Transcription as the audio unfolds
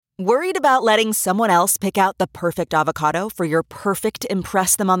Worried about letting someone else pick out the perfect avocado for your perfect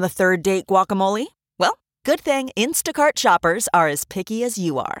impress them on the third date guacamole? Well, good thing Instacart shoppers are as picky as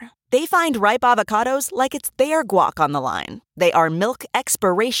you are. They find ripe avocados like it's their guac on the line. They are milk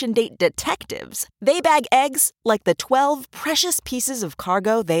expiration date detectives. They bag eggs like the 12 precious pieces of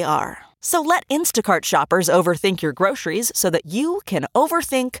cargo they are. So let Instacart shoppers overthink your groceries so that you can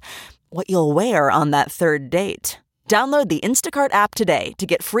overthink what you'll wear on that third date. Download the Instacart app today to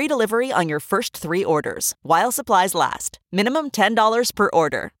get free delivery on your first 3 orders, while supplies last. Minimum $10 per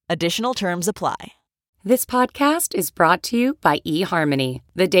order. Additional terms apply. This podcast is brought to you by eHarmony,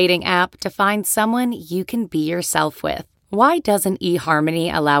 the dating app to find someone you can be yourself with. Why doesn't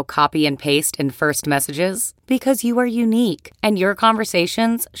eHarmony allow copy and paste in first messages? Because you are unique, and your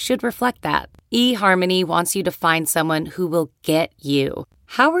conversations should reflect that. eHarmony wants you to find someone who will get you.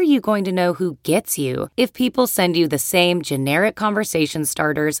 How are you going to know who gets you if people send you the same generic conversation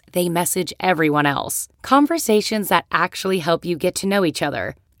starters they message everyone else? Conversations that actually help you get to know each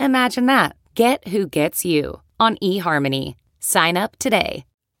other. Imagine that. Get who gets you on eHarmony. Sign up today.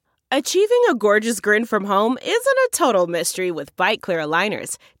 Achieving a gorgeous grin from home isn't a total mystery with Byte Clear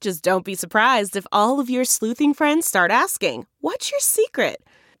aligners. Just don't be surprised if all of your sleuthing friends start asking, "What's your secret?"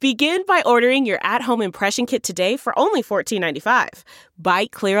 Begin by ordering your at-home impression kit today for only $14.95.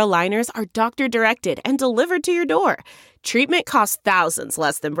 Byte Clear aligners are doctor-directed and delivered to your door. Treatment costs thousands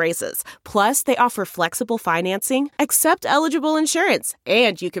less than braces. Plus, they offer flexible financing, accept eligible insurance,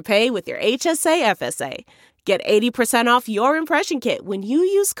 and you can pay with your HSA FSA. Get 80% off your impression kit when you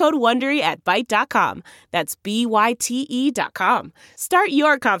use code WONDERY at Byte.com. That's BYTE.com. Start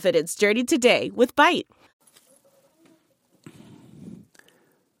your confidence journey today with Byte.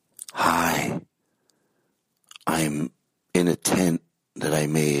 Hi. I'm in a tent that I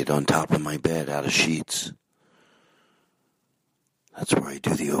made on top of my bed out of sheets. That's where I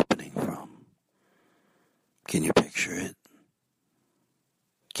do the opening from. Can you picture it?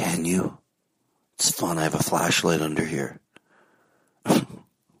 Can you? It's fun. I have a flashlight under here. I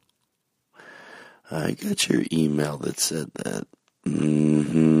got your email that said that.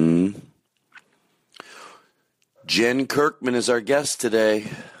 Jen Kirkman is our guest today.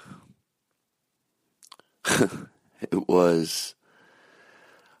 It was,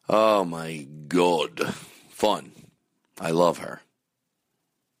 oh my God, fun. I love her.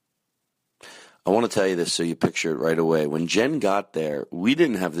 I want to tell you this so you picture it right away. When Jen got there, we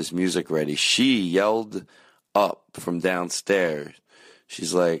didn't have this music ready. She yelled up from downstairs.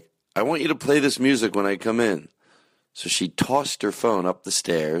 She's like, "I want you to play this music when I come in." So she tossed her phone up the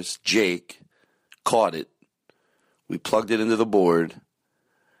stairs. Jake caught it. We plugged it into the board.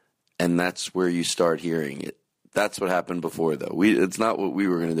 And that's where you start hearing it. That's what happened before, though. It's not what we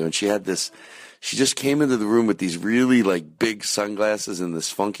were going to do. And she had this, she just came into the room with these really, like, big sunglasses and this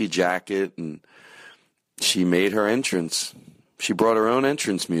funky jacket. And she made her entrance. She brought her own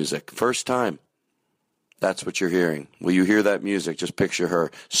entrance music. First time. That's what you're hearing. Will you hear that music? Just picture her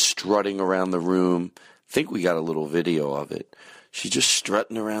strutting around the room. I think we got a little video of it. She's just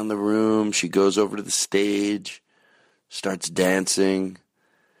strutting around the room. She goes over to the stage, starts dancing.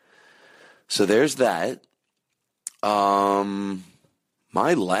 So there's that.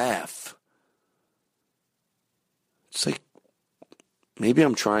 My laugh. It's like, maybe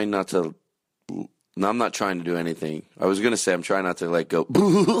I'm trying not to, no, I'm not trying to do anything. I was going to say I'm trying not to like go,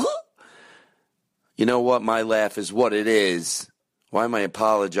 you know what? My laugh is what it is. Why am I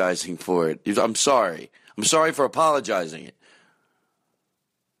apologizing for it? I'm sorry. I'm sorry for apologizing it.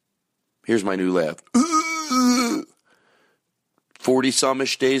 Here's my new laugh.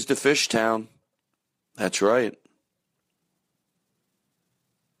 40-some-ish days to Fishtown. That's right.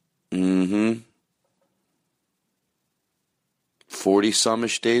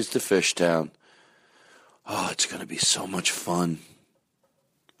 40-some-ish days to Fishtown. Oh, it's going to be so much fun.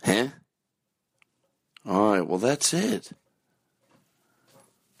 Huh? All right, well, that's it.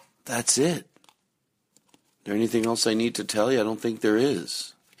 That's it. Is there anything else I need to tell you? I don't think there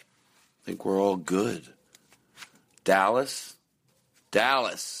is. I think we're all good. Dallas,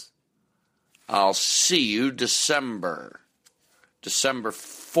 I'll see you December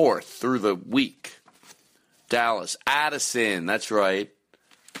 4th through the week. Dallas, Addison, that's right.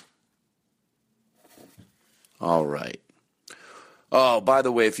 All right. Oh, by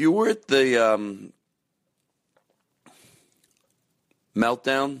the way, if you were at the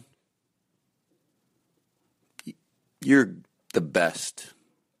Meltdown, you're the best.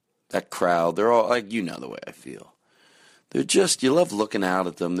 That crowd, they're all, like, you know the way I feel. They're just, you love looking out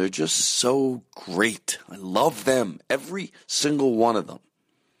at them. They're just so great. I love them. Every single one of them.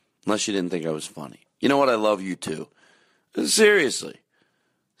 Unless you didn't think I was funny. You know what? I love you too. Seriously.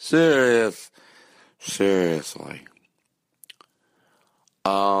 Seriously.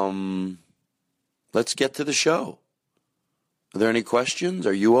 Let's get to the show. Are there any questions?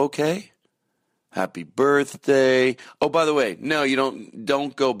 Are you okay? Happy birthday. Oh, by the way, no, you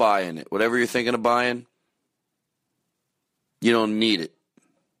don't go buying it. Whatever you're thinking of buying, you don't need it.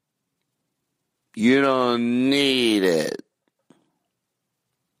 You don't need it.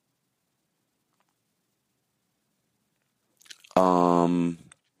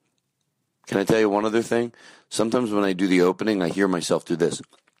 Can I tell you one other thing? Sometimes when I do the opening, I hear myself do this.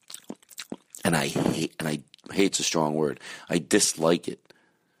 And I hate's a strong word. I dislike it.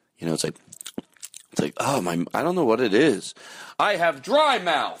 You know, it's like, oh, I don't know what it is. I have dry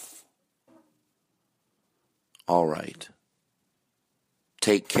mouth. All right.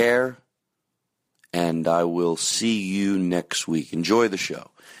 Take care, and I will see you next week. Enjoy the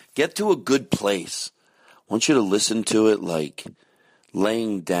show. Get to a good place. I want you to listen to it like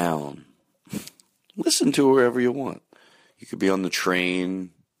laying down. Listen to it wherever you want. You could be on the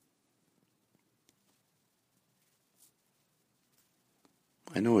train.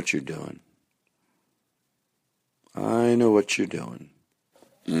 I know what you're doing. I know what you're doing.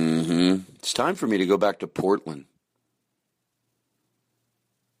 It's time for me to go back to Portland.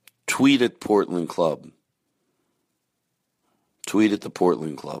 Tweet at Portland Club. Tweet at the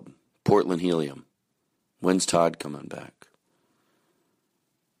Portland Club. Portland Helium. When's Todd coming back?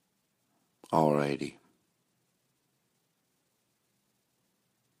 Alrighty.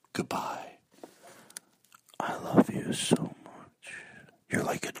 Goodbye. I love you so much. You're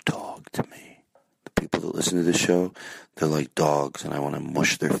like a dog to me. The people that listen to this show, they're like dogs, and I want to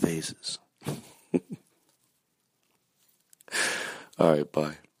mush their faces. All right,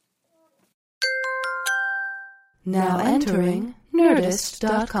 bye. Now entering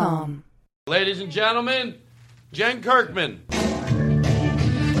Nerdist.com. Ladies and gentlemen, Jen Kirkman.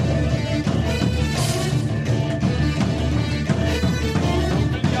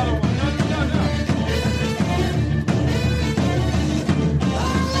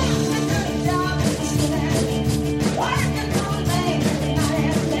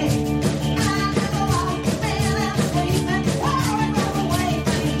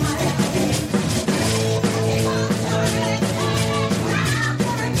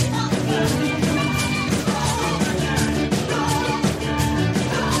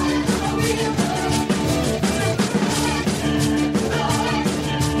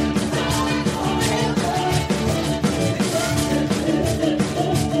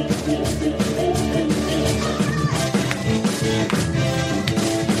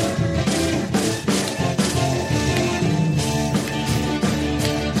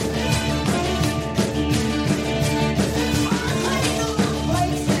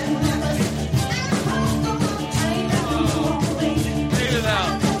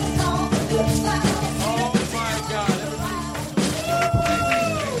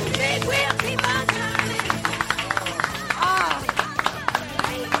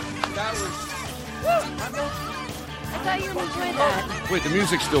 Wait, the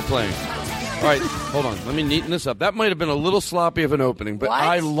music's still playing. All right, hold on. Let me neaten this up. That might have been a little sloppy of an opening, but What?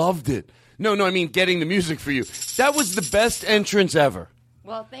 I loved it. No, I mean getting the music for you. That was the best entrance ever.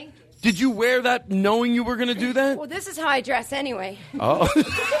 Well, thank you. Did you wear that knowing you were going to do that? Well, this is how I dress anyway. Oh.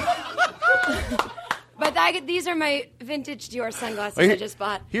 But these are my vintage Dior sunglasses I just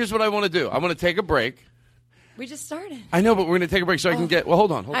bought. Here's what I want to do. I want to take a break. We just started. I know, but we're going to take a break so I can get... Well,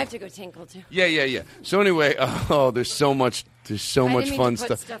 hold on. I have to go tinkle, too. Yeah. So anyway, there's so much fun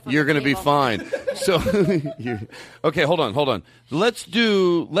stuff. You're going to be fine. So, okay, hold on.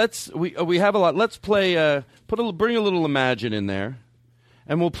 We have a lot. Let's play, bring a little Imagine in there.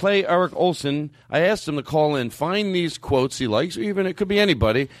 And we'll play Eric Olson. I asked him to call in, find these quotes he likes, or even it could be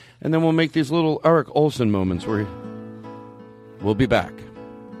anybody, and then we'll make these little Eric Olson moments where we'll be back.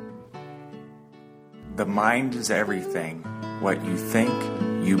 The mind is everything. What you think,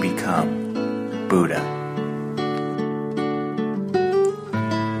 you become. Buddha.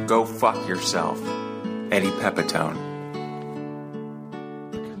 Go fuck yourself. Eddie Pepitone.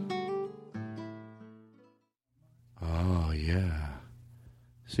 Oh, yeah.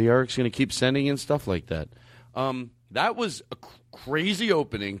 See, Eric's going to keep sending in stuff like that. That was a crazy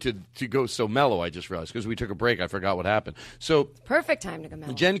opening to go so mellow, I just realized. Because we took a break, I forgot what happened. So Perfect time to go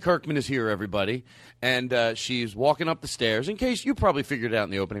mellow. Jen Kirkman is here, everybody. And she's walking up the stairs. In case you probably figured it out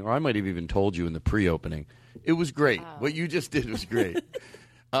in the opening, or I might have even told you in the pre-opening. It was great. Oh. What you just did was great.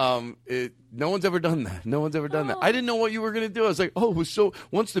 No one's ever done that. That. I didn't know what you were going to do. I was like, it was so...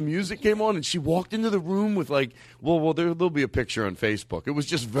 Once the music came on and she walked into the room with like... Well, there'll be a picture on Facebook. It was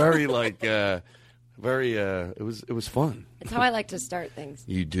just very like... Very. It was fun. It's how I like to start things.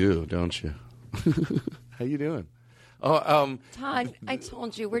 You do, don't you? How you doing? Oh, Todd, I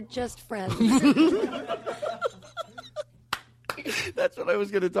told you we're just friends. That's what I was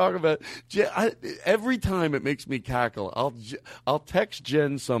going to talk about. Every time it makes me cackle. I'll text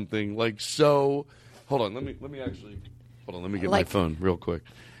Jen something like so. Hold on, let me actually. Hold on, let me get my phone real quick.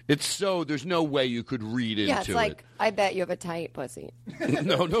 It's so. There's no way you could read into it. Yeah, it's like I bet you have a tight pussy.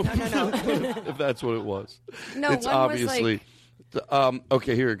 No. If that's what it was. No, it's one obviously. was like.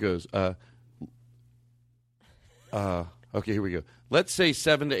 Okay, here it goes. Okay, here we go. Let's say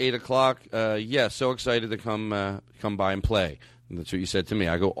 7 to 8 o'clock. Yeah, so excited to come by and play. And that's what you said to me.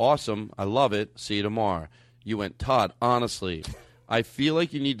 I go, awesome. I love it. See you tomorrow. You went, Todd, honestly, I feel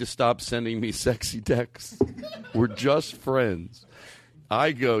like you need to stop sending me sexy texts. We're just friends.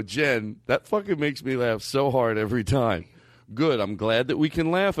 I go, Jen, that fucking makes me laugh so hard every time. Good. I'm glad that we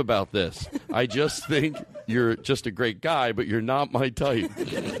can laugh about this. I just think you're just a great guy, but you're not my type.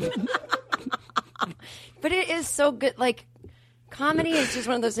 But it is so good. Like, comedy is just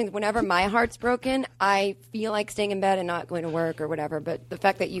one of those things. Whenever my heart's broken, I feel like staying in bed and not going to work or whatever. But the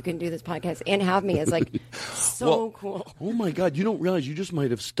fact that you can do this podcast and have me is like so cool. Oh my God! You don't realize you just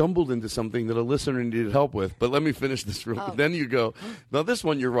might have stumbled into something that a listener needed help with. But let me finish this real quick. Then you go. Now this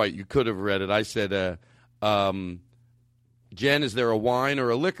one, you're right. You could have read it. I said, Jen, is there a wine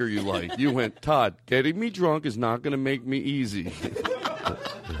or a liquor you like? You went, Todd, getting me drunk is not going to make me easy.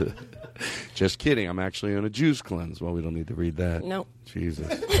 Just kidding. I'm actually on a juice cleanse. Well, we don't need to read that. No. Jesus.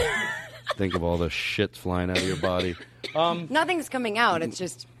 Think of all the shit flying out of your body. Nothing's coming out. It's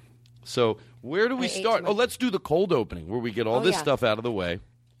just. So where do we start? Oh, let's do the cold opening where we get all this stuff out of the way.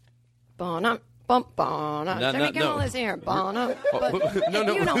 Let me get all this here. No.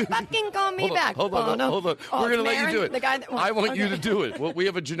 You know, fucking call me back. Hold on. Oh, We're going to let you do it. The guy that I want you to do it. Well, we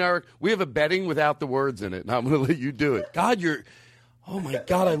have a betting without the words in it, and I'm going to let you do it. God, oh my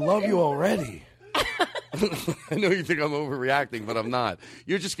God, I love you already. I know you think I'm overreacting, but I'm not.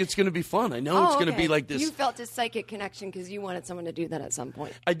 It's going to be fun. I know it's going to be like this. You felt a psychic connection because you wanted someone to do that at some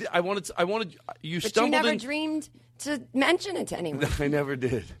point. I wanted. You but stumbled. You never dreamed to mention it to anyone. I never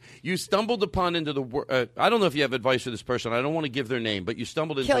did. You stumbled upon into the. I don't know if you have advice for this person. I don't want to give their name, but you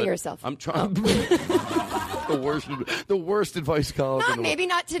stumbled into. Kill yourself. I'm trying. The worst advice column. Maybe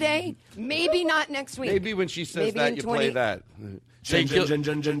not today. Maybe not next week. Maybe when she says that, you play that. Say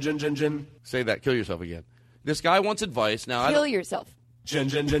that. Kill yourself again. This guy wants advice now. Kill yourself.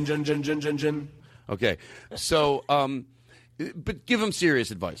 Okay, so but give him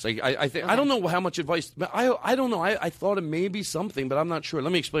serious advice. I think I don't know how much advice. But I don't know. I thought it may be something, but I'm not sure.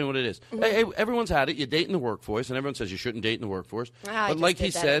 Let me explain what it is. Mm-hmm. Hey, everyone's had it. You date in the workforce, and everyone says you shouldn't date in the workforce. But like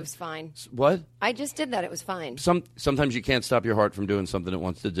he said, it was fine. What? I just did that. It was fine. Sometimes you can't stop your heart from doing something it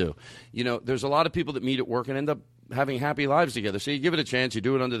wants to do. You know, there's a lot of people that meet at work and end up having happy lives together. So you give it a chance, you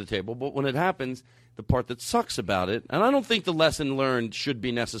do it under the table. But when it happens, the part that sucks about it, and I don't think the lesson learned should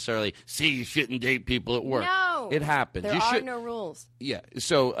be necessarily, see, you shouldn't date people at work. No. It happens. There are no rules. Yeah.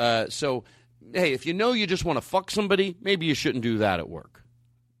 So, hey, if you know you just want to fuck somebody, maybe you shouldn't do that at work.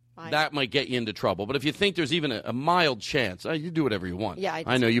 Fine. That might get you into trouble. But if you think there's even a mild chance, you do whatever you want. Yeah,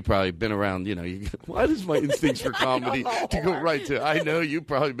 I know you've probably been around, why does my instincts for comedy to go right to, I know you've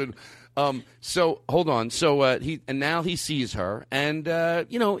probably been... So hold on. So now he sees her, and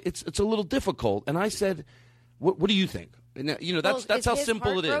it's a little difficult. And I said, "What do you think?" And, that's how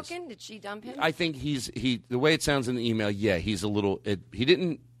simple it is. Broken? Did she dump him? I think the way it sounds in the email. Yeah, he's a little. He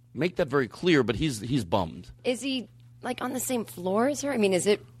didn't make that very clear, but he's bummed. Is he like on the same floor as her? I mean,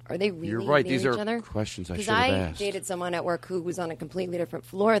 are they really? You're right. Near These each are other? questions I should have asked. Because I dated someone at work who was on a completely different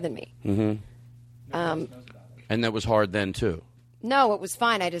floor than me. Mm-hmm. And that was hard then too. No, it was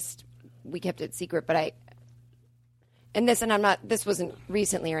fine. We kept it secret, but this wasn't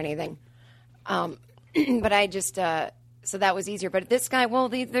recently or anything. But I just, so that was easier. But this guy,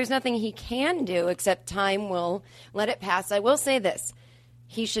 there's nothing he can do except time will let it pass. I will say this.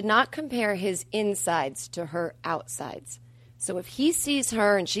 He should not compare his insides to her outsides. So if he sees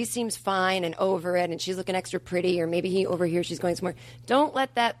her and she seems fine and over it and she's looking extra pretty, or maybe he overhears she's going somewhere, don't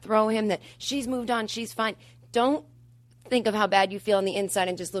let that throw him that she's moved on, she's fine. Don't think of how bad you feel on the inside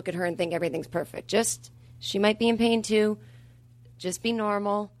and just look at her and think everything's perfect. She might be in pain too. Just be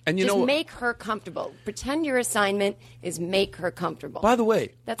normal. And just make her comfortable. Pretend your assignment is make her comfortable. By the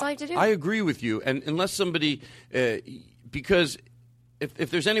way, that's all you have to do. I agree with you. And unless somebody, because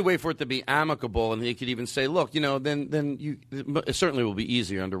if there's any way for it to be amicable, and they could even say, look, then it certainly will be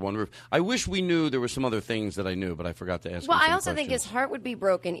easier under one roof. I wish we knew there were some other things that I knew, but I forgot to ask. Well, I also think his heart would be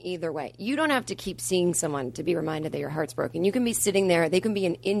broken either way. You don't have to keep seeing someone to be reminded that your heart's broken. You can be sitting there. They can be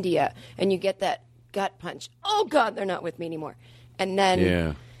in India, and you get that gut punch. Oh, God, they're not with me anymore. And then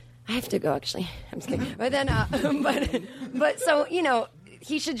Yeah. I have to go, actually. I'm just kidding. But then, but so,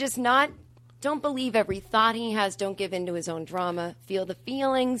 he should just don't believe every thought he has. Don't give in to his own drama. Feel the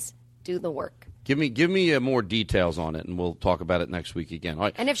feelings. Do the work. Give me more details on it, and we'll talk about it next week again. All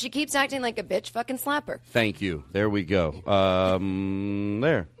right. And if she keeps acting like a bitch, fucking slap her. Thank you. There we go.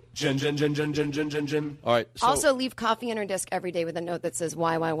 There. Jen. All right. So, Also, leave coffee in her desk every day with a note that says,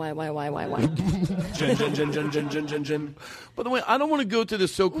 why? Jen. by the way, I don't want to go to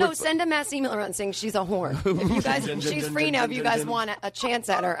this so quick. No, send a mass email around saying she's a whore. If you guys, she's free now. If you guys want a chance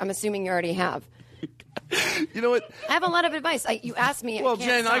at her, I'm assuming you already have. You know what? I have a lot of advice. You asked me. Well, I can't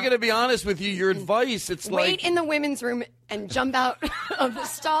Jen, stop. I got to be honest with you. Your advice, it's Wait like... in the women's room and jump out of the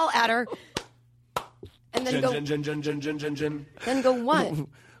stall at her. And then go. Jen. Then go what?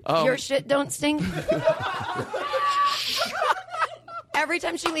 Your shit don't stink? Every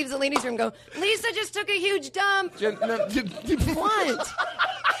time she leaves the ladies' room, go, Lisa just took a huge dump. Jen, no, What?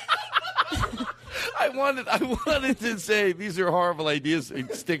 I wanted to say these are horrible ideas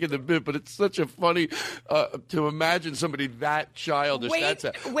and stick in the bit, but it's such a funny to imagine somebody that childish. Wait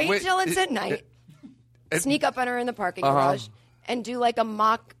till it's at night. Sneak up on her in the parking garage and do like a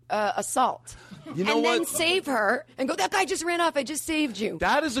mock assault. You know and what? then save her and go, that guy just ran off. I just saved you.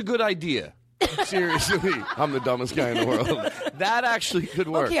 That is a good idea. Seriously, I'm the dumbest guy in the world. That actually could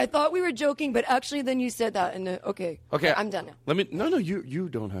work. Okay, I thought we were joking, but actually then you said that. And okay, I'm done now. No, you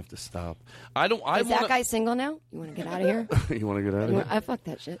don't have to stop. I don't. Is that guy single now? You want to get out of here? You want to get out of here? I fuck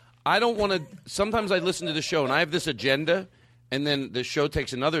that shit. I don't want to. Sometimes I listen to the show and I have this agenda, and then the show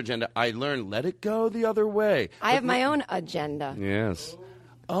takes another agenda. I learn let it go the other way. I have my own agenda. Yes.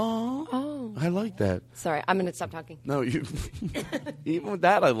 Oh, I like that. Sorry, I'm going to stop talking. No, you. Even with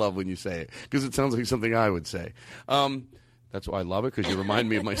that, I love when you say it because it sounds like something I would say. That's why I love it because you remind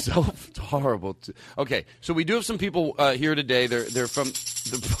me of myself. It's horrible. Okay, so we do have some people here today. They're from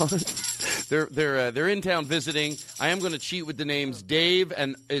the. They're in town visiting. I am going to cheat with the names Dave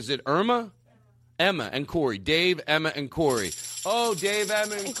and is it Irma? Emma and Corey. Dave, Emma, and Corey. Oh, Dave,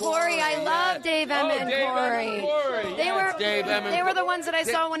 Emma, and Corey. I love Dave, Emma, and Dave, Corey. Emma, and Corey. They were Dave, Emma, and they were the ones that I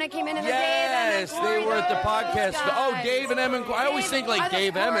saw when I came in. Yes, they were at the podcast. Oh, Dave and Emma and Corey. I always think like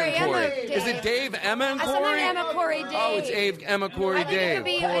Dave, Emma, and Corey. Is it Dave, Emma, and Corey? Sometimes Emma, Corey, Dave. Oh, it's Dave, Emma, Corey, Dave,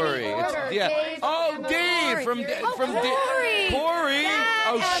 Corey. Dave, oh, Dave from Corey. Corey.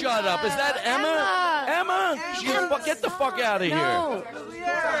 Oh, Emma. shut up. Is that Emma? Emma? Get the fuck out of here. No.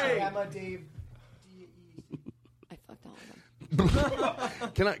 Emma, Dave. I fucked all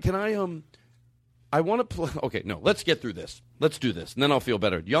of them. Can I I want to play. Okay, no, let's get through this. Let's do this, and then I'll feel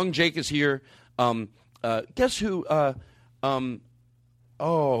better. Young Jake is here. Guess who?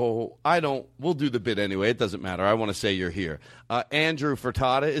 We'll do the bit anyway. It doesn't matter. I want to say you're here. Andrew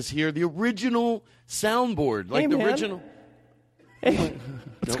Furtada is here. The original soundboard, like the original. Hey,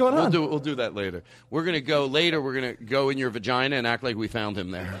 what's going on? We'll do that later. We're gonna go later. We're gonna go in your vagina and act like we found him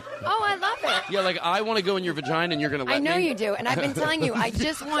there. Oh, I love it. Yeah, like I want to go in your vagina, and you're gonna let me. I know you do, and I've been telling you, I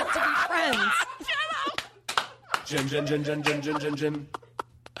just want to be friends. Jen.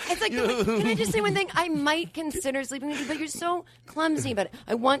 It's like, can I just say one thing? I might consider sleeping with you, but you're so clumsy. But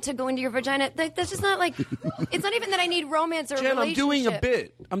I want to go into your vagina. That's just not like. It's not even that I need romance or Jen, relationship.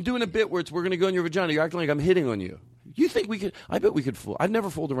 I'm doing a bit where we're going to go in your vagina. You're acting like I'm hitting on you. You think we could? I bet we could fool. I've never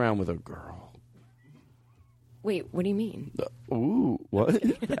fooled around with a girl. Wait, what do you mean? Ooh, what?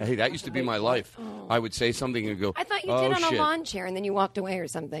 Hey, that used to be my life. I would say something and go. I thought you did on shit. a lawn chair and then you walked away or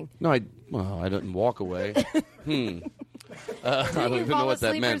something. No, I didn't walk away. I don't even know what that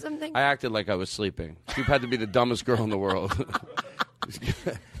asleep or meant. something? I acted like I was sleeping. She had to be the dumbest girl in the world.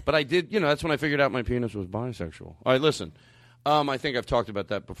 But I did, that's when I figured out my penis was bisexual. All right, listen. I think I've talked about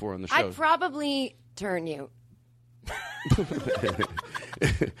that before on the show. I'd probably turn you.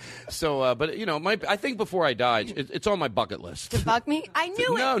 So, but I think before I died, it's on my bucket list. To fuck me? I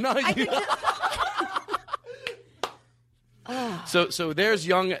knew it. No, So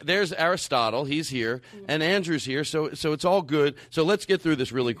there's Aristotle. He's here, and Andrew's here. So it's all good. So let's get through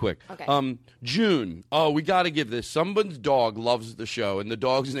this really quick. Okay. June. Oh, we got to give this. Someone's dog loves the show, and the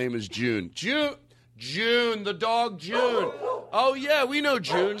dog's name is June. June, the dog June. Oh yeah, we know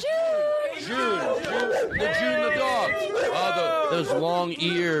June. June, the dog. Oh, those long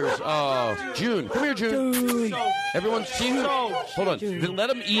ears. Oh, June, come here, June. Everyone, see who? Hold on. Let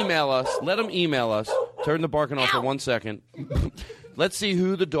them email us. Turn the barking off for 1 second. Let's see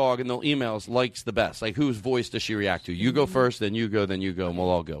who the dog, and they'll email us, likes the best. Like, whose voice does she react to? You go first, then you go, and we'll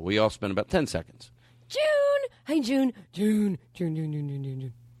all go. We all spend about 10 seconds. June. Hi, June. June.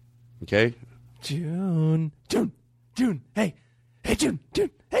 Okay? June. Hey, June.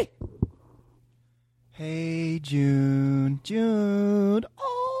 Hey. Hey, June. June.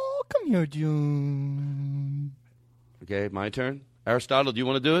 Oh, come here, June. Okay, my turn. Aristotle, do you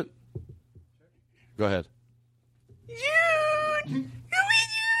want to do it? Go ahead. June!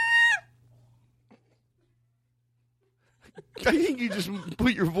 I think you just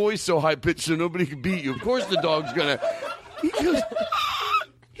put your voice so high-pitched so nobody can beat you. Of course the dog's going to...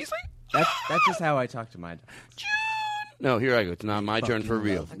 He's like... That's just how I talk to my dog. No, here I go. It's not my turn for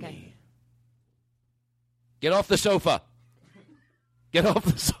real. Okay. Get off the sofa. Get off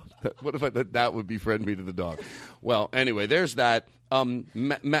the sofa. What if I thought that would befriend me to the dog? Well, anyway, there's that.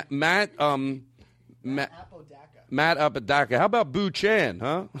 Matt Apodaca. How about Boo Chan,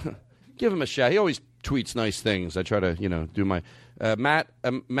 huh? Give him a shout. He always tweets nice things. I try to, do my... Matt,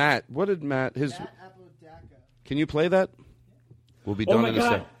 what did Matt... His? Matt Apodaca. Can you play that? We'll be done in a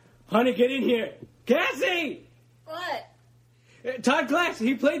second. Honey, get in here. Cassie! What? Todd Glass,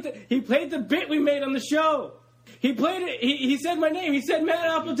 he played the bit we made on the show. He played it. He said my name. He said Matt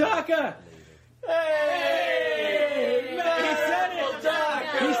Apodaca. Hey, Matt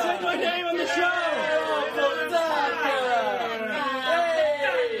Apodaca. He said my name on the show.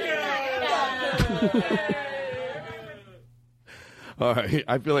 All right,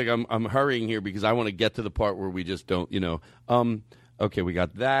 I feel like I'm hurrying here because I want to get to the part where we just don't, Okay, we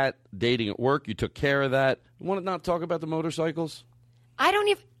got that. Dating at work, you took care of that. You want to not talk about the motorcycles? I don't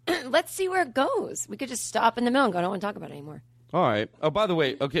even... Let's see where it goes. We could just stop in the middle and go, I don't want to talk about it anymore. All right. Oh, by the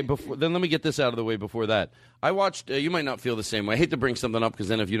way, okay, then let me get this out of the way before that. I watched, you might not feel the same way. I hate to bring something up because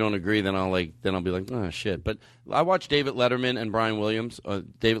then if you don't agree, then I'll be like, oh, shit. But I watched David Letterman and Brian Williams,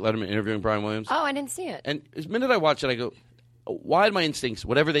 David Letterman interviewing Brian Williams. Oh, I didn't see it. And the minute I watch it, I go, why are my instincts,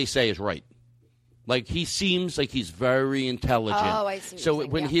 whatever they say is right? Like, he seems like he's very intelligent. Oh, I see. So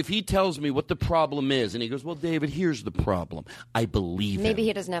if he tells me what the problem is, and he goes, well, David, here's the problem, I believe him. Maybe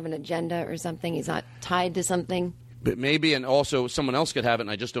he doesn't have an agenda or something. He's not tied to something. But maybe, and also someone else could have it,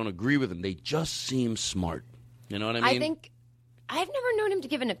 and I just don't agree with him. They just seem smart. You know what I mean? I think I've never known him to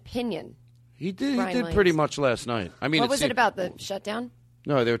give an opinion. He did pretty much last night. I mean, what was it about, the shutdown?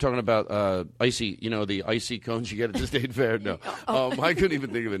 No, they were talking about icy, the icy cones you get at the state fair. No. I couldn't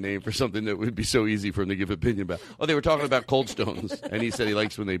even think of a name for something that would be so easy for him to give an opinion about. Oh, they were talking about Cold Stones, and he said he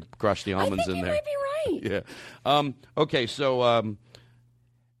likes when they crush the almonds in there. I think you might be right. Yeah. Okay, so,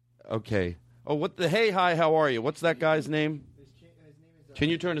 okay. Oh, hey, hi, how are you? What's that guy's name? Can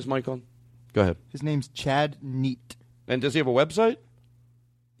you turn his mic on? Go ahead. His name's Chad Neat. And does he have a website?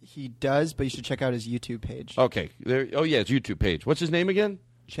 He does, but you should check out his YouTube page. Okay. His YouTube page. What's his name again?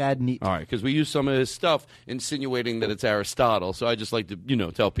 Chad Neat. All right, because we use some of his stuff insinuating that it's Aristotle, so I just like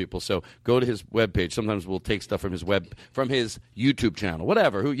to, tell people. So go to his webpage. Sometimes we'll take stuff from his YouTube channel,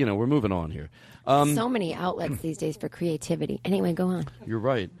 whatever. We're moving on here. So many outlets these days for creativity. Anyway, go on. You're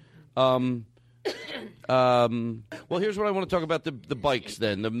right. Well, here's what I want to talk about, the bikes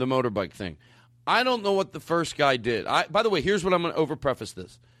then, the motorbike thing. I don't know what the first guy did. By the way, here's what I'm going to over-preface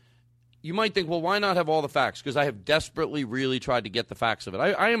this. You might think, well, why not have all the facts? Because I have desperately really tried to get the facts of it.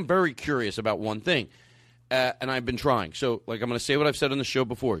 I am very curious about one thing, and I've been trying. So, I'm going to say what I've said on the show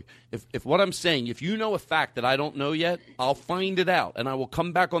before. If what I'm saying, if you know a fact that I don't know yet, I'll find it out, and I will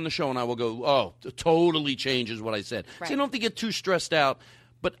come back on the show, and I will go, oh, it totally changes what I said. Right. So you don't have to get too stressed out.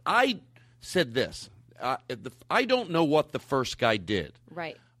 But I said this. I don't know what the first guy did.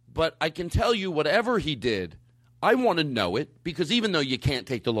 Right. But I can tell you whatever he did, I want to know it, because even though you can't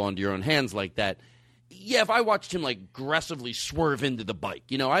take the law into your own hands like that, if I watched him aggressively swerve into the bike,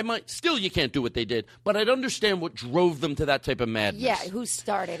 I might still, you can't do what they did, but I'd understand what drove them to that type of madness. Yeah, who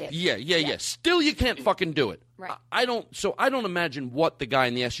started it. Yeah. Still, you can't fucking do it. Right. I don't imagine what the guy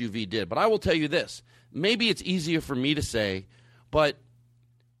in the SUV did, but I will tell you this. Maybe it's easier for me to say, but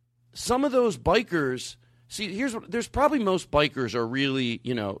some of those bikers... See, there's probably most bikers are really,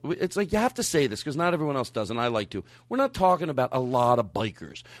 it's like you have to say this because not everyone else does, and I like to. We're not talking about a lot of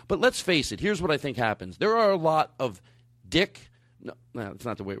bikers. But let's face it, here's what I think happens. There are a lot of no, that's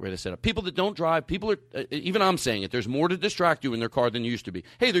not the way to set up. People that don't drive, people are, even I'm saying it, there's more to distract you in their car than used to be.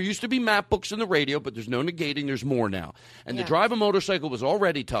 Hey, there used to be map books in the radio, but there's no negating, there's more now. And to drive a motorcycle was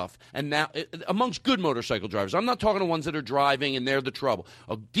already tough. And now, amongst good motorcycle drivers, I'm not talking to ones that are driving and they're the trouble.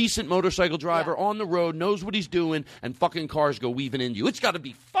 A decent motorcycle driver on the road knows what he's doing, and fucking cars go weaving into you. It's got to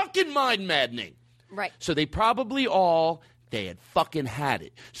be fucking mind-maddening. Right. So they probably they had fucking had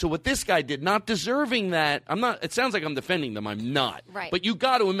it. So what this guy did, not deserving that, it sounds like I'm defending them, I'm not. Right. But you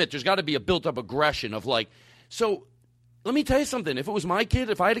got to admit, there's got to be a built-up aggression of so let me tell you something. If it was my kid,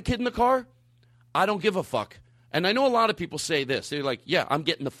 if I had a kid in the car, I don't give a fuck. And I know a lot of people say this. They're like, yeah, I'm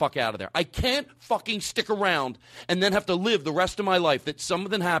getting the fuck out of there. I can't fucking stick around and then have to live the rest of my life that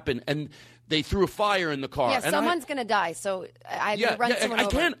something happened and they threw a fire in the car. Yeah, and someone's going to die, so I run someone over.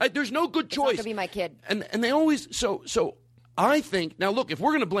 I can't. There's no good choice. It's not going to be my kid. And they always, so I think, now look, if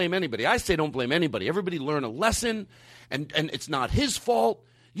we're going to blame anybody, I say don't blame anybody. Everybody learn a lesson, and it's not his fault,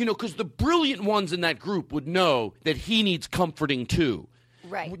 you know, because the brilliant ones in that group would know that he needs comforting too.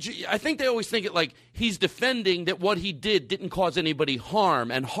 Right. I think they always think it like he's defending that what he did didn't cause anybody harm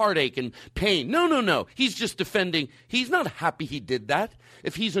and heartache and pain. No. He's just defending. He's not happy he did that.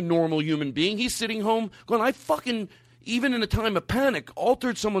 If he's a normal human being, he's sitting home going, I fucking, even in a time of panic,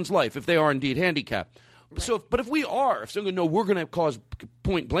 altered someone's life if they are indeed handicapped. Right. So, but if someone no, we're going to cause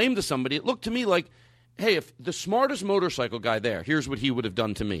point blame to somebody, it looked to me like, hey, if the smartest motorcycle guy there, here's what he would have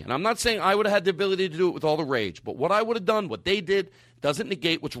done to me. And I'm not saying I would have had the ability to do it with all the rage, but what I would have done, what they did, doesn't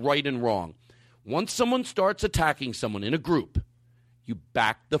negate what's right and wrong. Once someone starts attacking someone in a group, you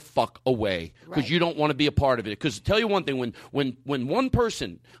back the fuck away because you don't want to be a part of it. Because tell you one thing, when one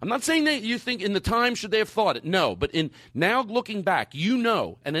person, I'm not saying that you think in the time should they have thought it, no, but in now looking back, you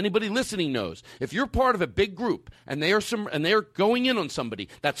know, and anybody listening knows, if you're part of a big group and they're going in on somebody,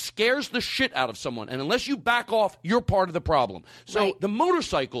 that scares the shit out of someone, and unless you back off, you're part of the problem. So the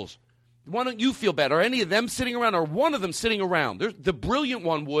motorcycles, why don't you feel bad? Are any of them sitting around, or one of them sitting around? The brilliant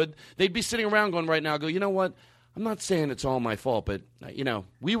one would. They'd be sitting around going right now, go, you know what? I'm not saying it's all my fault, but, you know,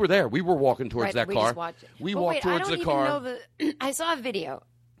 we were there. We were walking towards that car. We walked towards the car. I saw a video.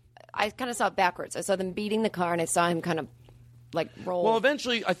 I kind of saw it backwards. I saw them beating the car, and I saw him kind of, like, roll. Well,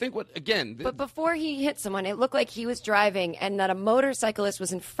 eventually, I think But before he hit someone, it looked like he was driving and that a motorcyclist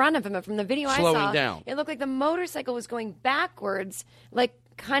was in front of him. And from the video I saw, slowing down. It looked like the motorcycle was going backwards, like,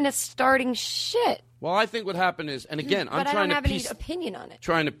 kind of starting shit. Well, I think what happened is, and again, but I don't have any opinion on it.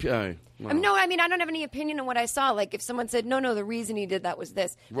 Trying to, I mean, I don't have any opinion on what I saw. Like, if someone said, no, the reason he did that was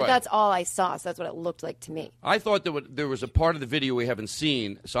this. But that's all I saw, so that's what it looked like to me. I thought there was a part of the video we haven't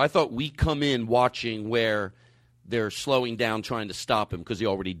seen, so I thought we come in watching where they're slowing down trying to stop him because he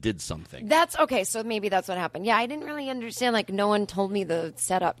already did something. That's, okay, so maybe that's what happened. Yeah, I didn't really understand, like, no one told me the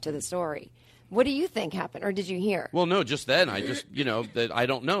setup to the story. What do you think happened, or did you hear? Well, no, just then. I just, that I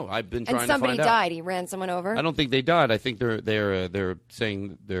don't know. I've been trying to find out. And somebody died. He ran someone over? I don't think they died. I think they're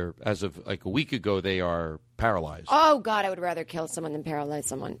saying as of like a week ago, they are paralyzed. Oh, God, I would rather kill someone than paralyze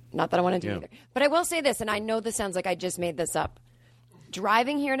someone. Not that I want to do either. But I will say this, and I know this sounds like I just made this up.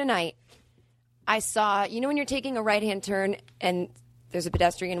 Driving here tonight, I saw, you know when you're taking a right-hand turn and there's a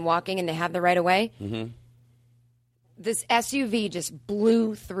pedestrian walking and they have the right-of-way? Mm-hmm. This SUV just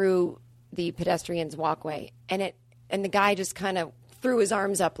blew through the pedestrian's walkway, and the guy just kind of threw his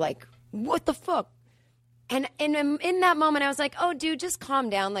arms up like, what the fuck? And in that moment, I was like, oh, dude, just calm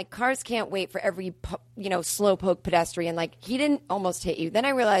down. Like, cars can't wait for every, slowpoke pedestrian. Like, he didn't almost hit you. Then I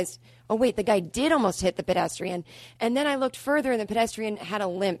realized, oh, wait, the guy did almost hit the pedestrian. And then I looked further, and the pedestrian had a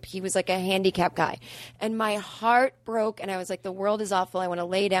limp. He was like a handicapped guy. And my heart broke, and I was like, the world is awful. I want to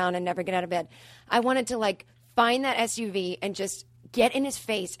lay down and never get out of bed. I wanted to, like, find that SUV and just get in his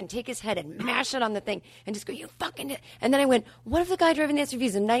face and take his head and mash it on the thing and just go, you fucking did. And then I went, what if the guy driving the SUV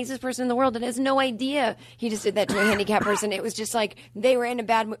is the nicest person in the world and has no idea he just did that to a handicapped person? It was just like they were in a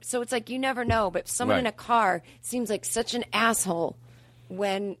bad mood. So it's like you never know. But someone in a car seems like such an asshole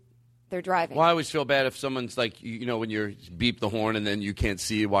when they're driving. Well, I always feel bad if someone's like, when you beep the horn and then you can't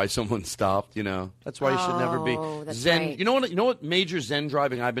see why someone stopped, That's why you should never be. That's Zen. right. You know what major Zen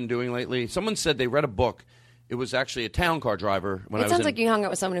driving I've been doing lately? Someone said they read a book. It was actually a town car driver. It sounds like you hung out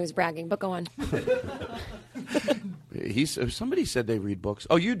with someone who was bragging, but go on. Somebody said they read books.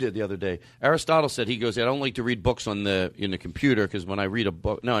 Oh, you did the other day. Aristotle said, he goes, I don't like to read books in the computer because when I read a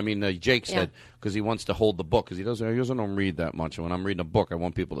book, Jake said, because he wants to hold the book because he doesn't read that much. And when I'm reading a book, I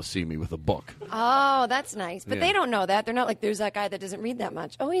want people to see me with a book. Oh, that's nice. But they don't know that. They're not like, there's that guy that doesn't read that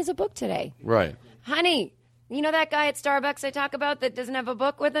much. Oh, he has a book today. Right. Honey, you know that guy at Starbucks I talk about that doesn't have a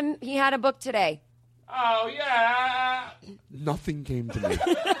book with him? He had a book today. Oh, yeah. Nothing came to me.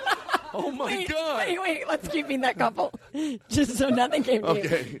 Oh, my God. Wait. Let's keep being that couple. Just so nothing came to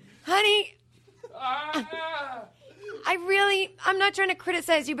you. Honey, I'm not trying to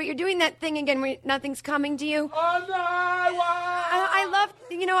criticize you, but you're doing that thing again where nothing's coming to you. Oh, no. I love,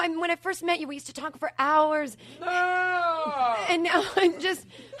 when I first met you, we used to talk for hours. No. And now I'm just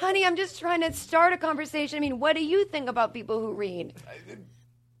trying to start a conversation. I mean, what do you think about people who read?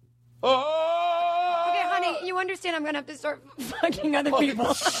 Oh! Okay, honey, you understand I'm going to have to start fucking other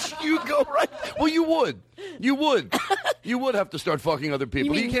people. You go right. Well, you would. You would have to start fucking other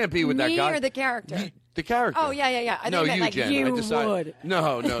people. You can't be with that guy. Me or the character? The character. Oh, yeah. I no, think meant you, like Jen. you I decided, would. No.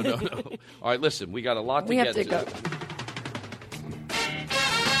 All right, listen. We got a lot to We get have to go.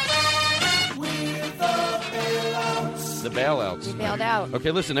 The bailouts. We bailed out.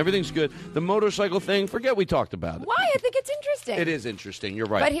 Okay, listen. Everything's good. The motorcycle thing. Forget we talked about it. Why? I think it's interesting. It is interesting. You're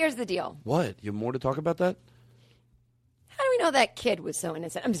right. But here's the deal. What? You have more to talk about that? How do we know that kid was so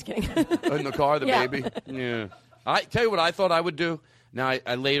innocent? I'm just kidding. In the car, the Yeah. baby. Yeah. I tell you what I thought I would do. Now, I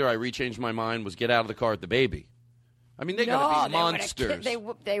rechanged my mind. Was get out of the car with the baby. I mean, they gotta be monsters.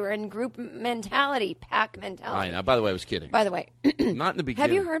 They were in group mentality, pack mentality. I know. By the way, I was kidding. By the way, Not in the beginning.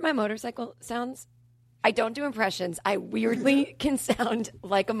 have you heard my motorcycle sounds? I don't do impressions. I weirdly can sound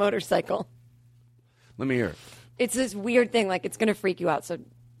like a motorcycle. Let me hear it. It's this weird thing. Like, it's going to freak you out. So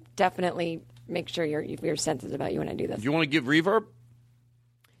definitely make sure your senses about you when I do this. Do you want to give reverb?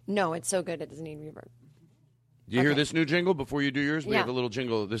 No, it's so good. It doesn't need reverb. Do you hear this new jingle before you do yours? We Yeah. have a little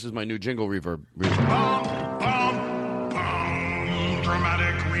jingle. This is my new jingle reverb.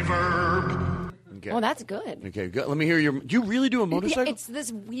 Dramatic reverb. Okay. Well, that's good. Okay, good. Let me hear your. Do you really do a motorcycle? Yeah, it's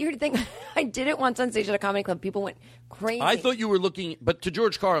this weird thing. I did it once on stage at a comedy club. People went crazy. I thought you were looking, but to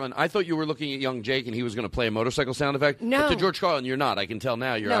George Carlin, I thought you were looking at young Jake and he was going to play a motorcycle sound effect. No. But to George Carlin, you're not. I can tell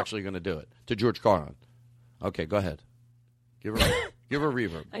now you're No. actually going to do it. To George Carlin. Okay, go ahead. Give her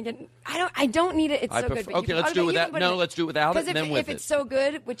reverb. I don't need it. It's so good. But okay, let's do it without. No, let's do it without it, and then with if it's it. so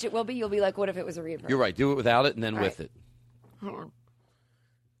good, which it will be, you'll be like, what if it was a reverb? You're right. Do it without it, and then All with right. it. Hold on.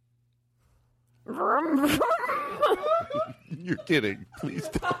 You're kidding. Please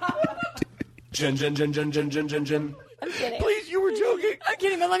don't. Jen. I'm kidding. Please, you were joking. I'm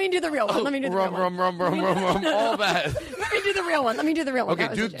kidding, but let me do the real one. Let me do the real one. Rum, all that. Let me do the real one. Let me do the real one.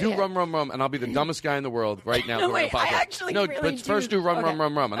 Okay, That was do a- rum, and I'll be the dumbest guy in the world right now. No, during wait, the I podcast. actually no, really but first do. do rum, Okay. and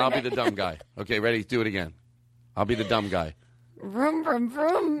I'll be Okay. the dumb guy. Okay, ready? Do it again. I'll be the dumb guy. Vroom, vroom,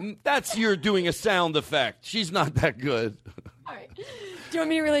 vroom. That's you're doing a sound effect. She's not that good. All right. Do you want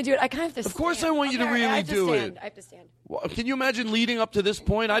me to really do it? I kind of have to Of course stand. I want you to Okay, all right, really I have to do stand. it. I have to stand. Well, can you imagine leading up to this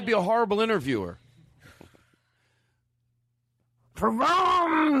point? I'd be a horrible interviewer.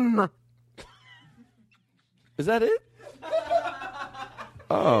 Vroom. Is that it?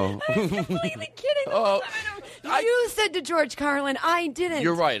 Oh. Completely kidding. Oh, You said to George Carlin, I didn't.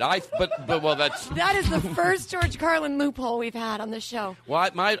 You're right. But well, that's. That is the first George Carlin loophole we've had on the show. Well,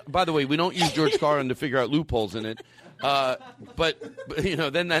 by the way, we don't use George Carlin to figure out loopholes in it. But you know,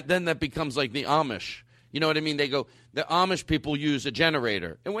 then that becomes like the Amish. You know what I mean? They go, the Amish people use a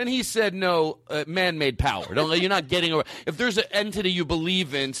generator. And when he said no, man-made power. You're not getting over. If there's an entity you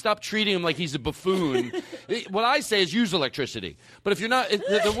believe in, stop treating him like he's a buffoon. What I say is use electricity. But if you're not,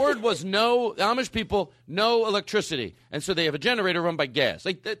 the word was no, the Amish people, no electricity. And so they have a generator run by gas.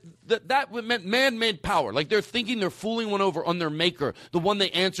 Like that meant man-made power. Like they're thinking they're fooling one over on their maker. The one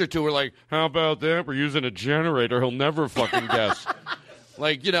they answer to are like, how about that? We're using a generator. He'll never fucking guess.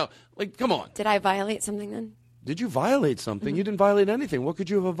 Like, you know, like, come on. Did I violate something then? Did you violate something? You didn't violate anything. What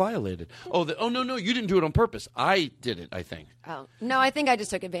could you have violated? Oh, no, you didn't do it on purpose. I did it, I think. Oh. No, I think I just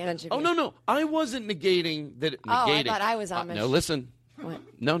took advantage of Oh, you. no. I wasn't negating that. I thought I was Amish. No, listen. What?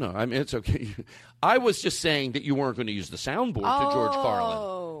 No, I mean, it's okay. I was just saying that you weren't going to use the soundboard to George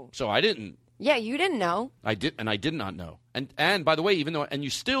Carlin. So I didn't. Yeah, you didn't know. I did not know. And by the way, you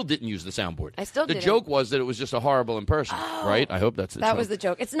still didn't use the soundboard. I still didn't. The joke was that it was just a horrible impression, right? I hope that's the That joke. was the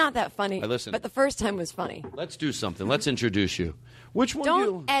joke. It's not that funny. Listen. But the first time was funny. Let's do something. Let's introduce you. Which one?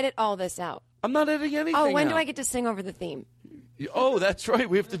 Don't edit all this out. I'm not editing anything. Oh, when do out. I get to sing over the theme? Oh, that's right.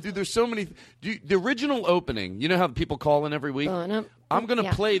 We have to do. There's so many. The original opening. You know how people call in every week. I'm going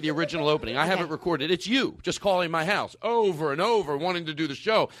to play the original opening. I have it recorded. It's you just calling my house over and over, wanting to do the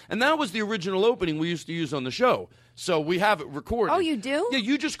show. And that was the original opening we used to use on the show. So we have it recorded. Oh, you do? Yeah,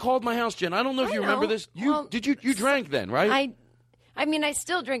 you just called my house, Jen. I don't know if you remember this. You drank then, right? I mean, I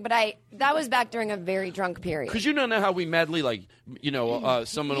still drink, but that was back during a very drunk period. Because you don't know how we medley, like,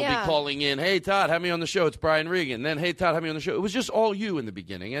 someone will be Yeah. calling in, hey, Todd, have me on the show. It's Brian Regan. Then, hey, Todd, have me on the show. It was just all you in the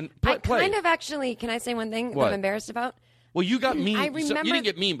beginning. And I play. kind of actually, can I say one thing that What? I'm embarrassed about? Well, you got mean. I So remember- you didn't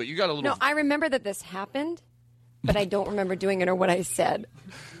get mean, but you got a little. No, I remember that this happened, but I don't remember doing it or what I said.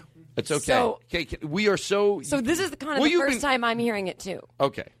 It's okay. So- Okay, we are so. So this is the kind of Well, the you've first been- time I'm hearing it too.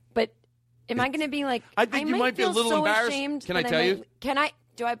 Okay. But am I going to be like? I think you might be a feel little so embarrassed. Ashamed Can I that tell you? might- Can I?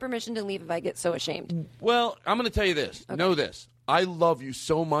 Do I have permission to leave if I get so ashamed? Well, I'm going to tell you this. Know this. I love you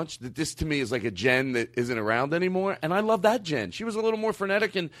so much that this to me is like a Jen that isn't around anymore, and I love that Jen. She was a little more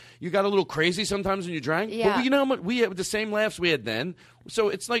frenetic, and you got a little crazy sometimes when you drank. Yeah. But you know how much we had the same laughs we had then, so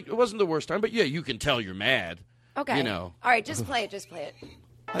it's like it wasn't the worst time. But yeah, you can tell you're mad. Okay. You know. All right, just play it. Just play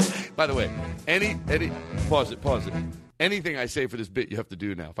it. By the way, any pause it. anything I say for this bit, you have to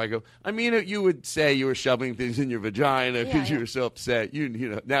do now. If I go, I mean, you would say you were shoving things in your vagina because you were so upset. You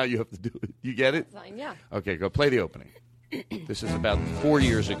know, now you have to do it. You get it? Fine, yeah. Okay, go play the opening. This is about 4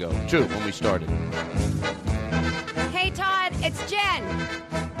 years ago, too, when we started. Hey, Todd, it's Jen.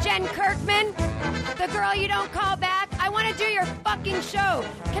 Jen Kirkman, the girl you don't call back. I want to do your fucking show.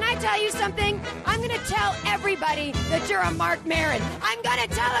 Can I tell you something? I'm going to tell everybody that you're a Mark Maron. I'm going to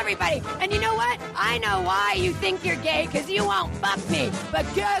tell everybody. And you know what? I know why you think you're gay, because you won't fuck me. But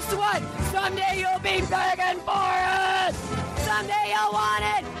guess what? Someday you'll be begging for it. Someday you'll want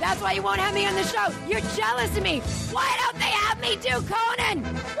it. That's why you won't have me on the show. You're jealous of me. Why don't they have me do Conan?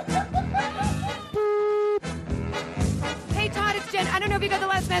 Hey, Todd, it's Jen. I don't know if you got the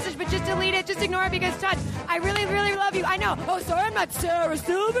last message, but just delete it. Just ignore it because, Todd, I really, really love you. I know. Oh, sorry, I'm not Sarah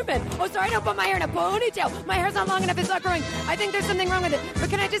Silverman. Oh, sorry, I don't put my hair in a ponytail. My hair's not long enough. It's not growing. I think there's something wrong with it. But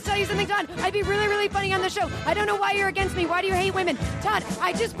can I just tell you something, Todd? I'd be really, really funny on the show. I don't know why you're against me. Why do you hate women? Todd,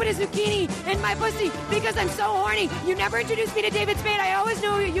 I just put a zucchini in my pussy because I'm so horny. You never introduced me to David Spade. I always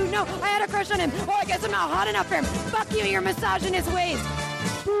knew you know I had a crush on him. Oh, I guess I'm not hot enough for him. Fuck you, your misogynist ways.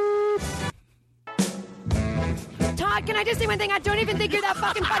 Todd, can I just say one thing? I don't even think you're that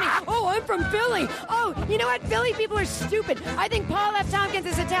fucking funny. Oh, I'm from Philly. Oh, you know what? Philly people are stupid. I think Paul F. Tompkins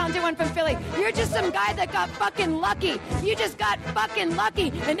is a talented one from Philly. You're just some guy that got fucking lucky. You just got fucking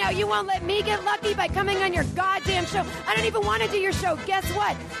lucky. And now you won't let me get lucky by coming on your goddamn show. I don't even want to do your show. Guess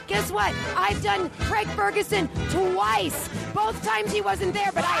what? Guess what? I've done Craig Ferguson twice. Both times he wasn't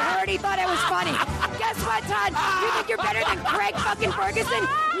there, but I heard he thought I was funny. Guess what, Todd? You think you're better than Craig fucking Ferguson?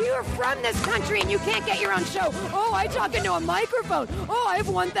 You're from this country and you can't get your own show. Oh, I talk into a microphone. Oh, I have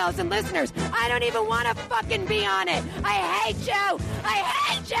 1,000 listeners. I don't even want to fucking be on it. I hate you. I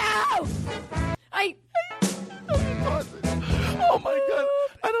hate you. Oh, my God.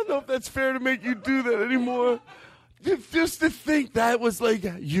 I don't know if that's fair to make you do that anymore. Just to think that was like,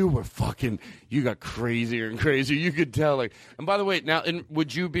 you got crazier and crazier. You could tell, like, and by the way, now, and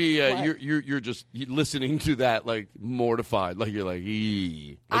would you be, you're just listening to that, like, mortified, like, you're like,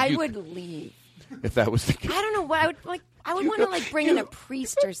 eee. Like I would leave. If that was the case. I don't know what I would like. I would want to like bring in a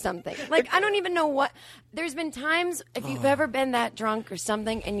priest or something. Like I don't even know what. There's been times if you've ever been that drunk or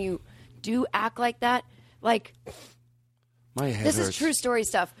something and you do act like that, like. My head This hurts. is true story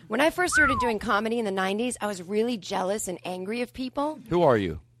stuff. When I first started doing comedy in the 90s, I was really jealous and angry of people. Who are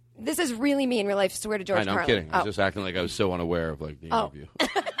you? This is really me in real life. Swear to George I know, Carlin. I'm kidding. I was just acting like I was so unaware of like the interview.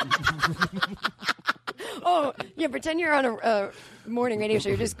 Oh, yeah, pretend you're on a morning radio show.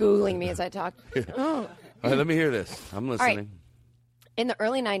 You're just Googling me as I talk. Oh. All right, let me hear this. I'm listening. All right. In the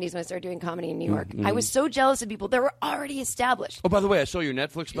early 90s when I started doing comedy in New York, I was so jealous of people that were already established. Oh, by the way, I saw your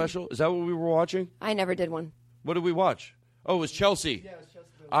Netflix special. Is that what we were watching? I never did one. What did we watch? Oh, it was Chelsea. Yeah, it was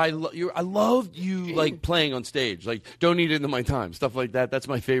Chelsea. I loved you like playing on stage. Like, don't eat into my time. Stuff like that. That's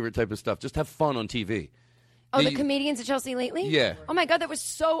my favorite type of stuff. Just have fun on TV. Oh, the comedians at Chelsea lately? Yeah. Oh, my God, that was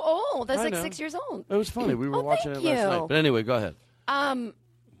so old. That's like know. 6 years old. It was funny. We were watching it thank last you. night. But anyway, go ahead.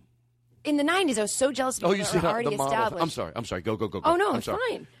 In the 90s, I was so jealous of people you that see were already the model. established. I'm sorry. Go. Oh, no, I'm it's sorry.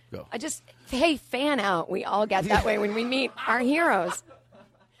 fine. Go. Hey, fan out. We all get that way when we meet our heroes.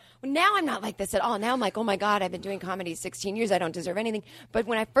 Now I'm not like this at all. Now I'm like, oh, my God, I've been doing comedy 16 years. I don't deserve anything. But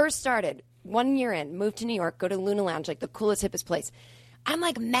when I first started, 1 year in, moved to New York, go to Luna Lounge, like the coolest, hippest place. I'm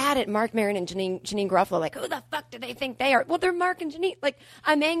like mad at Mark Maron and Janine Garofalo. Like, who the fuck do they think they are? Well, they're Mark and Janine. Like,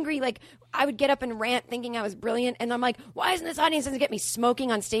 I'm angry. Like, I would get up and rant thinking I was brilliant. And I'm like, why isn't this audience doesn't get me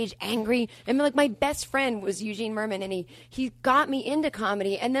smoking on stage angry? And like, my best friend was Eugene Merman and he got me into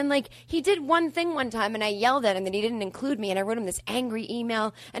comedy. And then like, he did one thing one time and I yelled at him that he didn't include me. And I wrote him this angry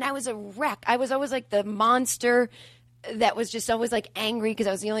email and I was a wreck. I was always like the monster that was just always like angry because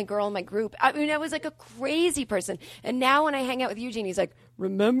I was the only girl in my group. I mean, I was like a crazy person. And now when I hang out with Eugene, he's like,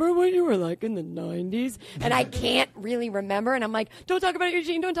 remember what you were like in the 90s? And I can't really remember. And I'm like, don't talk about it,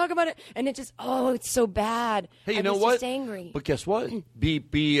 Eugene. Don't talk about it. And it just, it's so bad. Hey, you know what? what? Just angry. But guess what?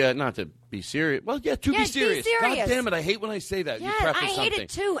 Be not to be serious. Well, yeah, be serious. God damn it. I hate when I say that. Yeah, you preface I hate something. it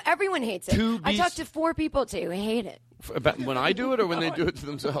too. Everyone hates it. I talked to 4 people too who hate it. When I do it or when they do it to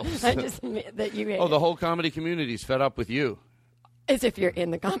themselves? I just admit that you hate it. Oh, the whole comedy community's fed up with you. As if you're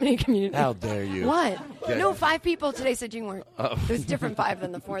in the comedy community. How dare you? What? Yeah. No, 5 people today said you weren't. There's different 5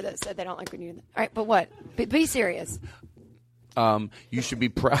 than the 4 that said they don't like when you. All right, but what? Be serious. You should be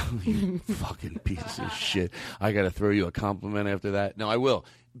proud. You fucking piece of shit. I got to throw you a compliment after that. No, I will.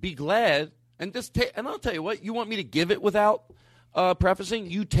 Be glad and just take. And I'll tell you what. You want me to give it without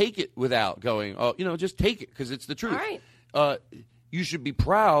prefacing? You take it without going. Oh, just take it because it's the truth. All right. You should be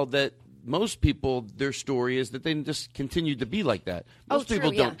proud that. Most people, their story is that they just continue to be like that. Most people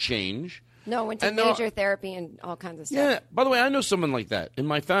don't change. No, went to And there are- major therapy and all kinds of stuff. Yeah. By the way, I know someone like that in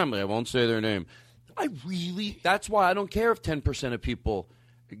my family. I won't say their name. That's why I don't care if 10% of people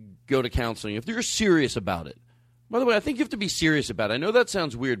go to counseling. If you're serious about it. By the way, I think you have to be serious about it. I know that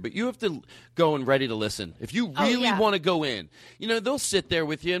sounds weird, but you have to go and ready to listen. If you really want to go in, they'll sit there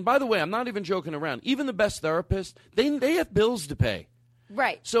with you. And by the way, I'm not even joking around. Even the best therapists, they have bills to pay.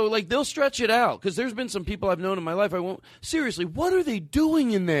 Right. So, they'll stretch it out. Because there's been some people I've known in my life, seriously, what are they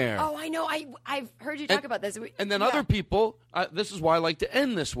doing in there? Oh, I know. I've heard you talk about this. And then other people, this is why I like to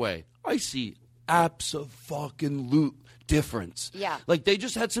end this way. I see abso-fucking-loot difference. Yeah. They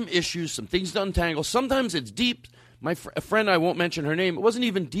just had some issues, some things to untangle. Sometimes it's deep. My a friend, I won't mention her name, it wasn't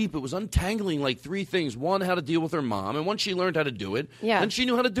even deep. It was untangling 3 things. One, how to deal with her mom. And once she learned how to do it, then she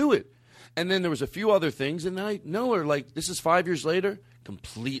knew how to do it. And then there was a few other things. And I know her, this is 5 years later,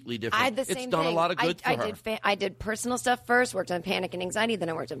 completely different. I had the same It's done thing. a lot of good for her. I did personal stuff first, worked on panic and anxiety, then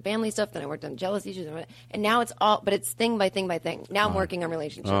I worked on family stuff, then I worked on jealousy issues, and now it's all, but it's thing by thing by thing. Now I'm working on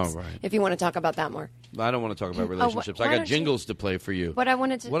relationships. Oh, right. If you want to talk about that more. I don't want to talk about relationships. why I got don't you- jingles to play for you. But I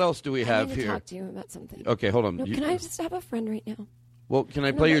wanted to. What else do we have I need to here? talk to you about something. Okay, hold on. No, can I just have a friend right now? Well, can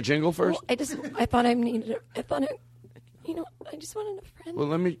I play your jingle first? Well, I thought I needed. I just wanted a friend.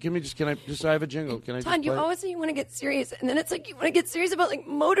 Well, I have a jingle. Can I just Todd, you play it? always say you want to get serious, and then it's you want to get serious about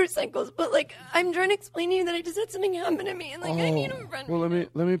motorcycles, but I'm trying to explain to you that I just had something happen to me, and I need a friend. Well,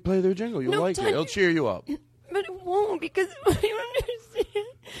 let me play their jingle. You'll No, like Todd, it. It'll cheer you up. But it won't because you don't understand.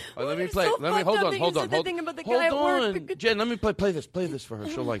 All right, let me It's play. so Let me hold fucked up on. that Hold you on. said that thing about the guy at Hold work on, because- Jen. Let me play this. Play this for her.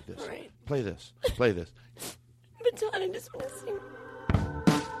 She'll like this. Right. Play this. Play this. But Todd, I just want to sing.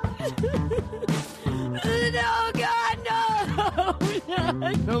 No, God,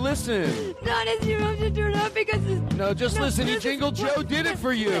 no! No, listen. Not as you have to turn up because it's, No, just listen. He jingled. Joe did it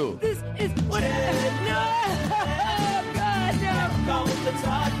for you. This is what. No, God, no!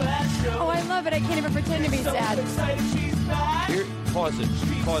 Oh, I love it. I can't even pretend to be sad. Here, pause it.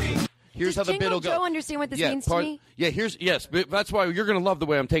 Here's how the bit Jingle will go. Joe understand what this means to me? Yeah, yes, but that's why you're going to love the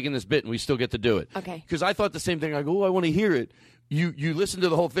way I'm taking this bit, and we still get to do it. Okay. Because I thought the same thing. I go, I want to hear it. You listen to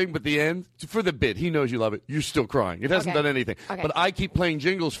the whole thing, but the end, for the bit, he knows you love it. You're still crying. It hasn't Okay. done anything. Okay. But I keep playing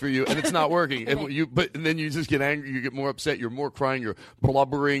jingles for you, and it's not working. Okay. And then you just get angry. You get more upset. You're more crying. You're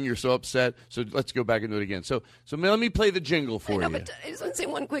blubbering. You're so upset. So let's go back and do it again. So let me play the jingle for I know, you. but I just want to say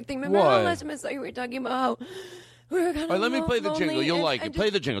one quick thing. Remember What? how last time I saw you were talking about how we were kind of All right, let me play the lonely, jingle. You'll and like I it. just- Play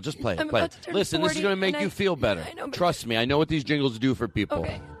the jingle. Just play it. I'm Play about it. to turn Listen, this is 40, going to make and you feel better. I know, but- Trust me. I know what these jingles do for people.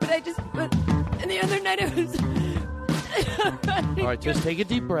 Okay, but and the other night it was. All right, just take a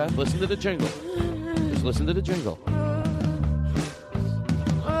deep breath. Listen to the jingle. Just listen to the jingle.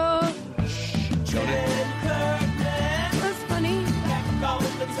 That's funny.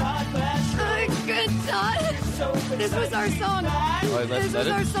 Good Todd. This was our song. All right, This was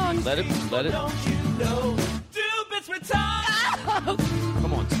our song. Let it.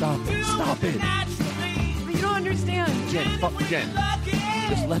 Come on, stop it. Stop it. But you don't understand. Jen.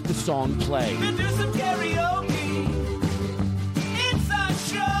 Just let the song play.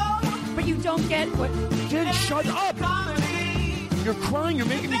 But you don't get what. Jen, shut up. You're crying. You're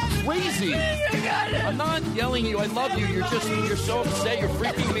making me crazy. I'm not yelling at you. I love you. You're so upset. You're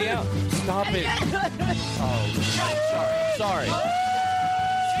freaking me out. Stop it. Oh, sorry.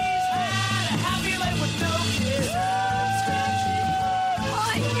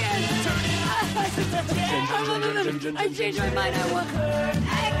 I changed my mind. I want.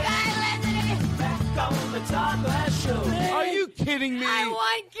 Are you kidding me? I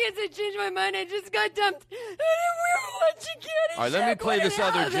want kids to change my mind. I just got dumped. And we were watching Candy All right, let me play this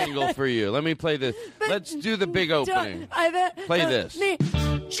other jingle for you. Let me play this. Let's do the big opening. Play this.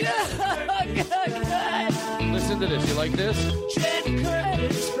 Listen to this. You like this?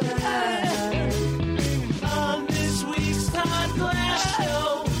 On this week's Todd Glass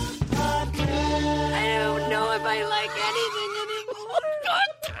Show podcast. I don't know if I like anything anymore.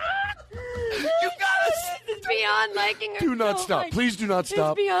 You gotta It's beyond liking or do not don't stop. like. Please do not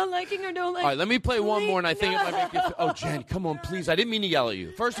stop. It's beyond liking or don't like. All right, let me play one more, and I think it might make you feel... Oh, Jen, come on, please. I didn't mean to yell at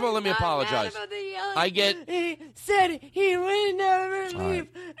you. First of all, let me apologize. I get... He said he would never leave. All right,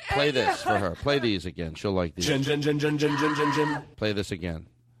 play this for her. Play these again. She'll like these. Jen. Play this again.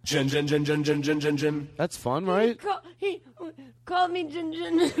 Jen. That's fun, right? He called me Jin.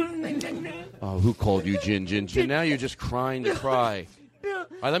 Oh, who called you Jin? Now you're just crying to cry. All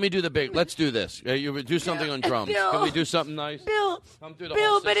right, let me do the big... Let's do this. You do something on drums. Bill. Can we do something nice? Bill. Come through the Bill,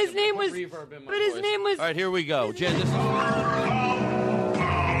 whole but his system. name Put was. reverb in my But his voice. name was. All right, here we go. Jen, this is... No, not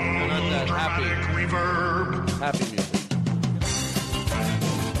that. Happy music.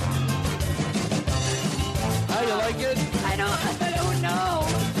 How you like it? I don't know.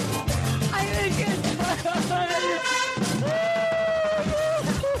 I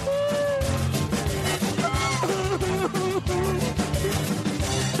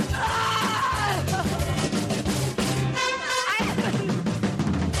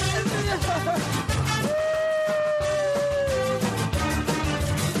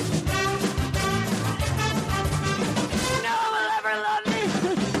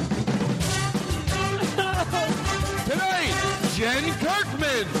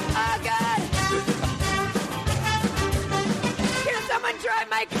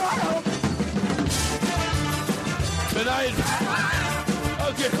my car home. Tonight.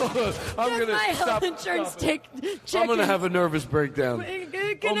 Okay, hold on. I'm Does gonna my health stop. insurance Stop. check I'm gonna in? have a nervous breakdown.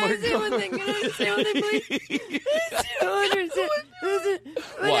 Can I say one thing? Can I say one thing, please? You don't understand.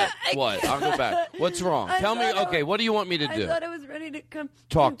 What? I'll go back. What's wrong? Tell me. Okay, what do you want me to do? I thought I was ready to come.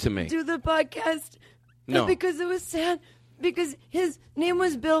 Talk to me. Do the podcast. No. Because it was sad. Because his name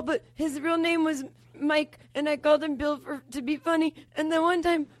was Bill, but his real name was Mike, and I called him Bill to be funny. And then one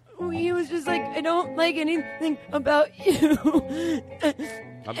time, he was just like, I don't like anything about you.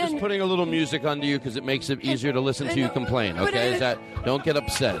 I'm just putting a little music under you because it makes it easier to listen to you complain. Okay, don't get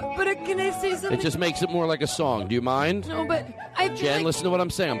upset. But can I say something? It just makes it more like a song. Do you mind? No, but I feel Jen, like, listen to what I'm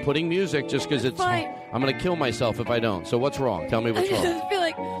saying. I'm putting music just because it's. Fine. I'm going to kill myself if I don't. So what's wrong? Tell me what's I wrong. just feel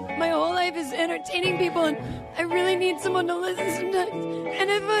like my whole life is entertaining people, and I really need someone to listen sometimes. And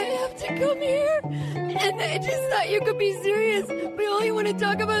if I have to come here, and I just thought you could be serious, but all you want to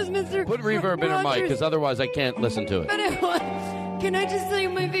talk about is Mr. Put reverb in her mic because otherwise I can't listen to it. But can I just tell you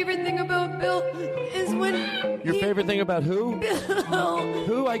my favorite thing about Bill is when Your favorite thing about who? Bill.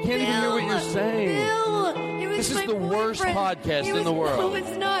 Who? I can't even hear what you're saying. Bill. He was This is my the worst boyfriend. podcast He in was- the world. No,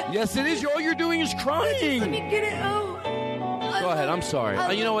 it's not. Yes, it is. All you're doing is crying. Let me get it out. Go ahead. I'm sorry.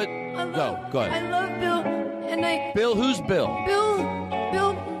 You know what? Go ahead. I love Bill, and Bill, who's Bill?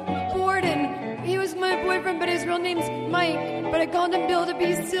 Bill Borden. He was my boyfriend, but his real name's Mike. But I called him Bill to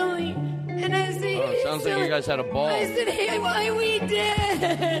be silly. And I say, Oh, hey, sounds like silly. you guys had a ball. I said, hey, why we did?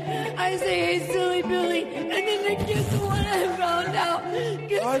 I say, hey, silly Billy. And then guess what I found out?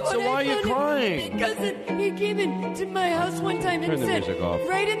 Guess All right, so what why I are you found out? crying? Because he came into my house one time and Turn the said, music off.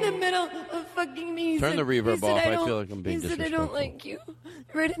 right in the middle of fucking me. he Turn said- the reverb he said, off. I don't- feel like I'm being He said, I disrespectful. don't like you.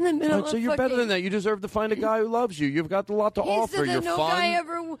 Right in the middle All right, so of you're better fucking- than that. You deserve to find a guy who loves you. You've got a lot to He offer. said that You're no fun. guy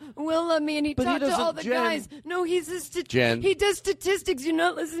ever will love me, and he But he talked to all doesn't, the Jen. guys. No, he's a Jen. he does statistics. You're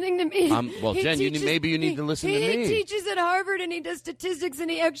not listening to me. Well, He Jen, maybe you need to listen to me. He teaches at Harvard, and he does statistics, and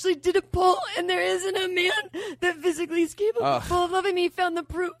he actually did a poll, and there isn't a man that physically is capable Ugh. of loving me. He found the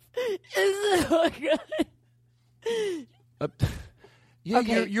proof. Yeah,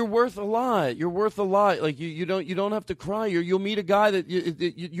 Okay. you're worth a lot. You're worth a lot. Like you don't have to cry. You'll meet a guy that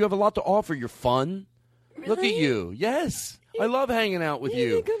you have a lot to offer. You're fun. Look at Really? you. Yes, I love hanging out with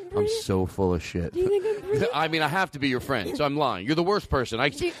you. I'm so full of shit. I mean, I have to be your friend, so I'm lying. You're the worst person.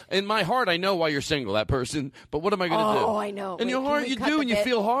 In my heart, I know why you're single, that person. But what am I going to do? Oh, I know. In Wait, your can heart, we you cut do, the and you bit?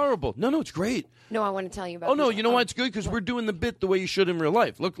 feel horrible. No, it's great. No, I want to tell you about Oh no, this. you know why it's good? Because we're doing the bit the way you should in real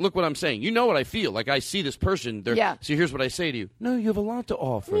life. Look what I'm saying. You know what I feel. Like I see this person. Yeah. So here's what I say to you. No, you have a lot to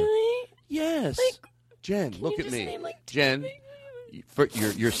offer. Really? Yes. Jen, look you at just me. name, like, Jen, for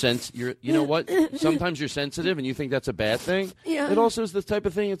you know what? Sometimes you're sensitive and you think that's a bad thing. Yeah. It also is the type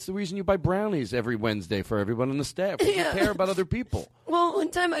of thing, it's the reason you buy brownies every Wednesday for everyone on the staff. Because Yeah. You care about other people. Well, one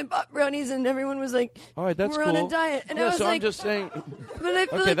time I bought brownies, and everyone was like, All right, that's we're cool. on a diet. And yeah, I was so like, I'm just saying. but I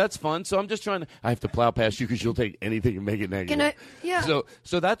feel Okay, like, that's fun. So I'm just trying to. I have to plow past you because you'll take anything and make it negative. Can I? Yeah.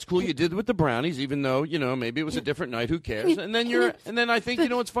 So that's cool. You did it with the brownies, even though maybe it was a different night. Who cares? And then I think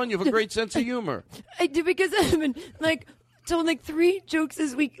what's fun. You have a great sense of humor. I do, because I've been told 3 jokes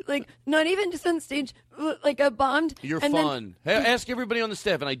this week, not even just on stage, I bombed. You're and then- fun. Hey, ask everybody on the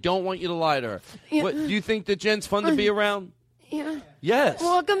staff, and I don't want you to lie to her. Yeah. What, do you think that Jen's fun to be around? Yeah. Yes.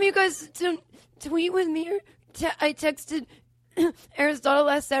 Well, how come you guys don't tweet with me? I texted Aristotle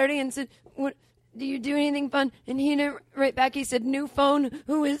last Saturday and said, "What? Do you do anything fun?" And he didn't write back. He said, "New phone.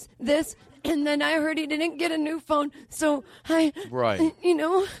 Who is this?" And then I heard he didn't get a new phone, so Right.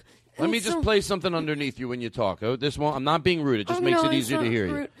 Let me and just so- play something underneath you when you talk. Oh, this won't. I'm not being rude. It just Oh, makes no, it it's easier to not hear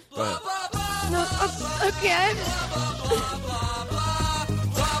you. rude. Go ahead. No, okay.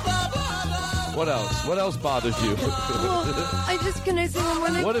 What else? What else bothers you? Can I say one more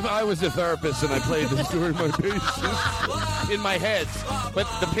thing? What if I was a therapist and I played this during my patient in my head, but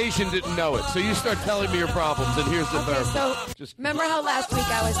the patient didn't know it? So you start telling me your problems, and here's the therapist. So, Just remember how last week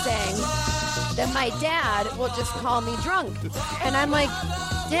I was saying that my dad will just call me drunk? And I'm like,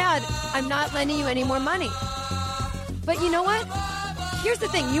 Dad, I'm not lending you any more money. But you know what? Here's the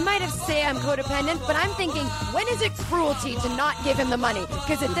thing. You might have say I'm codependent, but I'm thinking, when is it cruelty to not give him the money?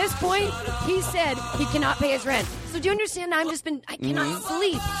 Because at this point, he said he cannot pay his rent. So do you understand? I cannot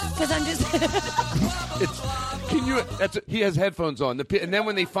sleep because I'm just... He has headphones on, and then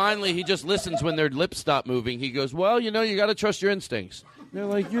when he just listens when their lips stop moving. He goes, "Well, you got to trust your instincts." They're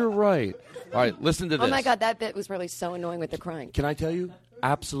like, "You're right." All right, listen to this. Oh my God, that bit was really so annoying with the crying. Can I tell you?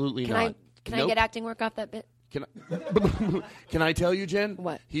 Absolutely not. Can I get acting work off that bit? Can I tell you, Jen?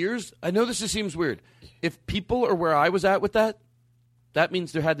 What? I know this seems weird. If people are where I was at with that, that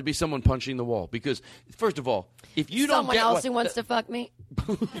means there had to be someone punching the wall. Because, first of all, if you don't Someone get else what, who wants to fuck me.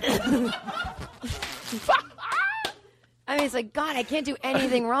 I mean, it's like, God, I can't do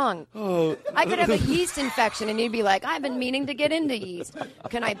anything wrong. I could have a yeast infection, and you'd be like, I've been meaning to get into yeast.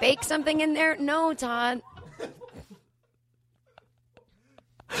 Can I bake something in there? No, Todd.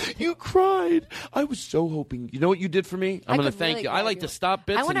 You cried. I was so hoping. You know what you did for me? I'm going to thank really you. cry I like if to you stop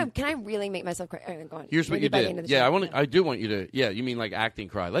bits. Can I really make myself cry? All right, go on. Here's what Maybe you by the end did. of the Yeah, show. I do want you to. Yeah, you mean like acting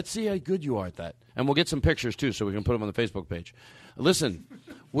cry. Let's see how good you are at that, and we'll get some pictures too, so we can put them on the Facebook page. Listen,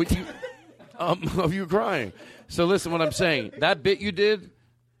 what you of you crying. So listen, what I'm saying. That bit you did.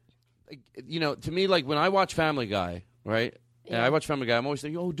 You know, to me, like when I watch Family Guy, right? Yeah, I watch Family Guy. I'm always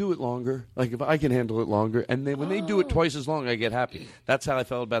thinking, oh, do it longer. Like if I can handle it longer, and then when they do it twice as long, I get happy. That's how I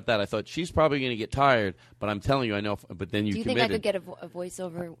felt about that. I thought she's probably going to get tired, but I'm telling you, I know. But then you Do you committed. think I could get a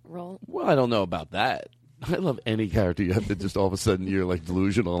voiceover role? Well, I don't know about that. I love any character you have to just all of a sudden you're like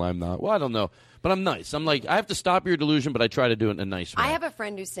delusional and I'm not. Well, I don't know, but I'm nice. I'm like I have to stop your delusion, but I try to do it in a nice way. I have a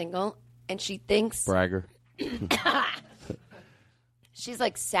friend who's single, and she thinks Bragger. she's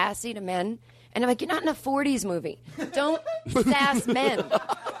like sassy to men. And I'm like, you're not in a 40s movie. Don't sass men.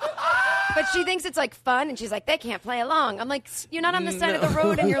 But she thinks it's like fun, and she's like, they can't play along. I'm like, you're not on the side of the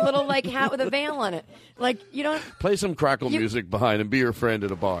road in your little like hat with a veil on it. Like, you don't. Play some crackle music behind and be your friend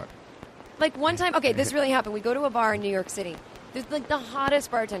at a bar. Like one time, okay, this really happened. We go to a bar in New York City. There's like the hottest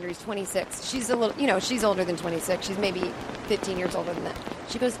bartender. He's 26. She's a little, she's older than 26. She's maybe 15 years older than that.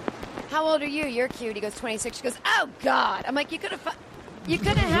 She goes, how old are you? You're cute. He goes, 26. She goes, oh, God. I'm like, you could have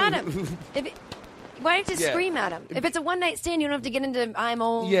had him. Why didn't you scream at him? If it's a one-night stand, you don't have to get into I'm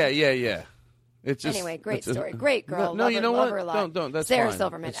old. Yeah. It's just, anyway, great story. Great girl. No, you know love what? her a lot. Don't. That's Sarah fine.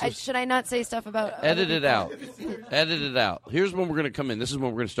 Silverman. Should I not say stuff about... Edit it out. Edit it out. Here's when we're going to come in. This is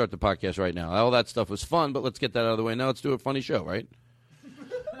when we're going to start the podcast right now. All that stuff was fun, but let's get that out of the way. Now let's do a funny show, right?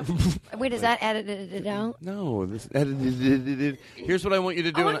 Wait, is that edited out? No. Edited. Here's what I want you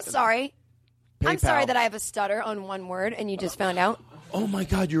to do. Oh, I'm sorry. I'm PayPal. sorry that I have a stutter on one word and you just found out. Oh, my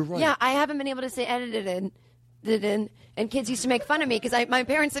God, you're right. Yeah, I haven't been able to say edited in, and kids used to make fun of me because my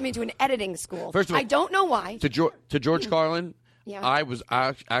parents sent me to an editing school. First of all, I don't know why. To George Carlin, Yeah. I was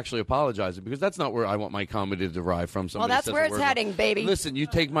actually apologizing because that's not where I want my comedy to derive from. Well, that's where it's heading, baby. Listen, you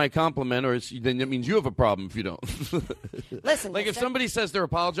take my compliment, or then it means you have a problem if you don't. Listen, like if somebody says they're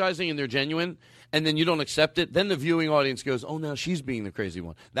apologizing and they're genuine, and then you don't accept it, then the viewing audience goes, "Oh, now she's being the crazy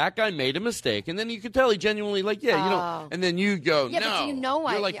one." That guy made a mistake, and then you can tell he genuinely you don't. And then you go, Yeah, "No, but do you know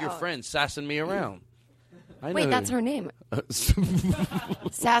why? you're like your friend sassing me around." Wait, that's her name.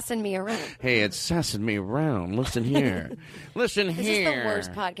 Sassing me around. Hey, it's sassing me around. Listen here. Listen This here. is the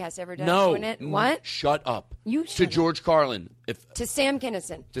worst podcast ever done. No. Doing it. What? Shut up. You to George Carlin. To Sam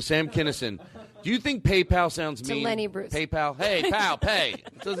Kinison. To Sam Kinison. Do you think PayPal sounds To mean? Lenny Bruce. PayPal. Hey, pal, pay.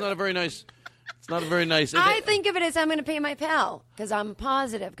 It's not a very nice. It's not a very nice. I think of it as I'm going to pay my pal because I'm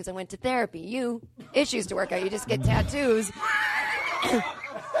positive because I went to therapy. You issues to work out. You just get tattoos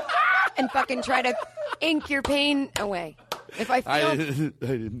and fucking try to ink your pain away. If I feel I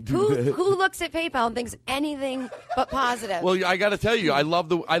didn't do that. who looks at PayPal and thinks anything but positive? Well, I got to tell you, I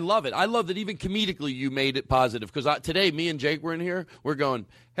love it. I love that even comedically you made it positive because today me and Jake were in here. We're going,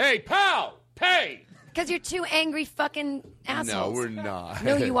 hey, pal, pay. Because you're two angry fucking assholes. No, we're not.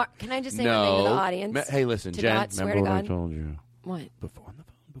 No, you are. Can I just say no. one thing to the audience? Hey, listen, to Jen. God, swear remember to what God. I told you? What? Before on the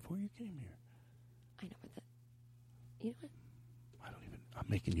phone, before you came here. I know what that. You know what? I'm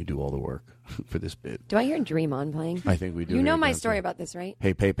making you do all the work for this bit. Do I hear Dream On playing? I think we do. You know hear my that, story too. about this, right?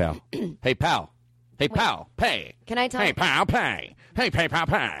 Hey, PayPal. Hey, pal. Hey, pal, pay. Can I tell? Hey, pal, pay. Hey, PayPal,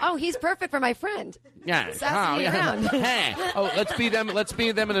 pay. Oh, he's perfect for my friend. Yeah. Sassing me around. Hey. Oh, let's be them. Let's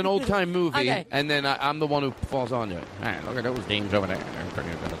be them in an old time movie, Okay. and then I'm the one who falls on you. Hey, look at those dames over there. They're pretty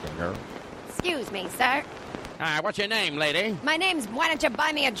good-looking girl. Excuse me, sir. What's your name, lady? My name's. Why don't you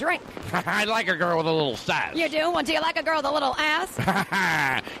buy me a drink? I like a girl with a little sass. You do? Well, do you like a girl with a little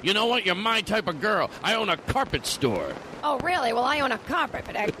ass? You know what? You're my type of girl. I own a carpet store. Oh, really? Well, I own a carpet,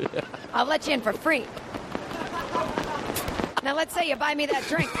 but I'll let you in for free. Now, let's say you buy me that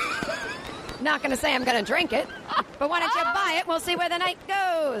drink. Not going to say I'm going to drink it, but why don't you buy it? We'll see where the night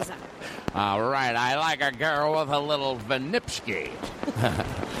goes. All right. I like a girl with a little Vanipsky.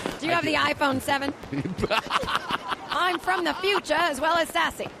 Do you have the iPhone 7? I'm from the future as well as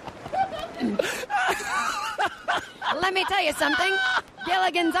sassy. Let me tell you something.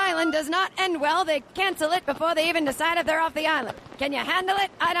 Gilligan's Island does not end well. They cancel it before they even decide if they're off the island. Can you handle it?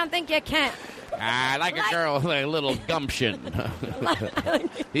 I don't think you can. I like a girl with a little gumption.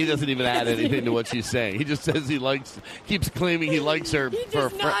 He doesn't even add anything to what she's saying. He just says keeps claiming he likes her. He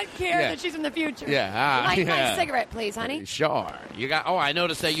does not care that she's in the future. Yeah. Light my cigarette, please, honey. Sure. You got. Oh, I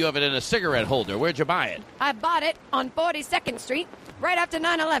noticed that you have it in a cigarette holder. Where'd you buy it? I bought it on 42nd Street right after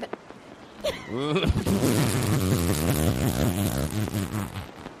 9/11.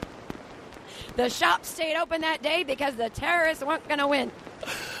 The shop stayed open that day because the terrorists weren't going to win.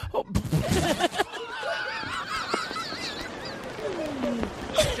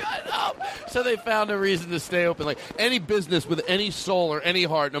 Shut up. So they found a reason to stay open. Like any business with any soul or any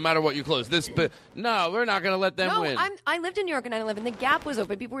heart, no matter what you close. No, we're not going to let them win. I lived in New York in 9/11. The Gap was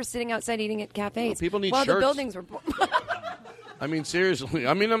open. People were sitting outside eating at cafes. Well, people need while shirts. The buildings were. I mean, seriously.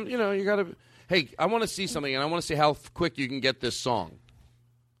 I mean, you got to. Hey, I want to see something, and I want to see how quick you can get this song.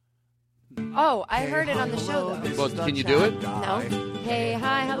 Oh, I heard it on the show, though. Well, can you do it? No. Hey,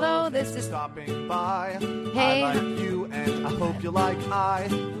 hi, hello, this is... Stopping by. Hey. I like you, and I hope you like I.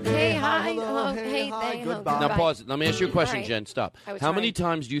 Hey, hi, hello, hey, goodbye. Now, pause it. Let me ask you a question, All right. Jen. Stop. I was How many trying.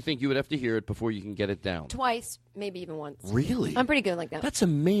 times do you think you would have to hear it before you can get it down? Twice, maybe even once. Really? I'm pretty good like that. That's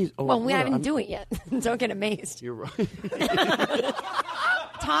amazing. Oh, Well, we hold on. haven't do it yet. Don't get amazed. You're right.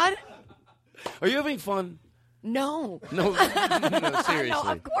 Todd? Are you having fun? No. No, seriously. No,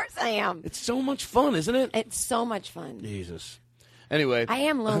 of course I am. It's so much fun, isn't it? It's so much fun. Jesus. Anyway. I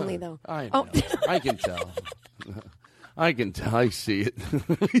am lonely, though. I know. I can tell. I can tell. I see it.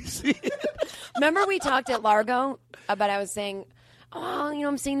 I see it. Remember we talked at Largo about I was saying,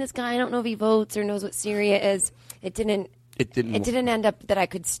 I'm seeing this guy. I don't know if he votes or knows what Syria is. It didn't end up that I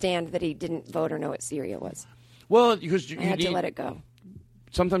could stand that he didn't vote or know what Syria was. Well, because I had to let it go.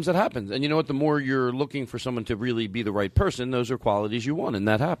 Sometimes that happens. And you know what? The more you're looking for someone to really be the right person, those are qualities you want, and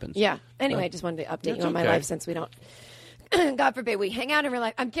that happens. Yeah. Anyway, I just wanted to update you on my okay. life since we don't, God forbid, we hang out in real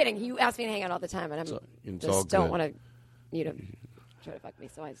life. I'm kidding. You ask me to hang out all the time, and I it's just all don't good. want you to try to fuck me,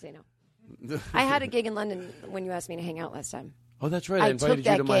 so I say no. I had a gig in London when you asked me to hang out last time. Oh, that's right. I I invited took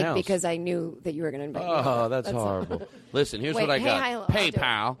that you to my gig house. because I knew that you were going to invite me. Oh, that's horrible. Listen, here's Wait, what I hey, got. hi, hello, I'll do it.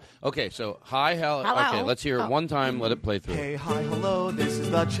 PayPal. Okay, so hi, hello. Hello. Okay, let's hear it one time. Let it play through. Hey, hi, hello, this is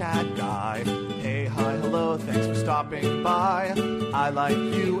the chat guy. Hey, hi, hello, thanks for stopping by. I like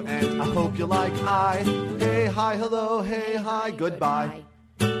you, and I hope you like I. Hey, hi, hello, hey, hi, goodbye.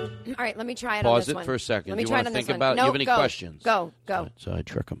 All right, let me try it on Pause this it one. for a second. Let me Do you try want it on to think this about one. it? Do you No, have any go. questions? Go. So I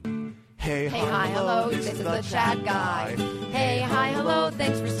trick them. Hey, Hey, hi, hello, this is the chat guy. Hey, hi, hello,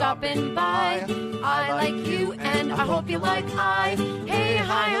 thanks for stopping by. I like you, and I hope you like I. Hey,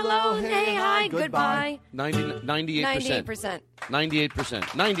 hi, hello, hey, hi, goodbye. 98%. 98%.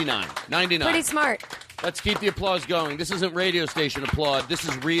 98%. 99. 99. Pretty smart. Let's keep the applause going. This isn't radio station applaud. This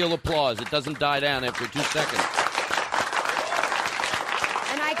is real applause. It doesn't die down after 2 seconds.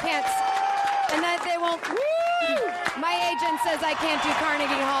 And I can't, and that they won't. My agent says I can't do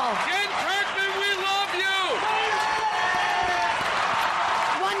Carnegie Hall. Jen Kirkman, we love you.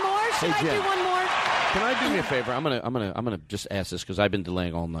 One more? Should I Jen. do one more? Can I do me a favor? I'm gonna just ask this because I've been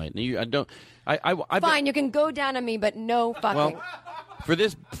delaying all night. Fine, you can go down on me, but no fucking. Well, for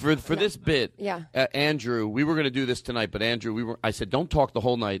this bit, Yeah. Andrew, we were going to do this tonight, but Andrew, I said don't talk the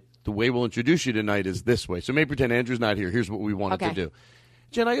whole night. The way we'll introduce you tonight is this way. So maybe pretend Andrew's not here. Here's what we wanted to do.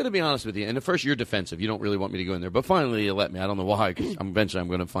 Jen, I got to be honest with you. And at first, you're defensive. You don't really want me to go in there, but finally, you let me. I don't know why, because eventually I'm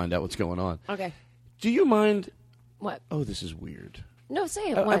going to find out what's going on. Okay. Do you mind? What? Oh, this is weird. No,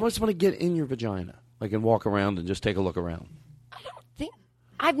 say it. I What? just want to get in your vagina, and walk around and just take a look around.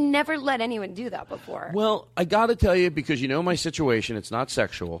 I've never let anyone do that before. Well, I got to tell you, because you know my situation. It's not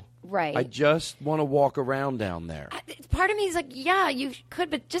sexual. Right. I just want to walk around down there. Part of me is like, yeah, you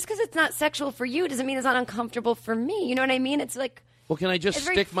could, but just because it's not sexual for you doesn't mean it's not uncomfortable for me. You know what I mean? It's like, Well, can I just it's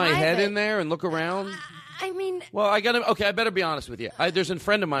very stick my head private. in there and look around? I mean, Well, I got to. Okay, I better be honest with you. There's a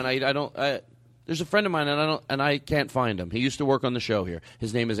friend of mine. There's a friend of mine, and I can't find him. He used to work on the show here.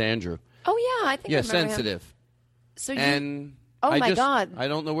 His name is Andrew. oh yeah, I think I Yeah, remember him. sensitive. So you, And oh I my just- God, I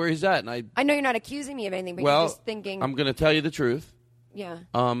don't know where he's at, and I know you're not accusing me of anything, but well, you're just thinking. I'm going to tell you the truth. Yeah.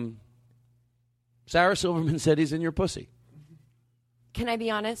 Sarah Silverman said he's in your pussy. Can I be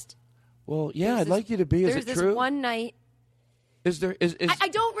honest? Well, yeah, I'd like you to be. Is There's it this true? one night. Is there? Is I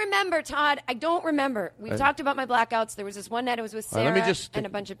don't remember, Todd. I don't remember. We've talked about my blackouts. There was this one night I was with All right, Sarah let me just and a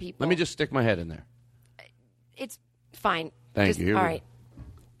bunch of people. Let me just stick my head in there. It's fine. Thank Just- you. Here All we right.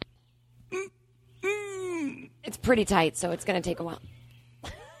 It's pretty tight, so it's going to take a while.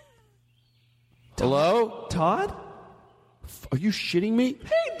 Hello, Todd? Are you shitting me?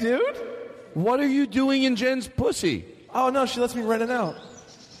 Hey, dude. What are you doing in Jen's pussy? Oh, no, she lets me rent it out.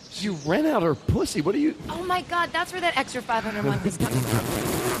 You rent out her pussy. What are you? Oh my God, that's where that extra 500 a month is coming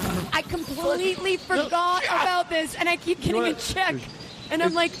from. I completely forgot about this, and I keep getting a check, and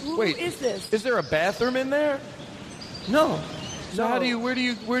I'm like, who is this? Is there a bathroom in there? No. So how do you? Where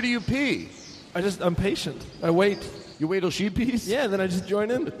do you pee? I'm patient. I wait. You wait till she pees? Yeah, then I just join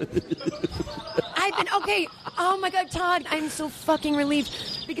in. I've been okay. Oh my God, Todd, I'm so fucking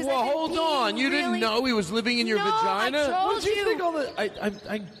relieved because. Well, hold on. You didn't know he was living in your vagina? I told What do you think all the?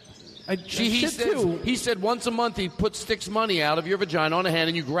 He said once a month he sticks money out of your vagina on a hand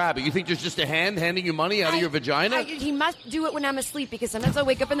and you grab it. You think there's just a hand handing you money out of your vagina? He must do it when I'm asleep because sometimes I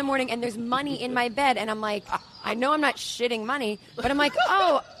wake up in the morning and there's money in my bed and I'm like, I know I'm not shitting money, but I'm like,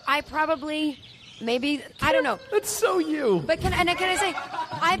 oh, I probably. Maybe, I don't know. That's so you. But can I say,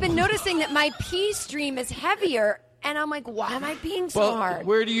 I've been noticing that my pee stream is heavier, and I'm like, why am I peeing so hard?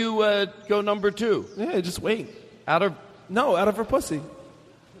 Where do you go number 2? Yeah, just wait. Out of her pussy.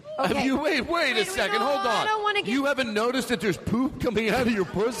 Okay. Wait a second. No, Hold on. I don't want to get... You haven't noticed that there's poop coming out of your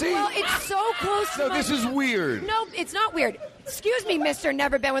pussy? Well, it's so close to this is weird. No, it's not weird. Excuse me, Mr.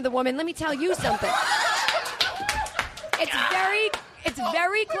 Never Been With a Woman. Let me tell you something. It's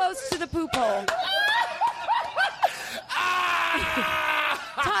very close to the poop hole.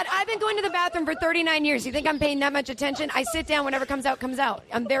 Todd, I've been going to the bathroom for 39 years. You think I'm paying that much attention? I sit down whenever comes out, comes out.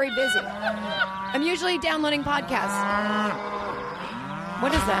 I'm very busy. I'm usually downloading podcasts.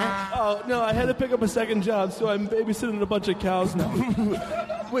 What is that? Oh, no, I had to pick up a second job, so I'm babysitting a bunch of cows now.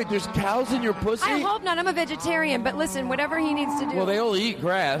 Wait, there's cows in your pussy? I hope not. I'm a vegetarian, but listen, whatever he needs to do. Well, they all eat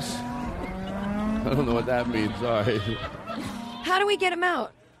grass. I don't know what that means. Sorry. How do we get him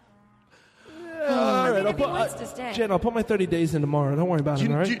out? All right, wants to stay. Jen, I'll put my 30 days in tomorrow. Don't worry about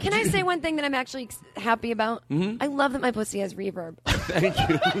it, all right? Can I say one thing that I'm actually happy about? Mm-hmm. I love that my pussy has reverb. Thank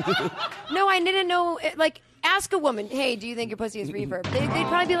you. No, I didn't know. Like, ask a woman, hey, do you think your pussy has reverb? They'd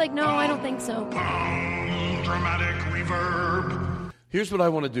probably be like, no, I don't think so. Dramatic reverb. Here's what I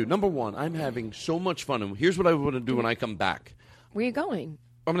want to do. Number 1, I'm having so much fun. And here's what I want to do when I come back. Where are you going?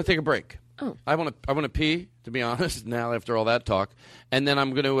 I'm going to take a break. Oh. I want to pee, to be honest, now after all that talk. And then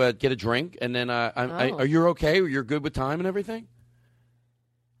I'm going to get a drink. And then are you okay? You're good with time and everything?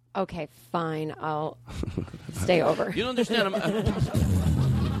 Okay, fine. I'll stay over. You don't understand.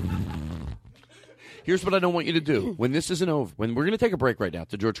 Here's what I don't want you to do. When this isn't over, when we're going to take a break right now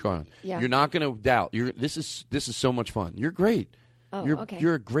to George Carlin, you're not going to doubt. This is so much fun. You're great. Oh, okay.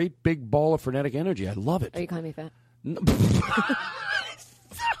 You're a great big ball of frenetic energy. I love it. Are you calling me fat?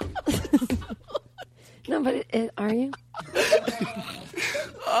 No, but are you?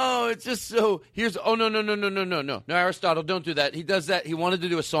 Oh, it's just so. No, Aristotle, don't do that. He does that. He wanted to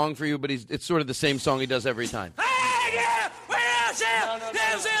do a song for you, but it's sort of the same song he does every time. No.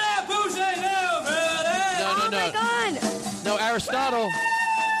 Oh my God! No, Aristotle.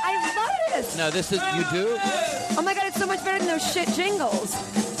 I love this. No, this is you do. Oh my God! It's so much better than those shit jingles.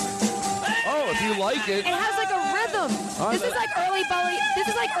 Oh, if you like it. It has like a rhythm. This is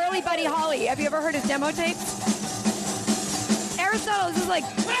like early Buddy Holly. Have you ever heard his demo tapes? Aristotle, this is like.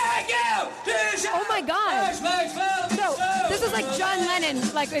 Oh my God. No, this is like John Lennon.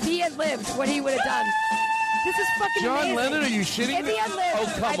 Like if he had lived, what he would have done. This is fucking John amazing. Lennon, are you shitting If he had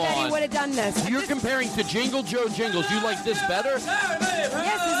lived, I bet he would have done this. You're comparing to Jingle Joe Jingles. You like this better?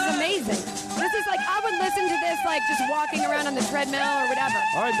 Yes, this is amazing. This is like, I would listen to this like just walking around on the treadmill or whatever.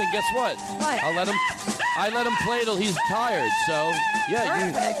 All right, then guess what? What? I let him play till he's tired. So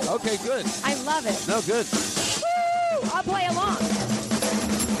yeah, Perfect. Okay, good. I love it. No, good. Woo! I'll play along.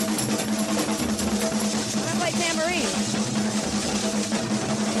 I'm gonna play tambourine.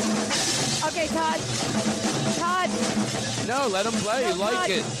 Okay, Todd. No, let him play. You like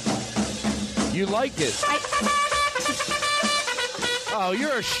it. You like it. Oh,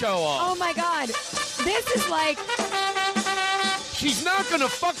 you're a show-off. Oh, my God. This is like... She's not going to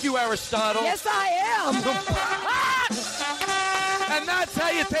fuck you, Aristotle. Yes, I am. And that's how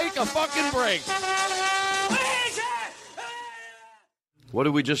you take a fucking break. What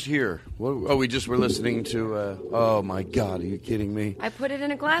did we just hear? We just were listening to... oh, my God. Are you kidding me? I put it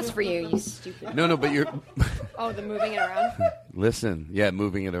in a glass for you, you stupid... No, but you're... Oh, the moving it around? Listen. Yeah,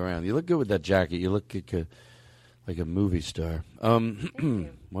 moving it around. You look good with that jacket. You look like a movie star. I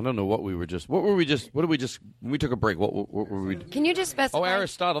don't know what we were just... What were we just... What did we just... When we took a break, what were we... Can you just specify... Oh,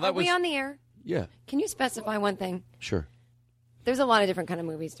 Aristotle, that was... Are we on the air? Yeah. Can you specify one thing? Sure. There's a lot of different kind of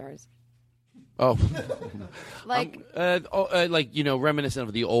movie stars. Oh, like reminiscent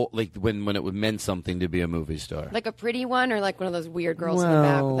of the old, like when it meant something to be a movie star. Like a pretty one, or like one of those weird girls in the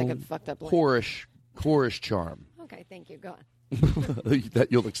back with like a fucked up. Whorish charm. Okay, thank you. Go on. That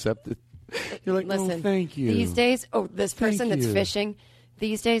you'll accept it. You're like, listen. oh, thank you. These days, this person that's fishing,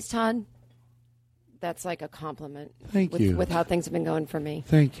 these days, Todd, that's like a compliment. Thank you. With how things have been going for me.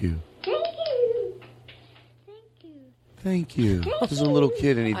 Thank you. Thank you. This is a little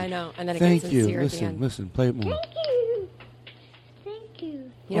kid, and he. I know, and then it Thank gets you. sincere at the end. Listen. Play it more.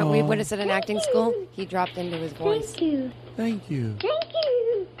 You know, we would have said in acting school, he dropped into his voice. Thank you. Thank you.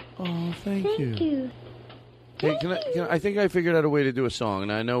 Oh, thank you. you. Hey, I think I figured out a way to do a song,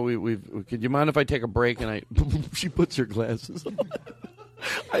 and I know we've. Could you mind if I take a break? And she puts her glasses on.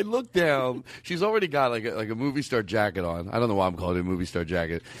 I look down. She's already got like a movie star jacket on. I don't know why I'm calling it a movie star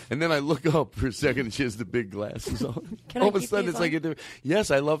jacket. And then I look up for a second, and she has the big glasses on. Can All I of a keep sudden, these it's like a different. Yes,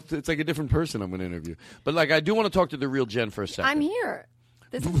 I love. It's like a different person I'm going to interview. But like, I do want to talk to the real Jen for a second. I'm here.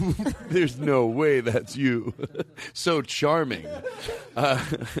 There's no way that's you. So charming.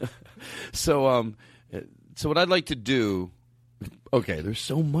 So what I'd like to do. Okay, there's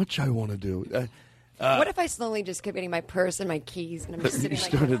so much I want to do. What if I slowly just kept getting my purse and my keys and I'm just sitting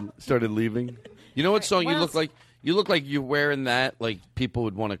started leaving? You know what song what you look else? like? You look like you're wearing that. Like people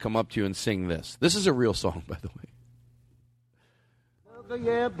would want to come up to you and sing this. This is a real song, by the way.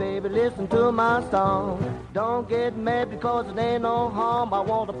 Yeah, baby, listen to my song. Don't get mad because it ain't no harm. I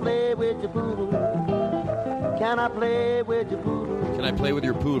want to play with your poodle. Can I play with your poodle? Can I play with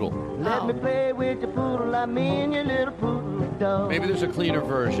your poodle? Let me play with your poodle. I mean your little poodle dog. Maybe there's a cleaner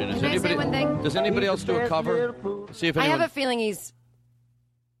version. Can I say one thing? Does anybody else do a cover? See if I anyone. have a feeling he's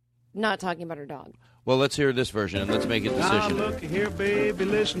not talking about her dog. Well, let's hear this version and let's make a Now decision. look here, baby,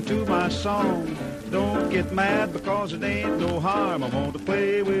 listen to my song. Don't get mad because it ain't no harm. I want to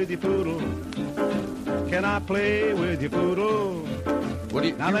play with your poodle. Can I play with your poodle? What do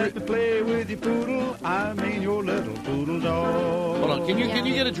you? Now let me play with your poodle. I mean your little poodle dog. Hold on. Can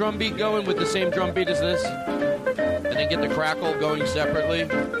you get a drum beat going with the same drum beat as this, and then get the crackle going separately?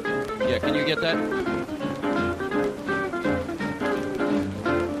 Yeah. Can you get that?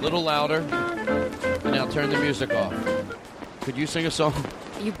 A little louder. And now turn the music off. Could you sing a song?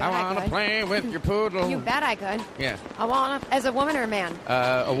 You bet I want to play with your poodle. You bet I could. Yeah. I want to, as a woman or a man?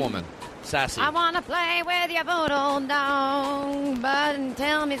 A woman. Sassy. I want to play with your poodle dog, but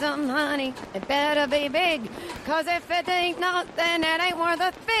tell me something, honey. It better be big, because if it ain't not, then it ain't worth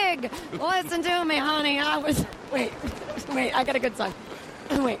a fig. Listen to me, honey. Wait, I got a good song.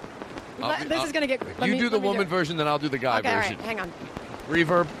 Wait. This is going to get... You do the woman version, then I'll do the guy Okay, version. all right, hang on.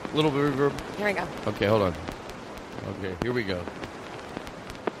 Reverb, little bit of reverb. Here we go. Okay, hold on. Okay, here we go.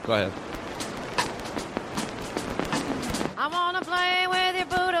 Go ahead. I want to play with your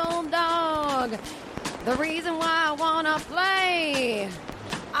poodle dog. The reason why I want to play,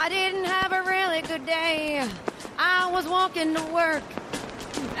 I didn't have a really good day. I was walking to work,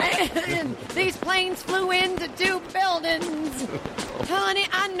 and these planes flew into 2 buildings. Honey,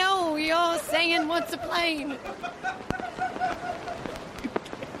 I know you're saying what's a plane.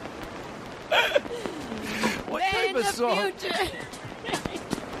 What type of song?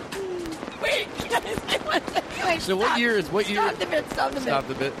 Wait, So what year is what year? Stop the bit. Stop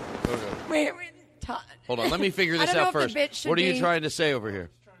the bit. Okay. Wait, Todd. Hold on, let me figure this I don't know out if the first. bit should What are you be- trying to say over here?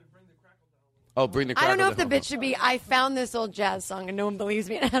 Oh, bring the I don't know crackle if the down. bit should be, I found this old jazz song and no one believes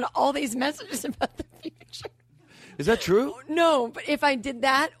me, and I had all these messages about the future. Is that true? No, but if I did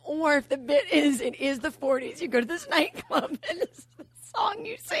that, or if the bit is, it is the 40s, you go to this nightclub and this is the song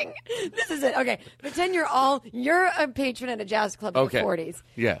you sing. This is it. Okay, pretend you're a patron at a jazz club in Okay. the 40s.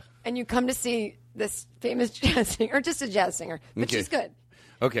 Yeah. And you come to see this famous jazz singer, or just a jazz singer, but Okay. she's good.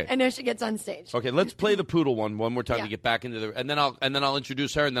 Okay. And then she gets on stage. Okay, let's play the poodle one more time Yeah. to get back into the, and then I'll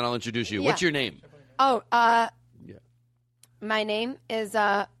introduce her, and then I'll introduce you. Yeah. What's your name? Oh, my name is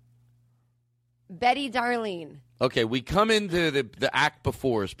Betty Darlene. Okay, we come into the act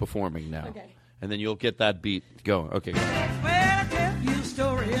before is performing now, Okay. and then you'll get that beat going. Okay. Well, I tell you a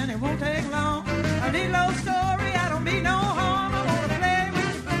story and it won't take long. A little story, I don't mean no harm. I want to play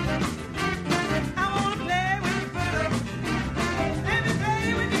with your poodle. I want to play with your poodle. Let me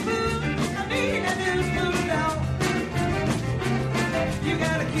play with your poodle. I need a little poodle dog. You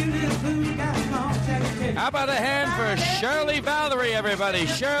got a cute little poodle, got a long tail. How about a hand for Shirley Valerie, everybody?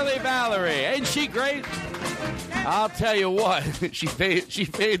 Shirley Valerie, ain't she great? I'll tell you what, she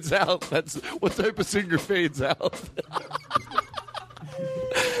fades out. That's what type of singer fades out.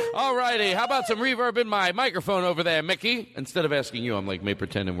 All righty, how about some reverb in my microphone over there, Mickey? Instead of asking you, I'm like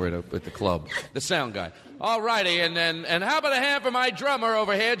pretending we're at the club. The sound guy. All righty, and how about a hand for my drummer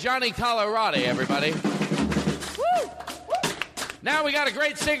over here, Johnny Colorado, everybody? Woo! Now we got a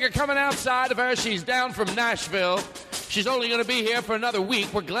great singer coming outside of her. She's down from Nashville. She's only going to be here for another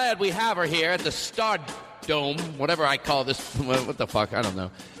week. We're glad we have her here at the Stardome, whatever I call this. What the fuck? I don't know.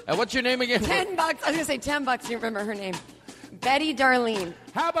 What's your name again? $10. I was going to say $10. You remember her name. Betty Darlene.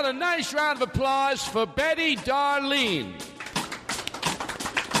 How about a nice round of applause for Betty Darlene?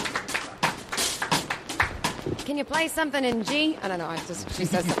 Can you play something in G? I don't know. She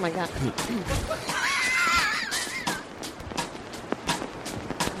says something like that.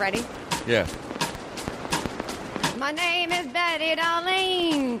 Ready? Yeah. My name is Betty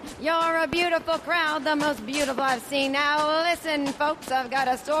Darlene. You're a beautiful crowd, the most beautiful I've seen. Now listen, folks, I've got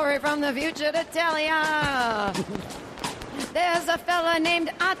a story from the future to tell ya. There's a fella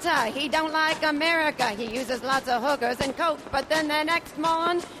named Atta. He don't like America. He uses lots of hookers and coke, but then the next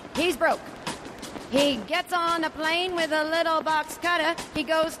morning, he's broke. He gets on a plane with a little box cutter. He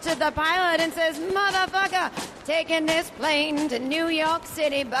goes to the pilot and says, motherfucker, taking this plane to New York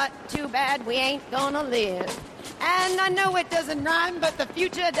City, but too bad we ain't gonna live. And I know it doesn't rhyme, but the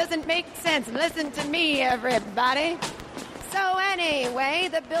future doesn't make sense. Listen to me, everybody. So anyway,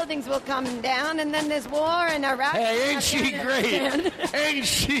 the buildings will come down, and then there's war in Iraq. Hey, ain't she great? Ain't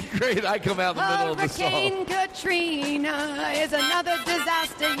she great? I come out in the middle of the song. Hurricane Katrina is another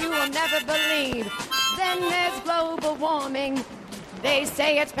disaster you will never believe. Then there's global warming. They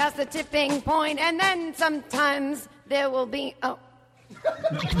say it's past the tipping point, and then sometimes there will be... Oh.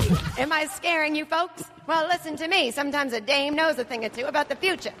 Am I scaring you folks? Well, listen to me. Sometimes a dame knows a thing or two about the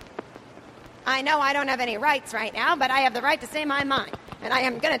future. I know I don't have any rights right now, but I have the right to say my mind. And I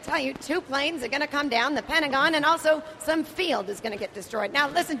am going to tell you 2 planes are going to come down, the Pentagon, and also some field is going to get destroyed. Now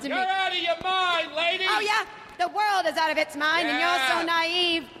listen to me. You're out of your mind, ladies. Oh, yeah? The world is out of its mind, and you're so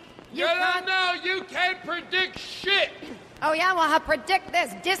naive. You don't know. You can't predict shit. Oh, yeah? Well, I'll predict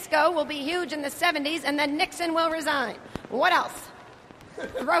this. Disco will be huge in the 70s, and then Nixon will resign. What else?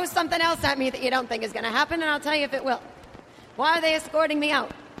 Throw something else at me that you don't think is going to happen, and I'll tell you if it will. Why are they escorting me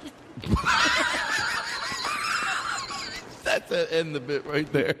out? That's the end of the bit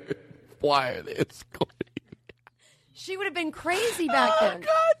right there. Why are they escorting? She would have been crazy back then.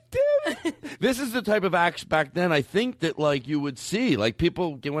 God damn it. This is the type of acts back then I think that, like, you would see. Like,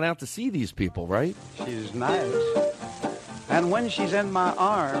 people went out to see these people, right? She's nice. And when she's in my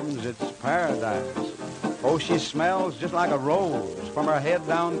arms, it's paradise. Oh, she smells just like a rose from her head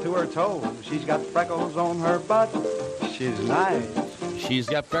down to her toes. She's got freckles on her butt. She's nice. She's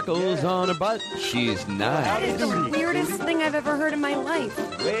got freckles on her butt. She's nice. That is the weirdest thing I've ever heard in my life.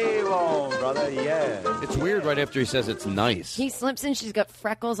 Wave on, brother, yeah. It's weird right after he says it's nice. He slips in, she's got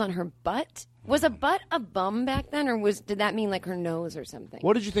freckles on her butt. Was a butt a bum back then, or did that mean like her nose or something?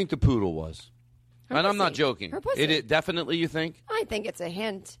 What did you think the poodle was? Her and I'm pussy. not joking. Her pussy. It definitely, you think? I think it's a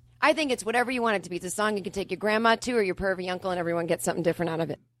hint. I think it's whatever you want it to be. It's a song you can take your grandma to or your pervy uncle, and everyone gets something different out of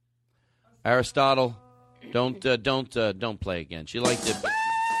it. Aristotle, don't play again. She liked it.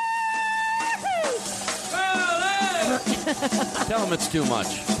 Tell him it's too much,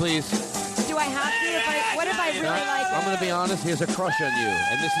 please. Do I have to? What if I really like it? I'm going to be honest. He has a crush on you,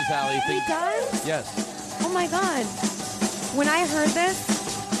 and this is how he thinks. He does? Yes. Oh my God! When I heard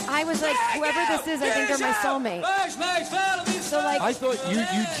this, I was like, whoever this is, I think they're my soulmate. So like, I thought you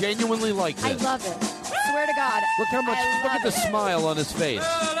genuinely liked this. I love it. Swear to God. Look how much. Look at the smile on his face.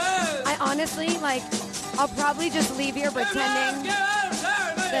 I honestly, like, I'll probably just leave here pretending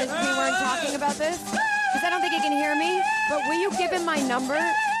that we weren't talking about this because I don't think he can hear me. But will you give him my number?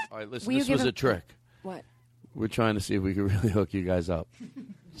 All right, listen. This was a trick. What? We're trying to see if we can really hook you guys up.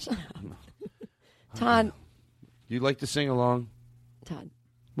 Shut up. Todd. You like to sing along? Todd.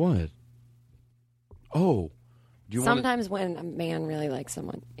 What? Oh. Do you Sometimes when a man really likes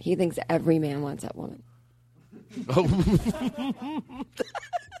someone, he thinks every man wants that woman.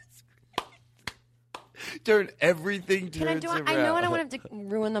 Turn everything turns around. I know I don't want to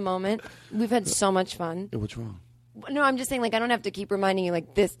ruin the moment. We've had so much fun. What's wrong? No, I'm just saying, like, I don't have to keep reminding you,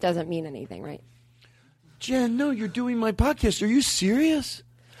 like, this doesn't mean anything, right? Jen, no, you're doing my podcast. Are you serious?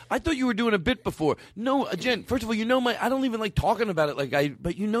 I thought you were doing a bit before. No, Jen, first of all, you know I don't even like talking about it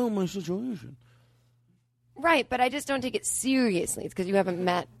but you know my situation. Right, but I just don't take it seriously. It's because you haven't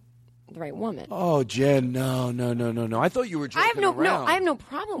met the right woman. Oh, Jen, no. I thought you were joking around. I have no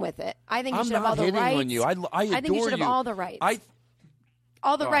problem with it. I think you should have all the rights. I'm not hitting on you. I adore you. I think you should have all the rights.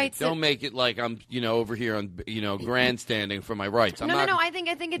 All the rights. Don't make it like I'm, over here on, grandstanding for my rights. No. I think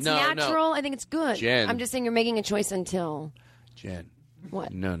it's natural. No. I think it's good. Jen. I'm just saying you're making a choice until. Jen.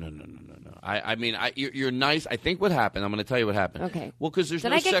 What? No. I mean, you're nice. I think what happened, I'm going to tell you what happened. Okay. Well, because there's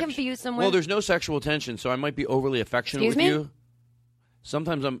Did I get confused somewhere? Well, there's no sexual tension, so I might be overly affectionate with you.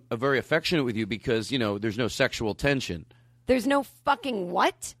 Sometimes I'm very affectionate with you because, there's no sexual tension. There's no fucking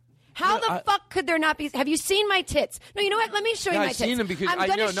what? How the fuck could there not be? Have you seen my tits? No, you know what? Let me show you my tits. I've seen them because I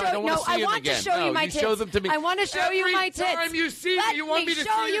want to show you my tits. Show them to me. I want to show you my tits. Every time you see me, you want me to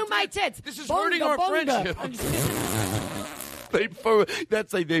show see you my tits. This is hurting our friendship.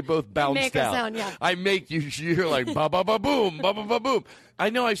 That's like they both bounced Make a out. sound, yeah. I make you. You're like ba ba ba boom, ba ba ba boom. I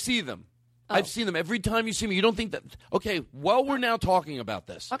know. I see them. I've seen them every time you see me. You don't think that? Okay. Well, we're now talking about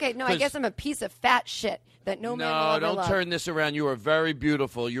this. Okay, no, I guess I'm a piece of fat shit that no man will No, ever don't love. turn this around. You are very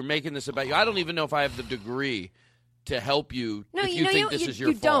beautiful. You're making this about you. I don't even know if I have the degree to help you. No, if you know, think this is your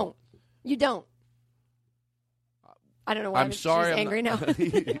you fault. don't. You don't. I don't know why I'm sorry. she's I'm angry not,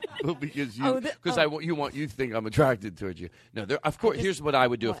 now. well, because you think I'm attracted towards you. No, of course. Here's what I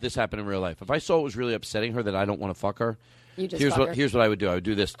would do if this happened in real life. If I saw it was really upsetting her that I don't want to fuck her. You just here's fuck what her. here's what I would do. I would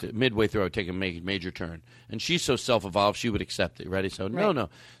do this midway through. I would take a major turn, and she's so self-evolved. She would accept it. Ready? So Right. no.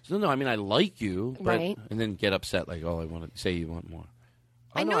 I mean, I like you, but Right. and then get upset like, oh, I want to say you want more.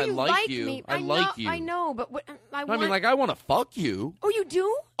 I know I you like you. me. I like you. I know, but what, I I mean, like, I want to fuck you. Oh, you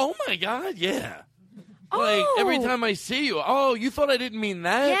do? Oh my God, yeah. Like every time I see you, oh, you thought I didn't mean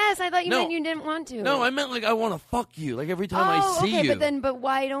that? Yes, I thought you No. meant you didn't want to. No, I meant like I want to fuck you. Like every time I see okay, you. but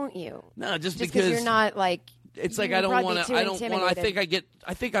why don't you? No, just because you're not like. It's like you I would don't probably want be to. I too don't want.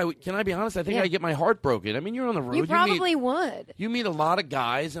 I think I. Can I be honest? I think Yeah. I get my heart broken. I mean, you're on the road. You probably meet, would. You meet a lot of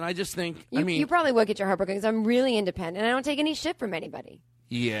guys, and I just think. You probably would get your heart broken because I'm really independent. I don't take any shit from anybody.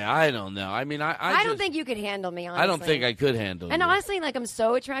 Yeah, I don't know. I mean, I don't think you could handle me. Honestly. I don't think I could handle. And you. honestly, like I'm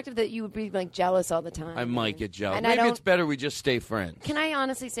so attractive that you would be like jealous all the time. I might get jealous. And I Maybe don't- it's better we just stay friends. Can I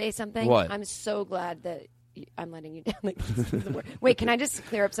honestly say something? What? I'm so glad that I'm letting you down. Like, this is the word. Wait, can I just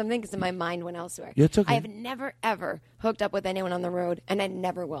clear up something? Because my mind went elsewhere. Yeah, it's okay. I have never, ever hooked up with anyone on the road, and I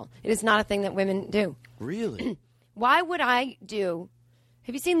never will. It is not a thing that women do. Really? Why would I do...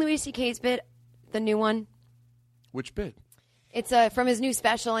 Have you seen Louis C.K.'s bit? The new one? Which bit? It's from his new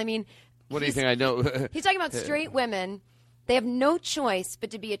special. I mean... What do you think I know? He's talking about straight women. They have no choice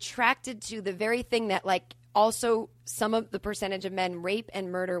but to be attracted to the very thing that, like, also some of the percentage of men rape and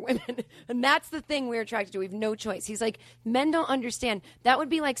murder women. And that's the thing we're attracted to. We have no choice. He's like, men don't understand. That would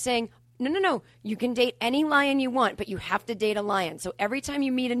be like saying, no. You can date any lion you want, but you have to date a lion. So every time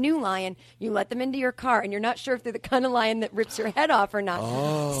you meet a new lion, you let them into your car, and you're not sure if they're the kind of lion that rips your head off or not.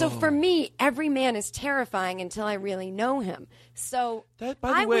 Oh. So for me, every man is terrifying until I really know him. So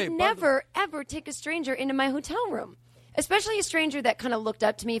I would never, ever take a stranger into my hotel room. Especially a stranger that kind of looked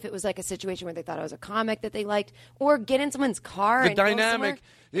up to me if it was like a situation where they thought I was a comic that they liked, or get in someone's car. The and go dynamic. somewhere.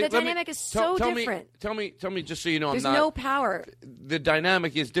 The dynamic is so different. Tell me, just so you know, There's I'm not. no power. The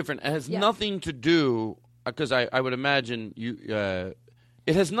dynamic is different. It has nothing to do because I would imagine you.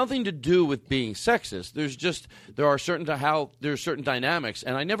 It has nothing to do with being sexist. There are certain dynamics,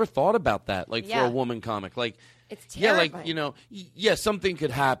 and I never thought about that. Like for a woman comic, like it's terrifying. Something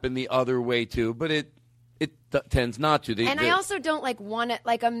could happen the other way too, but it tends not to. I also don't want to,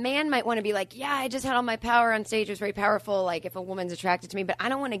 like a man might want to be like, yeah, I just had all my power on stage. It was very powerful. Like if a woman's attracted to me, but I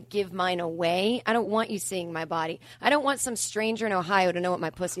don't want to give mine away. I don't want you seeing my body. I don't want some stranger in Ohio to know what my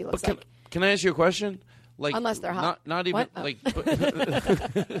pussy looks like. Can I ask you a question? Like, unless they're hot. Not even What? like.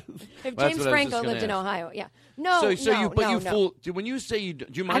 If James Franco lived in Ohio, yeah. No, When you say you, do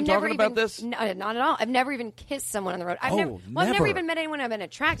you I've mind never talking about even- this? No, not at all. I've never even kissed someone on the road. I've never never. even met anyone I've been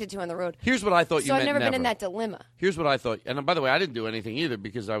attracted to on the road. Here's what I thought you So meant. I've never been in never. that dilemma. Here's what I thought, and by the way, I didn't do anything either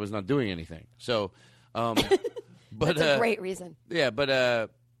because I was not doing anything. So, but That's a great reason. Yeah, but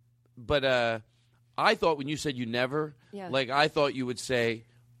I thought when you said you never, Yeah. like I thought you would say,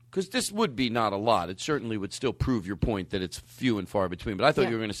 because this would be not a lot. It certainly would still prove your point that it's few and far between. But I thought Yeah.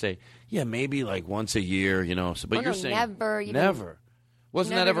 you were going to say, yeah, maybe like once a year, So, but Oh, you're no, saying never even- never.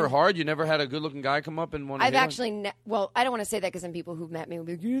 Wasn't that never ever even- hard? You never had a good-looking guy come up and want to? I've actually, I don't want to say that because some people who've met me will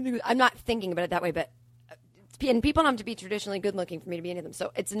be like, I'm not thinking about it that way, but and people don't have to be traditionally good looking for me to be into them.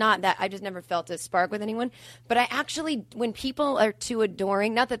 So it's not that. I just never felt a spark with anyone. But I actually, when people are too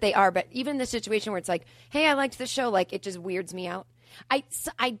adoring, not that they are, but even the situation where it's like, hey, I liked the show, like it just weirds me out.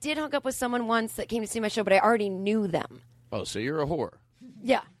 I did hook up with someone once that came to see my show, but I already knew them. Oh, so you're a whore.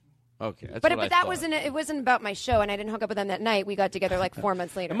 Yeah. Okay, that's But what I that thought. wasn't, it wasn't about my show, and I didn't hook up with them that night. We got together like 4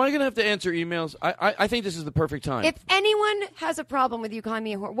 months later. Am I going to have to answer emails? I think this is the perfect time. If anyone has a problem with you calling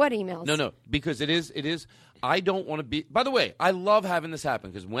me a whore, what emails? No, because it is. I don't want to be. By the way, I love having this happen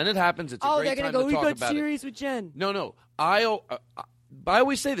because when it happens, it's a great they're time gonna go. to We talk got about serious it. with Jen. No. I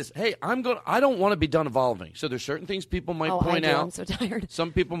always say this. Hey, I don't want to be done evolving. So there's certain things people might point out. I'm so tired.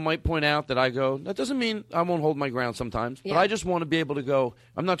 Some people might point out that I go. That doesn't mean I won't hold my ground sometimes. Yeah. But I just want to be able to go.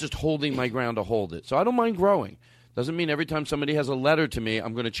 I'm not just holding my ground to hold it. So I don't mind growing. Doesn't mean every time somebody has a letter to me,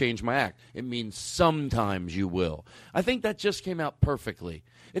 I'm going to change my act. It means sometimes you will. I think that just came out perfectly.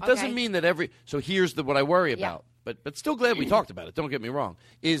 It doesn't Okay. mean that every. So here's what I worry Yeah. about. But still glad we talked about it. Don't get me wrong.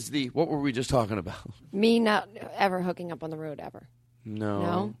 What were we just talking about? Me not ever hooking up on the road ever. No.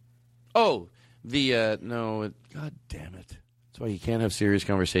 No? Oh, no. God damn it. That's why you can't have serious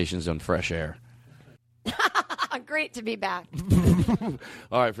conversations on fresh air. Great to be back.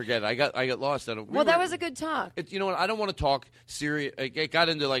 All right, forget it. I got lost on it. Well, that was a good talk. You know what? I don't want to talk serious. It got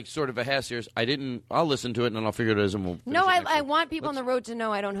into like sort of a half serious. I'll listen to it and then I'll figure it out and we'll. No, I want people on the road to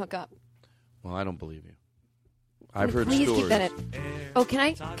know I don't hook up. Well, I don't believe you. I've heard Please stories. keep that in. Oh, can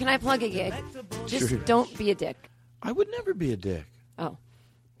I plug a gig? Just Sure. don't be a dick. I would never be a dick. Oh.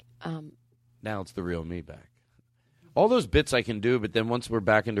 Now it's the real me back. All those bits I can do, but then once we're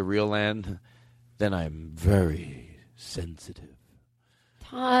back into real land, then I'm very sensitive.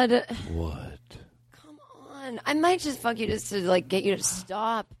 Todd. What? Come on. I might just fuck you just to like get you to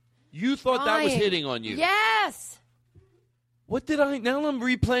stop. You thought that was Trying. hitting on you? Yes. What did I? Now I'm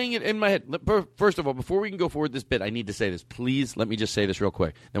replaying it in my head. First of all, before we can go forward this bit, I need to say this. Please let me just say this real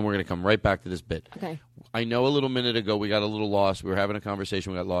quick. Then we're going to come right back to this bit. Okay. I know a little minute ago we got a little lost. We were having a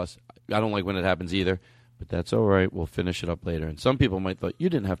conversation. We got lost. I don't like when it happens either, but that's all right. We'll finish it up later. And some people might thought you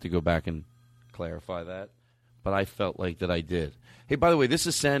didn't have to go back and clarify that, but I felt like that I did. Hey, by the way, this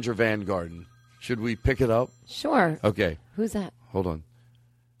is Sandra Van Garden. Should we pick it up? Sure. Okay. Who's that? Hold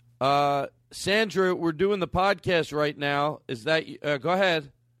on. Sandra, we're doing the podcast right now. Is that go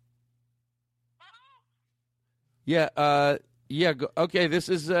ahead? Yeah. Yeah. Okay. This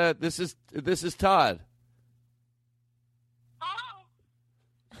is Todd.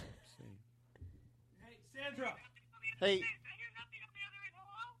 Hey.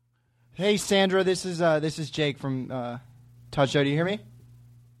 Hey, Sandra. This is Jake from Todd Show. Do you hear me?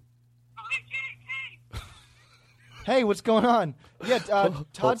 Hey, what's going on? Yeah,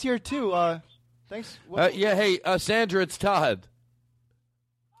 Todd's here too. Thanks. Yeah. Hey, Sandra, it's Todd.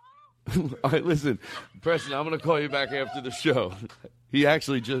 All right, listen, Preston. I'm going to call you back after the show. He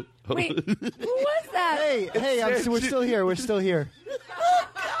actually just. Wait, who was that? Hey, we're still here. We're still here.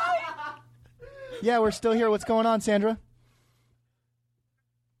 Yeah, we're still here. What's going on, Sandra?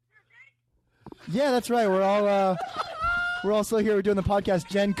 Yeah, that's right. We're all still here. We're doing the podcast.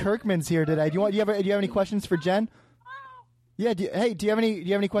 Jen Kirkman's here today. Do you have any questions for Jen? Yeah. Do you have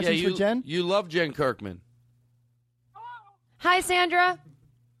any questions for Jen? You love Jen Kirkman. Hi, Sandra.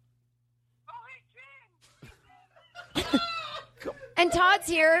 And Todd's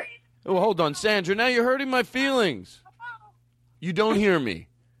here. Oh, hold on, Sandra. Now you're hurting my feelings. You don't hear me.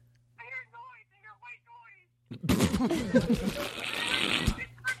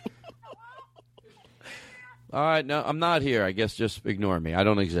 All right, no, I'm not here. I guess just ignore me. I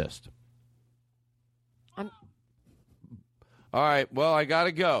don't exist. All right, well, I got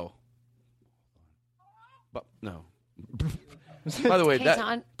to go. But no. By the way,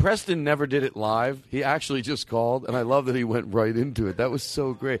 Hey, Preston never did it live. He actually just called, and I love that he went right into it. That was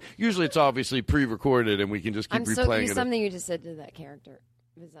so great. Usually it's obviously pre-recorded, and we can just keep I'm replaying so it. something you just said to that character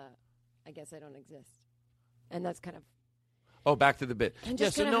was, I guess I don't exist. And that's kind of... Oh, back to the bit.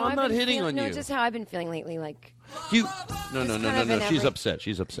 Just so kinda no, how I'm I've not been hitting feeling- on no, you. just how I've been feeling lately, like... No. in She's every- upset.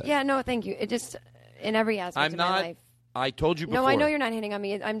 She's upset. Yeah, no, thank you. It just, in every aspect I'm of not. my life. I told you before. No, I know you're not hitting on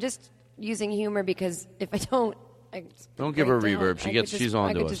me. I'm just using humor because if I don't... I just Don't give her break down. reverb. She's on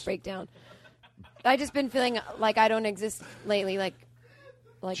I to could us. just break down. I just been feeling like I don't exist lately, like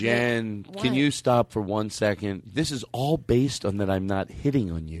Jen, why? can you stop for 1 second? This is all based on that I'm not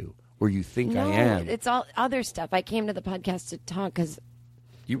hitting on you, or you think No, I am. it's all other stuff. I came to the podcast to talk because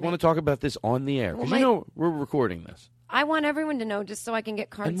You want to talk about this on the air? Well, Because you know we're recording this. I want everyone to know just so I can get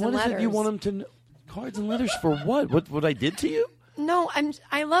cards And and, what is letters. it you want them to know? Cards and letters for what? What I did to you? No,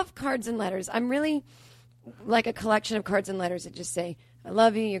 I love cards and letters. I'm really like a collection of cards and letters that just say, I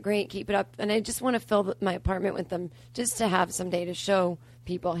love you, you're great, keep it up. And I just want to fill my apartment with them just to have someday to show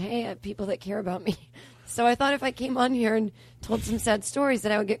people, hey, I have people that care about me. So I thought if I came on here and told some sad stories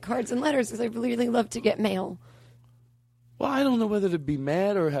that I would get cards and letters because I really love to get mail. Well, I don't know whether to be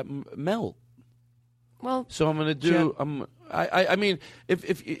mad or melt. Well, so I'm going to do. I mean,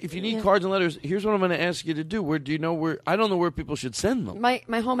 if you need cards and letters, here's what I'm going to ask you to do. Where do you know where? I don't know where people should send them.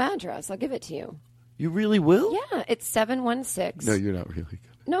 My home address, I'll give it to you. You really will? Yeah, it's 716. No, you're not really.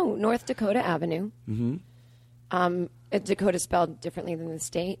 No, North Dakota Avenue. Mm-hmm. Dakota spelled differently than the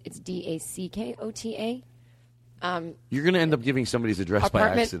state. It's Dackota. You're going to end up giving somebody's address by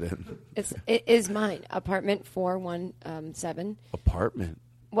accident. It is mine. Apartment 417. Apartment?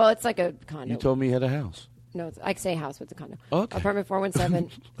 Well, it's like a condo. You told me you had a house. No, I say house, but it's a condo. Okay. Apartment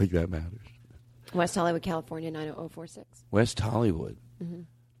 417. Like that matters. West Hollywood, California, 90046. West Hollywood. Mm-hmm.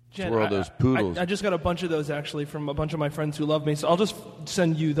 Jen, where all those poodles. I just got a bunch of those actually from a bunch of my friends who love me, so I'll just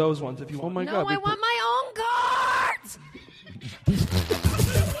send you those ones if you want. Oh my No, I want my own cards.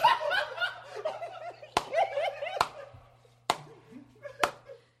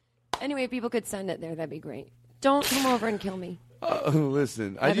 Anyway, if people could send it there, that'd be great. Don't come over and kill me.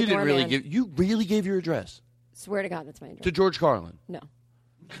 Listen, I have a doorman. You really gave your address Swear to God, that's my address. to George Carlin. No.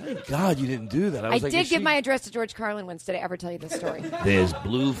 Thank God you didn't do that. I was like, did is give she- my address to George Carlin once. Did I ever tell you this story? There's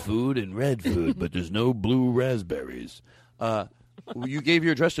blue food and red food, but there's no blue raspberries. You gave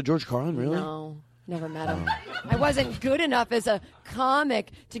your address to George Carlin, really? No. Never met him. I wasn't good enough as a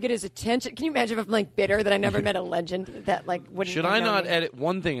comic to get his attention. Can you imagine if I'm like bitter that I never met a legend that like wouldn't? Should have I known not me? edit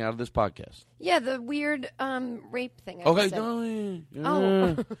one thing out of this podcast? Yeah, the weird rape thing. I Okay, said. no.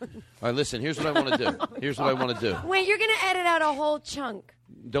 Oh. All right, listen. Here's what I want to do. Here's what I want to do. Wait, you're gonna edit out a whole chunk.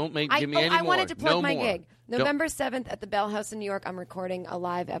 Don't give me any more. I wanted to plug No my more. gig. Don't- November 7th at the Bell House in New York, I'm recording a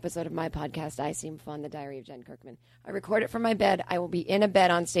live episode of my podcast, I Seem Fun, The Diary of Jen Kirkman. I record it from my bed. I will be in a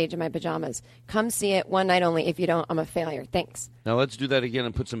bed on stage in my pajamas. Come see it one night only. If you don't, I'm a failure. Thanks. Now let's do that again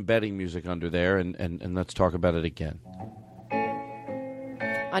and put some betting music under there, and let's talk about it again.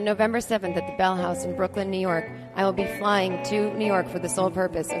 On November 7th at the Bell House in Brooklyn, New York, I will be flying to New York for the sole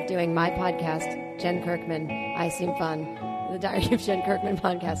purpose of doing my podcast, Jen Kirkman, I Seem Fun, The Diary of Jen Kirkman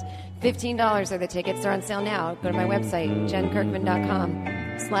podcast. $15 are the tickets. They're on sale now. Go to my website,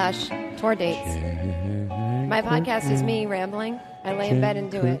 jenkirkman.com/tour dates. My podcast is me rambling. I lay in bed and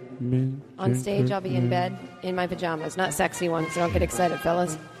do it. On stage, I'll be in bed in my pajamas. Not sexy ones, so don't get excited,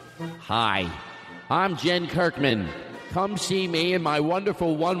 fellas. Hi, I'm Jen Kirkman. Come see me in my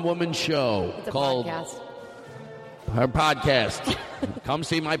wonderful one-woman show It's a called podcast. Her Podcast. Come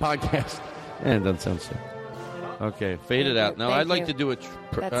see my podcast. It doesn't sound so. Okay, fade it out. Now Thank I'd like you. to do it.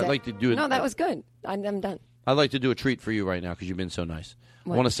 That's I'd it. like to do it. No, that was good. I'm done. I'd like to do a treat for you right now because you've been so nice.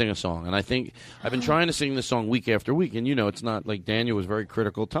 What? I want to sing a song, and I think I've been trying to sing this song week after week, and it's not like Daniel was very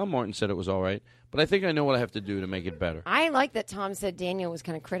critical. Tom Martin said it was all right, but I think I know what I have to do to make it better. I like that Tom said Daniel was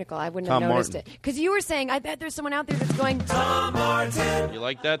kind of critical. I wouldn't Tom have noticed Martin. it. Because you were saying, I bet there's someone out there that's going, Tom Martin. You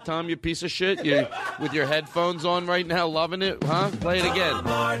like that, Tom, you piece of shit? You with your headphones on right now, loving it, huh? Play it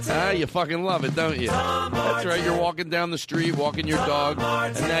again. You fucking love it, don't you? That's right, you're walking down the street, walking your dog,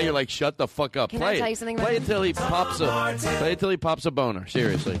 and now you're like, shut the fuck up. Can Play I tell it. you something Play about it till he pops a boner,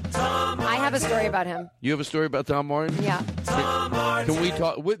 seriously. I have a story about him. You have a story about Tom Martin? Yeah. Can we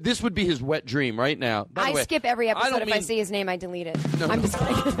talk? This would be his wet dream right now. By the I way, skip every I episode. don't If I mean- see his name, I delete it. No. I'm just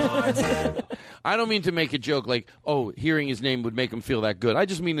kidding. I don't mean to make a joke like, oh, hearing his name would make him feel that good. I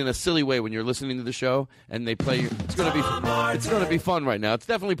just mean in a silly way when you're listening to the show and they play. It's going to be fun right now. It's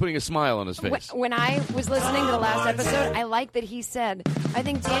definitely putting a smile on his face. When I was listening to the last episode, I like that he said, I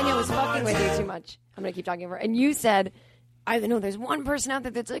think Daniel was fucking with you too much. I'm going to keep talking over. And you said, I know there's one person out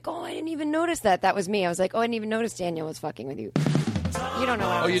there that's like, oh, I didn't even notice that. That was me. I was like, oh, I didn't even notice Daniel was fucking with you. You don't know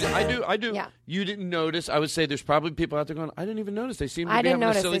what I was saying. I do. Yeah. You didn't notice. I would say there's probably people out there going, I didn't even notice. They seem to I be didn't having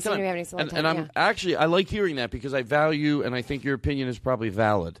notice. a silly They seem time. to be having a silly and time, I'm yeah. actually, I like hearing that because I value and I think your opinion is probably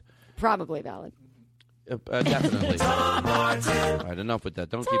valid. Probably valid. Definitely. All right, enough with that.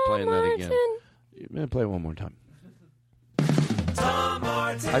 Don't keep playing that again. Play it one more time.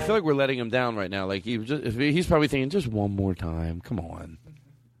 I feel like we're letting him down right now. Like he's probably thinking, just one more time. Come on.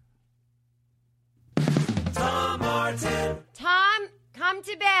 Tom, come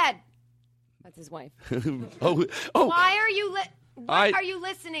to bed. That's his wife. oh. Why are you what are you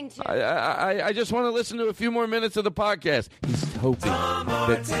listening to? I just want to listen to a few more minutes of the podcast. He's hoping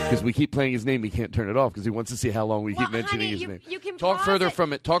that because we keep playing his name, he can't turn it off because he wants to see how long we keep mentioning his name. You can Talk pause further it.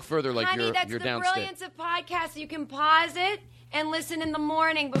 from it. Talk further like Honey, that's you're the downstairs. brilliance of podcasts. You can pause it and listen in the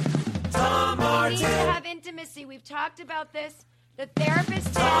morning. But we need to have intimacy. We've talked about this. The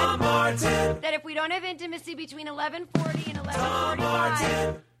therapist said that if we don't have intimacy between 11:40 and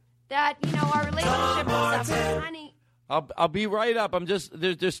 11:45, that our relationship will suffer. Honey, I'll be right up.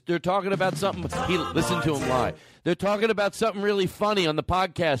 They're talking about something. Listen to him lie. They're talking about something really funny on the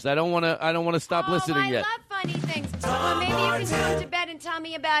podcast. I don't want to stop listening yet. I love funny things. Well, maybe you can come to bed and tell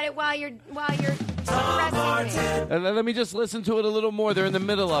me about it while you're caressing me. Let me just listen to it a little more. They're in the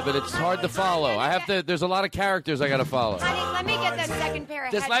middle of it. It's hard to follow. There's a lot of characters I got to follow. Honey, let me get that second pair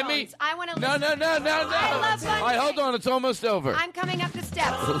of Just let headphones. me- I want to No. I love funny All right, hold on. It's almost over. I'm coming up the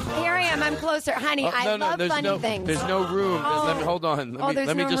steps. Here I am. I'm closer. Honey, I love funny things. There's no room. Let me hold on. There's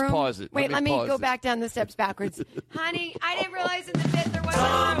Let me no just room? pause it. Wait, let me pause go it. back down the steps backwards. Honey, I didn't realize in the bit there wasn't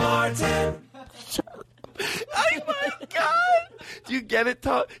room. Oh my God! Do you get it,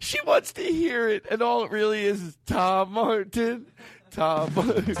 Tom? She wants to hear it, and all it really is Tom Martin. Tom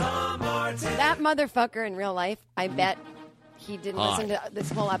Martin. That motherfucker in real life, I bet he didn't listen to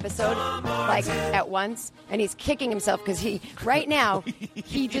this whole episode like at once, and he's kicking himself because right now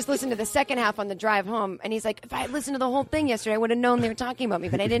he just listened to the second half on the drive home, and he's like, if I had listened to the whole thing yesterday, I would have known they were talking about me,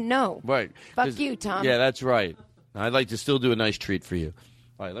 but I didn't know. Right. Fuck you, Tom. Yeah, that's right. I'd like to still do a nice treat for you.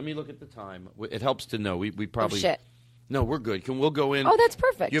 All right, let me look at the time. It helps to know. We probably. Oh, shit. No, we're good. We'll go in. Oh, that's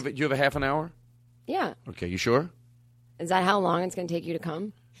perfect. Do you have a half an hour? Yeah. Okay, you sure? Is that how long it's going to take you to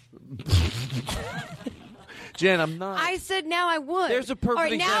come? Jen, I'm not. I said now I would. There's a perfect All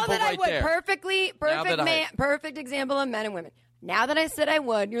right, now example that I right would. there. Perfect example of men and women. Now that I said I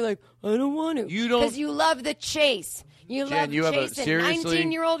would, you're like, I don't want to. You don't. Because you love the chase. You Jen, love you have chasing seriously,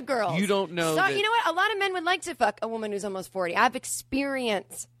 19-year-old girls. You don't know. So, that, you know what? A lot of men would like to fuck a woman who's almost 40. I have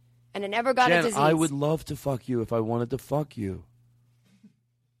experience, and I never got a Jen, disease. I would love to fuck you if I wanted to fuck you.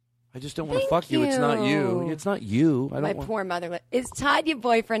 I just don't want to Thank fuck you. It's not you. you. It's not you. I don't My want... poor mother. Is Todd your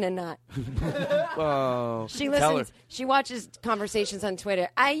boyfriend or not? Oh, She tell her. listens. She watches conversations on Twitter.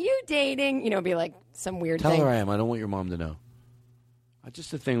 Are you dating? You know, be like some weird Tell thing. her I am. I don't want your mom to know.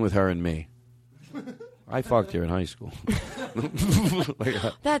 Just a thing with her and me. I fucked her in high school.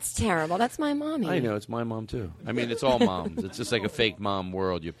 That's terrible. That's my mommy. I know. It's my mom, too. I mean, it's all moms. It's just like a fake mom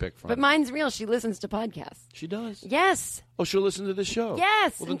world you pick from. But mine's real. She listens to podcasts. She does? Yes. Oh, she'll listen to the show?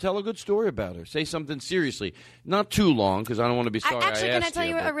 Yes. Well, then tell a good story about her. Say something seriously. Not too long, because I don't want to be sorry Actually, I can I asked tell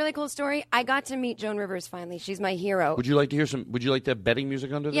you but- a really cool story? I got to meet Joan Rivers finally. She's my hero. Would you like to hear some? Would you like to have betting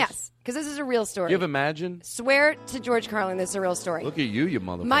music under this? Yes, because this is a real story. Do you have Imagine? Swear to George Carlin, this is a real story. Look at you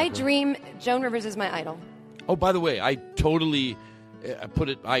motherfucker. My dream, Joan Rivers is my idol. Oh, by the way, I totally put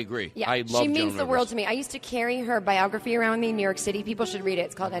it. I agree. Yeah, I love she means Joan the Rivers. world to me. I used to carry her biography around me in New York City. People should read it.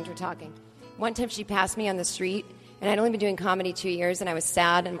 It's called Enter Talking. One time she passed me on the street, and I'd only been doing comedy 2 years, and I was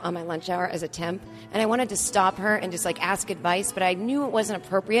sad and on my lunch hour as a temp, and I wanted to stop her and just like ask advice, but I knew it wasn't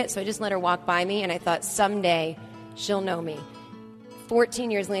appropriate, so I just let her walk by me, and I thought someday she'll know me. 14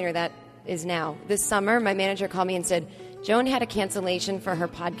 years later, that is now. This summer, my manager called me and said, Joan had a cancellation for her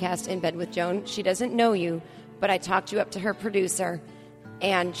podcast In Bed with Joan. She doesn't know you, but I talked you up to her producer,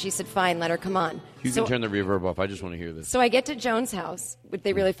 and she said, fine, let her come on. You can turn the reverb off. I just want to hear this. So I get to Joan's house.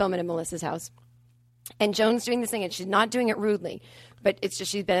 They really film it in Melissa's house. And Joan's doing this thing, and she's not doing it rudely, but it's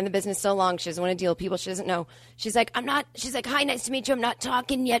just she's been in the business so long, she doesn't want to deal with people she doesn't know. She's like, hi, nice to meet you. I'm not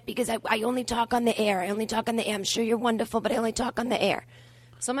talking yet because I only talk on the air. I'm sure you're wonderful, but I only talk on the air.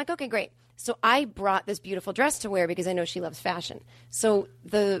 So I'm like, okay, great. So I brought this beautiful dress to wear because I know she loves fashion. So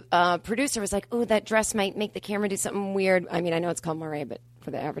the producer was like, oh, that dress might make the camera do something weird. I mean, I know it's called moire, but for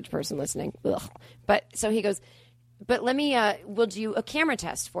the average person listening, ugh. But so he goes, but we'll do a camera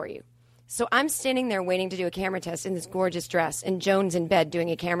test for you. So I'm standing there waiting to do a camera test in this gorgeous dress, and Joan's in bed doing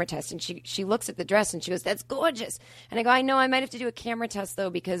a camera test, and she looks at the dress and she goes, that's gorgeous. And I go, I know, I might have to do a camera test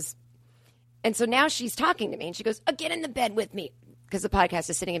though because, and so now she's talking to me, and she goes, get in the bed with me. Because the podcast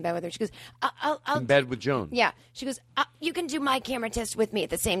is sitting in bed with her. She goes, I'll In bed with Joan. Yeah. She goes, you can do my camera test with me at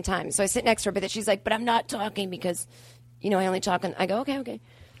the same time. So I sit next to her, but she's like, but I'm not talking because, I only talk on. I go, okay.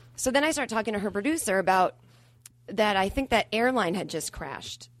 So then I start talking to her producer about that. I think that airline had just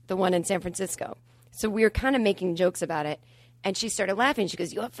crashed, the one in San Francisco. So we were kind of making jokes about it. And she started laughing. She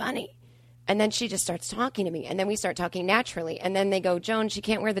goes, you're funny. And then she just starts talking to me. And then we start talking naturally. And then they go, Joan, she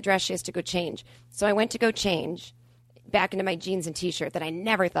can't wear the dress. She has to go change. So I went to go change back into my jeans and T-shirt that I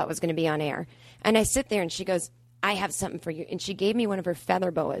never thought was going to be on air. And I sit there and she goes, I have something for you. And she gave me one of her feather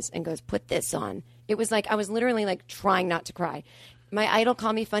boas and goes, put this on. It was like, I was literally like trying not to cry. My idol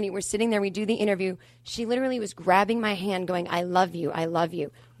called me funny. We're sitting there. We do the interview. She literally was grabbing my hand going, I love you. I love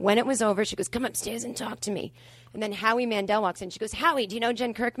you. When it was over, she goes, come upstairs and talk to me. And then Howie Mandel walks in. She goes, Howie, do you know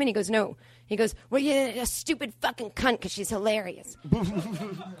Jen Kirkman? He goes, no. He goes, well, you're a stupid fucking cunt because she's hilarious.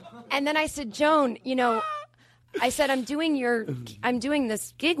 And then I said, Joan, I said, I'm doing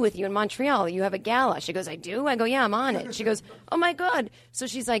this gig with you in Montreal. You have a gala. She goes, I do? I go, yeah, I'm on it. She goes, oh my God. So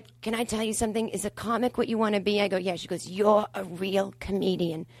she's like, can I tell you something? Is a comic what you want to be? I go, yeah. She goes, you're a real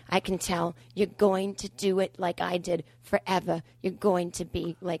comedian. I can tell. You're going to do it like I did forever. You're going to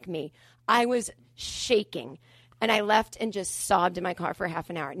be like me. I was shaking. And I left and just sobbed in my car for half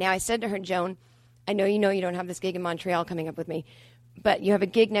an hour. Now I said to her, Joan, I know you don't have this gig in Montreal coming up with me, but you have a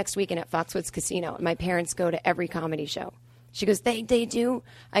gig next weekend at Foxwoods Casino. My parents go to every comedy show. She goes, they do?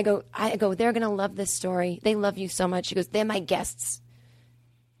 I go, they're going to love this story. They love you so much. She goes, they're my guests.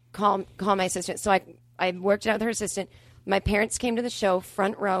 Call my assistant. So I worked it out with her assistant. My parents came to the show,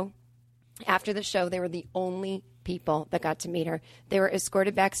 front row. After the show, they were the only people that got to meet her. They were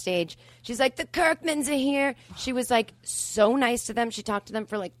escorted backstage. She's like, the Kirkmans are here. She was like so nice to them. She talked to them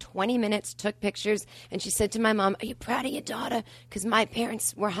for like 20 minutes, took pictures, and she said to my mom, are you proud of your daughter? Because my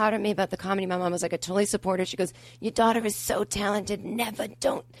parents were hard on me about the comedy. My mom was like, I totally support her. She goes, your daughter is so talented.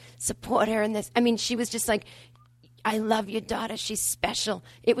 Don't support her in this. I mean, she was just like, I love your daughter. She's special.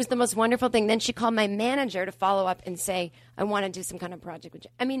 It was the most wonderful thing. Then she called my manager to follow up and say, I want to do some kind of project with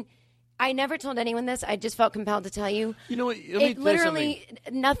you. I mean, I never told anyone this. I just felt compelled to tell you. You know what? Let me It tell you literally,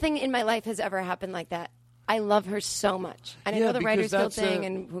 nothing in my life has ever happened like that. I love her so much. And I know the because Writers Guild that's thing,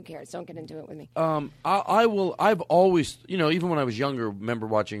 and who cares? Don't get into it with me. I will. I've always, even when I was younger, remember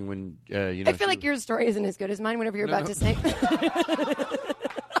watching when I feel like your story isn't as good as mine. Whatever you're about to say.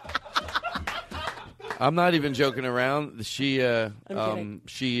 I'm not even joking around. She. Now I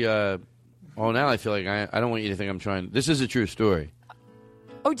feel like I don't want you to think I'm trying. This is a true story.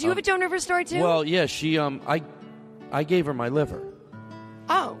 Oh, do you have a Joan Rivers story too? Well, yeah. She. I gave her my liver.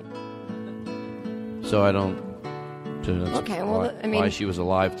 Oh. So I don't. So that's Okay, well, why, I mean- why she was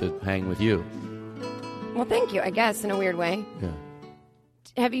alive to hang with you. Well, thank you. I guess in a weird way. Yeah.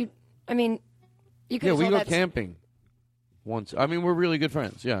 Have you? I mean, you could. Yeah, we tell go that's- camping once. I mean, we're really good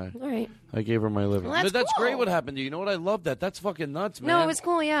friends. Yeah. All right. I gave her my liver. Well, that's But that's cool. great. What happened to you? You know what? I love that. That's fucking nuts, man. No, it was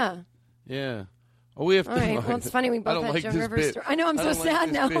cool. Yeah. Yeah. Oh, we have All to. right. Well, it's funny we I both don't had like Joan this Rivers. bit. Story. I know. I'm I so don't like sad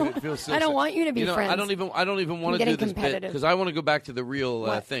this now. bit. It feels so I don't sad. want you to be friends. I don't even want to getting do this bit competitive. because I want to go back to the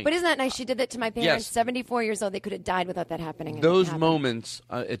real thing. But isn't that nice? She did that to my parents. Yes. 74 years old. They could have died without that happening. and it Those happened. moments,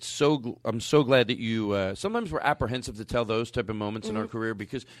 I'm so glad that you. Sometimes we're apprehensive to tell those type of moments in our career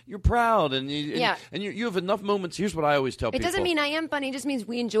because you're proud and Yeah. you have enough moments. Here's what I always tell It people. doesn't mean I am funny. It just means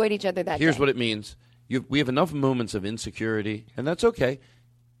we enjoyed each other that Here's day. what it means. We have enough moments of insecurity, and that's okay.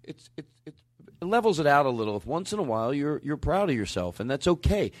 It levels it out a little. If once in a while you're proud of yourself, and that's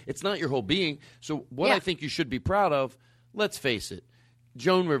okay. It's not your whole being. So what Yeah. I think you should be proud of, let's face it,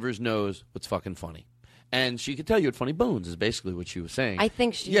 Joan Rivers knows what's fucking funny. And she could tell you had funny bones is basically what she was saying. I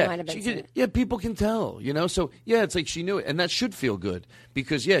think she yeah, might have been she saying could, it. yeah, people can tell, So yeah, it's like she knew it, and that should feel good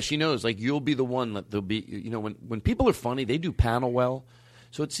because she knows like you'll be the one that they'll be. When people are funny, they do panel well.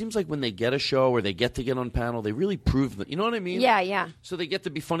 So it seems like when they get a show or they get to get on panel, they really prove that. You know what I mean? Yeah, yeah. So they get to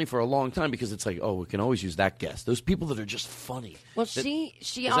be funny for a long time because it's like, oh, we can always use that guest. Those people that are just funny. Well, That- she.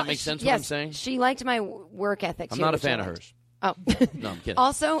 Does that make sense? Yes, What I'm saying? she liked my work ethic. I'm too, not a which I fan of liked. hers. Oh. No, I'm kidding.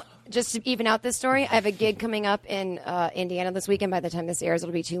 Also, just to even out this story, I have a gig coming up in Indiana this weekend. By the time this airs,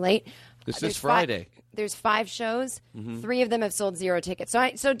 it'll be too late. This There's is Friday. There's 5 shows. Mhm. 3 of them have sold 0 tickets.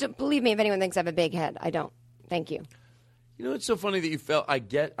 Believe me, if anyone thinks I have a big head, I don't. Thank you. You know, it's so funny that you felt. I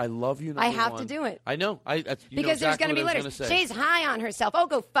love you. I number have one. to do it. I know. You know Because exactly there's going to be what I was letters. gonna say. She's high on herself. Oh,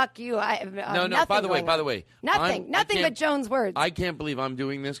 go fuck you. No. nothing By the way, going on. Nothing. I Nothing can't- but Joan's words. I can't believe I'm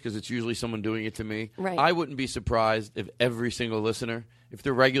doing this because it's usually someone doing it to me. Right. I wouldn't be surprised if every single listener, if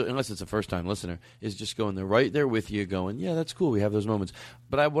they're regular, unless it's a first-time listener, is just going there right there with you, going, "Yeah, that's cool. We have those moments."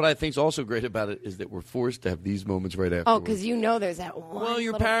 But what I think is also great about it is that we're forced to have these moments right after. Oh, because you know there's that one. Well,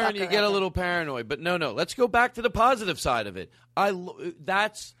 you're little paranoid. You fucker get a out little paranoid. But no. Let's go back to the positive side of it.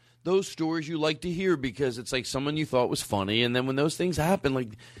 That's those stories you like to hear because it's like someone you thought was funny, and then when those things happen, like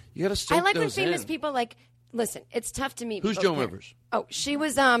you got to soak I like when those famous in. people like. Listen, it's tough to meet. Who's people Joan here. Rivers? Oh, she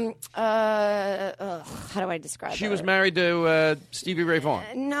was how do I describe She her? was married to Stevie Ray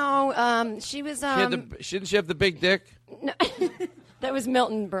Vaughan. No, she was Didn't she have the big dick? that was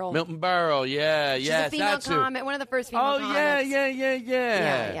Milton Berle. Milton Berle, yeah, She's yes, a female that's who. comic, one of the first female Oh comics.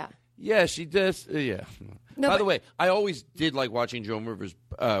 yeah. Yeah, she does. Yeah. No, By but- the way, I always did like watching Joan Rivers.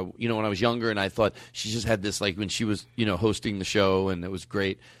 When I was younger, and I thought she just had this like when she was hosting the show, and it was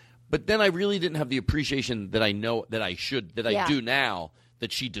great. But then I really didn't have the appreciation that I know that I should that I do now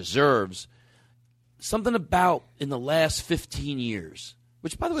that she deserves. Something about in the last 15 years.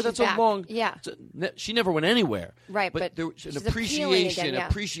 Which, by the way, She's that's back. a long. Yeah. She never went anywhere. Right, but there was she's an appealing again, yeah.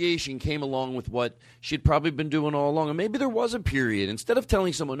 appreciation came along with what she'd probably been doing all along, and maybe there was a period. Instead of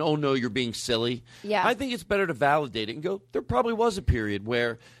telling someone, "Oh no, you're being silly," Yeah. I think it's better to validate it and go, "There probably was a period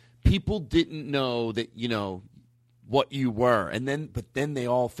where people didn't know that what you were, but then they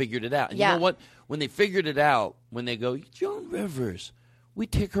all figured it out. And Yeah. you know what? When they figured it out, when they go, Joan Rivers, we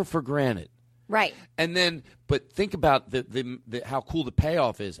take her for granted." Right. And then, but think about the how cool the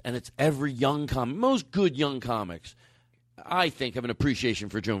payoff is, and it's every young comic. Most good young comics, I think, have an appreciation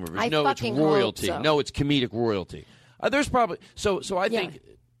for Joan Rivers. I No, it's fucking hope royalty. so. No, it's comedic royalty. There's probably so. I think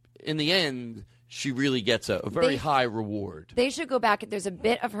in the end, she really gets a very high reward. They should go back. There's a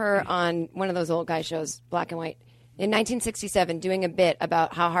bit of her on one of those old guy shows, Black and White, in 1967, doing a bit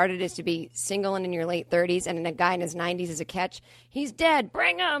about how hard it is to be single and in your late 30s, and a guy in his 90s is a catch. He's dead.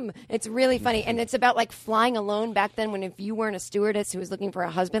 Bring him. It's really funny, and it's about like flying alone back then. When if you weren't a stewardess who was looking for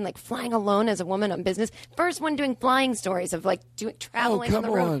a husband, like flying alone as a woman on business. First one doing flying stories of like traveling on the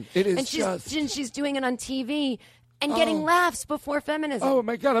come road. on. It is and just- she's doing it on TV. And getting laughs before feminism. Oh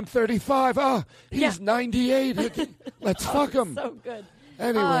my God, I'm 35. He's 98. Let's fuck him. So good.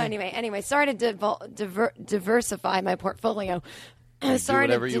 Anyway. Anyway. Sorry to diversify my portfolio. Sorry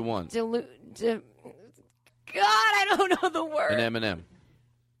whatever to you want. God, I don't know the word. An M&M.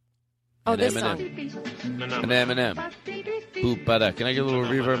 Oh, and this Eminem. song. And Eminem. Boop, ba-da. Can I get a little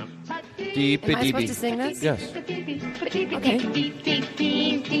reverb? Deep, Am I deep, supposed to sing this? Yes. Okay.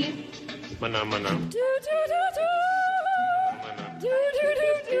 Mana, mana.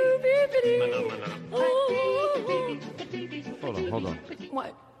 Hold on.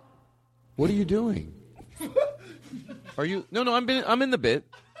 What? What are you doing? Are you? No, I'm in the bit.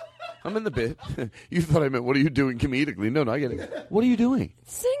 I'm in the bit. You thought I meant, what are you doing comedically? No, I get it. What are you doing?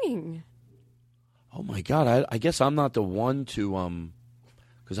 Singing. Oh, my God. I guess I'm not the one to,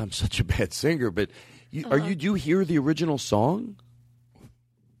 because I'm such a bad singer, but do you hear the original song?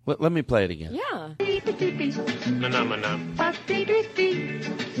 Let me play it again. Yeah. Mana, mana.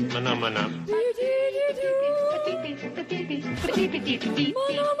 Mana, mana.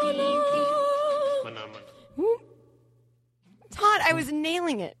 Todd, I was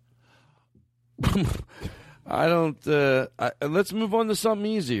nailing it. I don't. Let's move on to something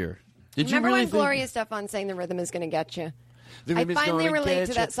easier. Did Remember you really when Gloria Estefan saying the rhythm is going to get you? The I rhythm is finally gonna relate get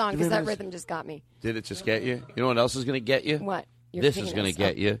to you. that song The because that rhythm is- rhythm just got me. Did it just get you? You know what else is going to get you? What? Your This is going to penis.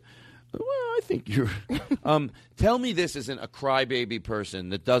 get you. Well, I think you're. Tell me this isn't a crybaby person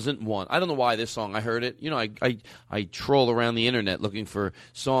that doesn't want. I don't know why this song. I heard it. You know, I troll around the internet looking for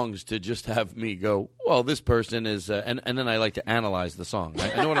songs to just have me go, well, this person is, and then I like to analyze the song.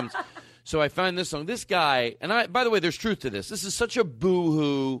 Right? I know what I'm. So I find this song. This guy, and I. By the way, there's truth to this. This is such a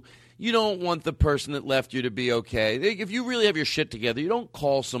boo-hoo. You don't want the person that left you to be okay. If you really have your shit together, you don't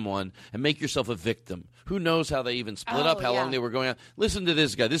call someone and make yourself a victim. Who knows how they even split up, how long they were going on. Listen to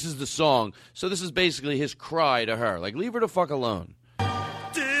this guy. This is the song. So this is basically his cry to her. Like, leave her the fuck alone.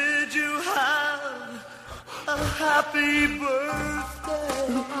 Did you have a happy birthday?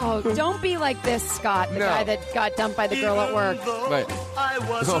 Oh, don't be like this, Scott, the guy that got dumped by the girl at work. Right. I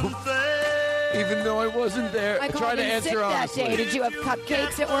wasn't there. Even though I wasn't there. I Try called to in answer sick that honestly. day. Did you have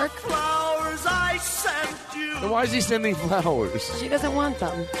cupcakes at work? Flowers I sent you. Then why is he sending flowers? She doesn't want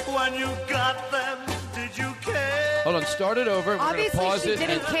them. When you got them, did you care? Hold on, start it over. We're gonna Obviously, pause she it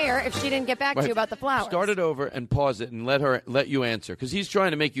didn't and- care if she didn't get back to Right. you about the flowers. Start it over and pause it and let you answer because he's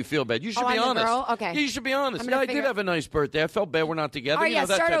trying to make you feel bad. You should Oh, be I'm the honest. girl? Okay. Yeah, you should be honest. I'm Yeah, gonna I did figure- have a nice birthday. I felt bad we're not together. Oh, You yeah, know,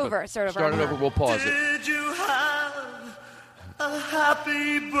 that start type of- over, start over. Start it over. We'll pause it. Did you have a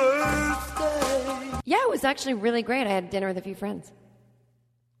happy birthday? Yeah, it was actually really great. I had dinner with a few friends.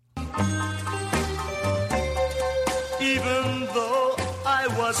 Even though I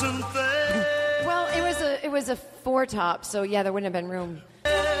wasn't there. Well, it was a four top, so yeah, there wouldn't have been room.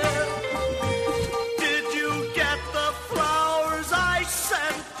 Did you get the flowers I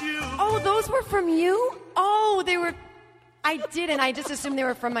sent you? Oh, those were from you? Oh, they were. I didn't. I just assumed they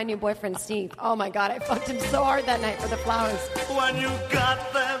were from my new boyfriend, Steve. Oh my God, I fucked him so hard that night for the flowers. When you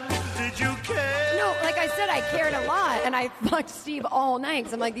got them, did you care? No, like I said, I cared a lot, and I fucked Steve all night.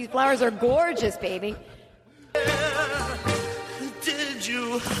 'Cause I'm like, these flowers are gorgeous, baby. Did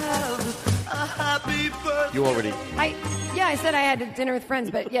you have a happy birthday? You already. Yeah, I said I had dinner with friends,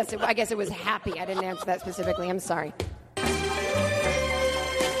 but yes, I guess it was happy. I didn't answer that specifically. I'm sorry. Did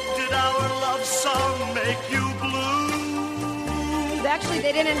our love song make you blue? Actually,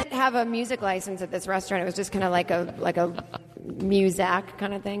 they didn't have a music license at this restaurant. It was just kind of like a Muzak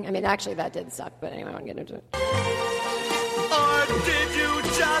kind of thing. I mean, actually, that did suck, but anyway, I won't get into it. Or did you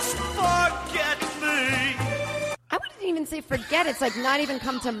just forget me? I wouldn't even say forget. It's like not even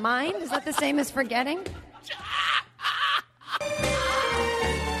come to mind. Is that the same as forgetting?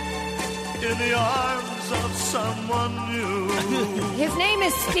 In the arms of someone new. His name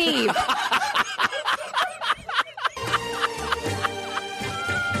is Steve.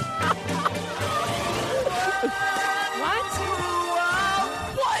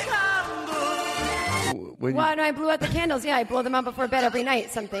 When Well, no, I blew out the candles. Yeah, I blow them out before bed every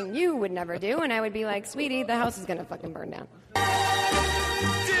night. Something you would never do. And I would be like, sweetie, the house is going to fucking burn down.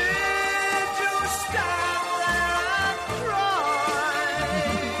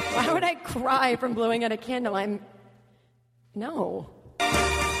 Why would I cry from blowing out a candle? No.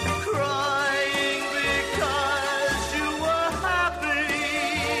 Crying because you were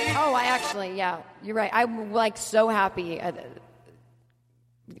happy. Oh, I actually, yeah, you're right. I'm like so happy. I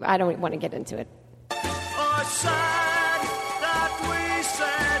don't want to get into it. Or sad that we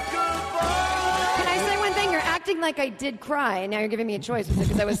said goodbye. Can I say one thing? You're acting like I did cry, and now you're giving me a choice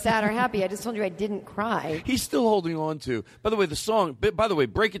because I was sad or happy. I just told you I didn't cry. He's still holding on to. By the way, the song. By the way,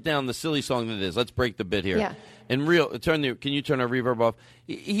 break it down. The silly song that it is. Let's break the bit here. Yeah. And can you turn our reverb off?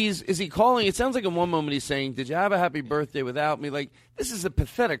 Is he calling? It sounds like in one moment he's saying, "Did you have a happy birthday without me?" Like, this is a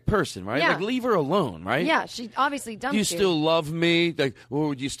pathetic person, right? Yeah. Like, leave her alone, right? Yeah, she obviously dumped Do you you. still love me? Like,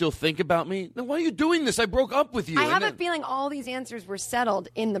 or do you still think about me? Then why are you doing this? I broke up with you. I And have a then- feing all these answers were settled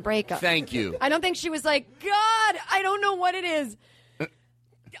in the breakup. Thank you. I don't think she was like, God, I don't know what it is.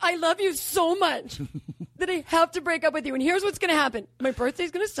 I love you so much that I have to break up with you. And here's what's going to happen. My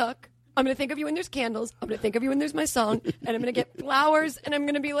birthday's going to suck. I'm going to think of you when there's candles. I'm going to think of you when there's my song. And I'm going to get flowers. And I'm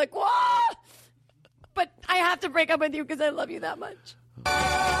going to be like, whoa! But I have to break up with you because I love you that much.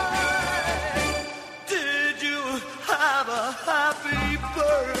 Did you have a happy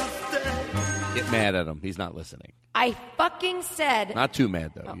birthday? Get mad at him. He's not listening. I fucking said. Not too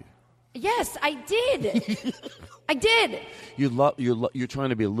mad though. Yes, I did. I did. You're trying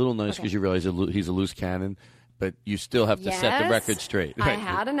to be a little nice because you realize he's a loose cannon, but you still have to set the record straight. I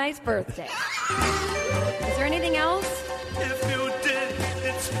had a nice birthday. Is there anything else? If you did,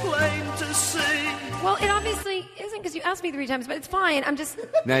 it's plain to see. Well, it obviously isn't because you asked me 3 times, but it's fine. I'm just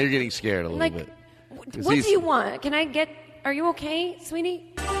Now you're getting scared a little like, bit. what do you want? Can I get? Are you okay,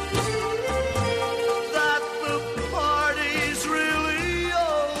 sweetie? That the party's really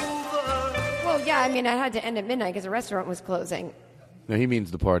over. Well, yeah. I mean, I had to end at midnight because the restaurant was closing. No, he means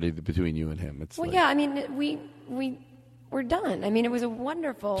the party between you and him. It's Well, like, yeah. I mean, we're done. I mean, it was a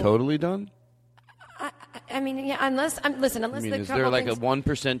wonderful. totally done. I mean, yeah. Unless I unless mean, the is there couple like a things,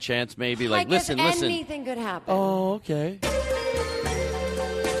 1% chance maybe? I Like, guess listen. anything could happen. Oh, okay.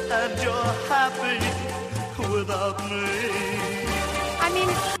 And you're happy without me. I mean,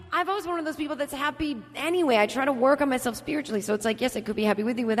 I've always one of those people that's happy anyway. I try to work on myself spiritually, so it's like, yes, I could be happy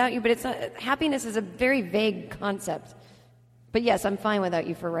with you without you, but it's not, happiness is a very vague concept. But yes, I'm fine without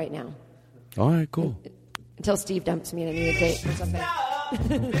you for right now. All right, cool. Until Steve dumps me and I need a date or something.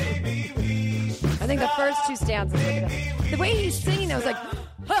 I think the first 2 stanzas. The way he's singing, I was like,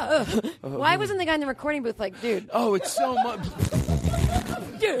 why wasn't the guy in the recording booth like, dude? Oh, it's so much.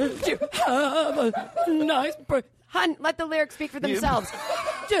 Did you have a nice birthday? Hun, let the lyrics speak for themselves.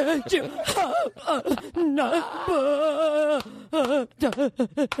 Did you have a nice birthday?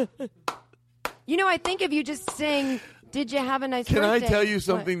 You know, I think if you just sing, did you have a nice Can birthday? I tell you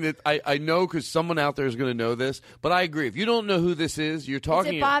something that I know because someone out there is going to know this, but I agree. If you don't know who this is, you're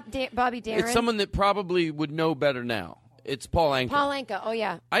talking. Is it Bobby Darin? It's someone that probably would know better now. It's Paul Anka. Paul Anka, oh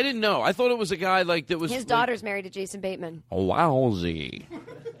yeah. I didn't know. I thought it was a guy like that was. His daughter's married to Jason Bateman. Wowzy.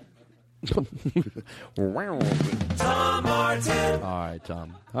 Tom Martin. All right,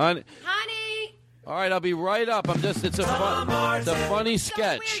 Tom. Honey. All right, I'll be right up. It's a funny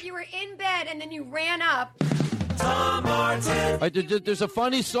sketch. So weird. You were in bed and then you ran up. Tom Martin. There's a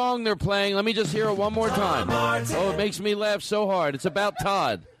funny song they're playing. Let me just hear it one more time. Oh, it makes me laugh so hard. It's about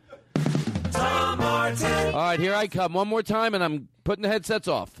Todd. Tom Martin. All right, here I come. One more time, and I'm putting the headsets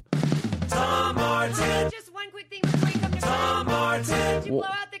off. Tom Martin. Just one quick thing before you come to Tom bed. Martin. Did you blow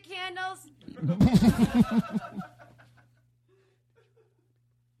out the candles?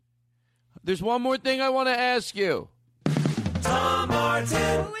 There's one more thing I want to ask you. Tom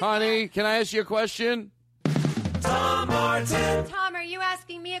Martin. Honey, can I ask you a question? Tom Martin. Tom, are you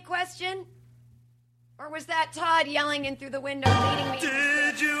asking me a question? Or was that Todd yelling in through the window, leading me?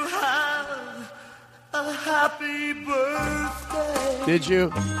 Did you have a happy birthday? Did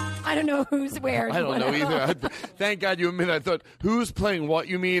you? I don't know who's where. I don't know either. Thank God you admit. I thought, who's playing what?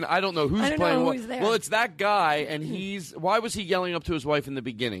 You mean I don't know who's I don't playing know what? who's there. Well, it's that guy, and he's. Why was he yelling up to his wife in the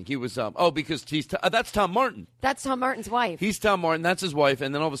beginning? He was. Because he's. That's Tom Martin. That's Tom Martin's wife. He's Tom Martin. That's his wife,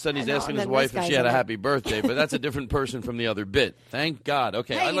 and then all of a sudden he's I know, asking and his then wife this if she guy's had a in it. happy birthday. But that's a different person from the other bit. Thank God.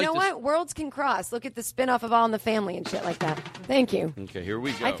 Okay. Hey, I you like know this. what? Worlds can cross. Look at the spinoff of All in the Family and shit like that. Thank you. Okay, here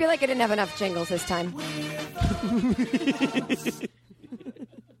we go. I feel like I didn't have enough jingles this time.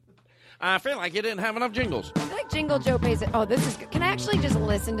 I feel like you didn't have enough jingles. I feel like Jingle Joe pays it. Oh, this is good. Can I actually just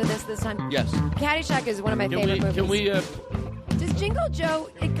listen to this time? Yes. Caddyshack is one of my favorite movies. Can we? Does Jingle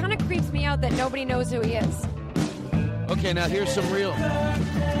Joe, it kind of creeps me out that nobody knows who he is. Okay, now here's some real.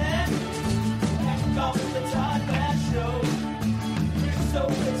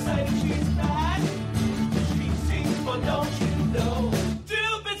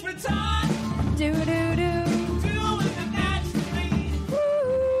 Do do do.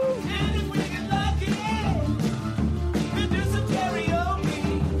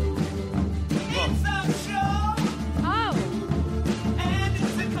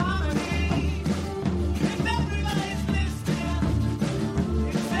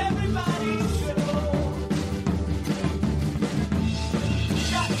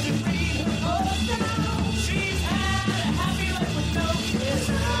 She's had a happy life with no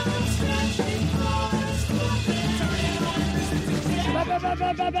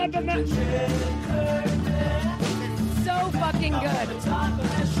So fucking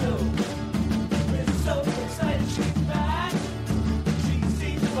good.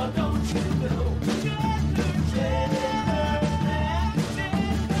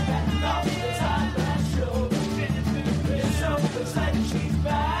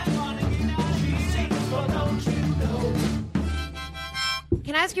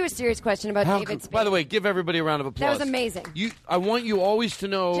 Can I ask you a serious question about David Spade? By the way, give everybody a round of applause. That was amazing. I want you always to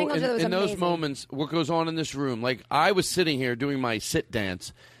know Jingle Jangle was in those amazing. moments what goes on in this room. Like, I was sitting here doing my sit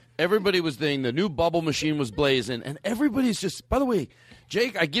dance. Everybody was doing, the new bubble machine was blazing, and everybody's just, by the way,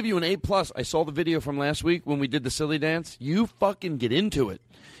 Jake, I give you an A+. I saw the video from last week when we did the silly dance. You fucking get into it.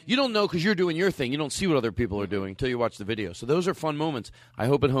 You don't know because you're doing your thing. You don't see what other people are doing until you watch the video. So those are fun moments. I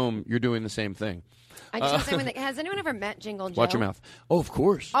hope at home you're doing the same thing. I just want to say one thing. Has anyone ever met Jingle Joe? Watch your mouth. Oh, of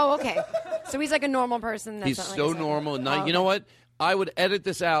course. Oh, okay. So he's like a normal person. That's He's not like so a psycho. normal. And Oh, You know what? I would edit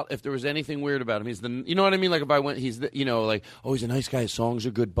this out if there was anything weird about him. He's the, you know what I mean? Like if I went, he's the, you know, like, oh, he's a nice guy. His songs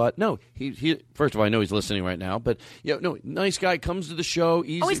are good, but no, he. First of all, I know he's listening right now, but yeah, no, nice guy, comes to the show,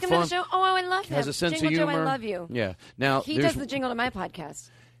 easy, Oh, he's coming fun, to the show? Oh, I love him. has a sense Jingle of humor. Joe, I love you. Yeah. Now He there's- does the jingle to my podcast.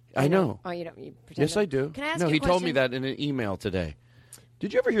 I know. Oh, you don't. You pretend Yes, to. I do. Can I ask no, you a he told me question? that in an email today.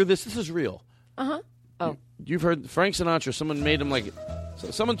 Did you ever hear this? This is real. Uh-huh. Oh. You've heard Frank Sinatra. Someone made him like.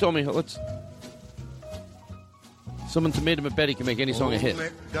 Someone told me. Someone made him a bet he can make any song a hit.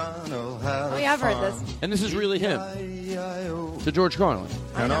 Oh, yeah, I've heard this. And this is really him. To George Carlin.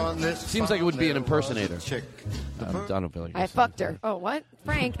 Seems like it would be an impersonator. I don't feel like I fucked her. Oh, what?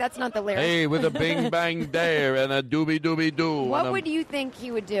 Frank, that's not the lyrics. Hey, with a bing bang there and a doobie doobie doo. What would you think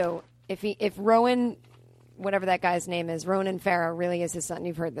he would do if Rowan, whatever that guy's name is, Ronan Farrow really is his son?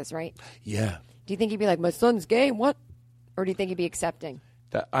 You've heard this, right? Yeah. Do you think he'd be like, my son's gay? What? Or do you think he'd be accepting?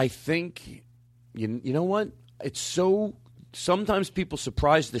 I think, you know what? It's so. Sometimes people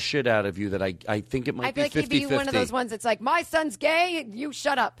surprise the shit out of you that I think it might I feel like he'd be one of those ones that's like, my son's gay, you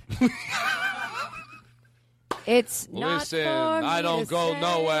shut up. It's not Listen, for I me don't to go say.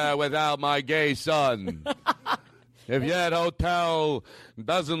 nowhere without my gay son. If your hotel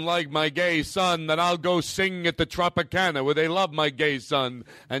doesn't like my gay son, then I'll go sing at the Tropicana where they love my gay son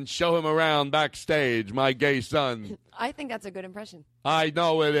and show him around backstage, my gay son. I think that's a good impression. I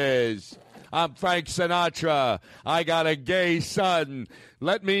know it is. I'm Frank Sinatra. I got a gay son.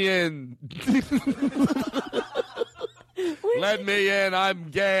 Let me in. Let me in. I'm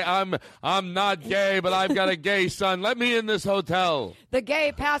gay. I'm not gay, but I've got a gay son. Let me in this hotel. The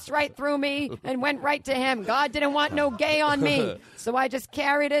gay passed right through me and went right to him. God didn't want no gay on me, so I just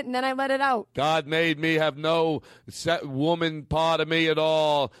carried it and then I let it out. God made me have no woman part of me at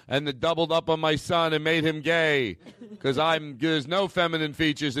all, and it doubled up on my son and made him gay because there's no feminine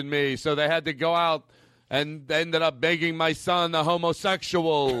features in me. So they had to go out and ended up making my son a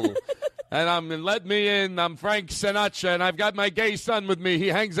homosexual. And let me in. I'm Frank Sinatra, and I've got my gay son with me. He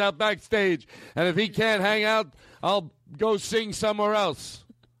hangs out backstage, and if he can't hang out, I'll go sing somewhere else.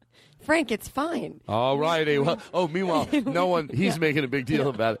 Frank, it's fine. All righty. Well, meanwhile, no one. He's making a big deal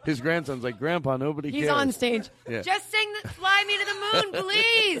about it. His grandson's like, Grandpa, nobody cares. He's on stage. Yeah. Just sing Fly Me to the Moon,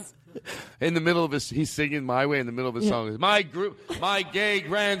 please. In the middle of he's singing My Way in the middle of his song. My gay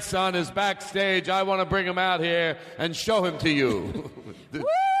grandson is backstage. I want to bring him out here and show him to you. Woo!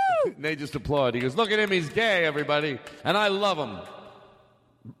 And they just applaud. He goes, look at him, he's gay, everybody, and I love him.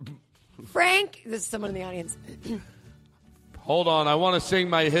 Frank, this is someone in the audience. Hold on, I want to sing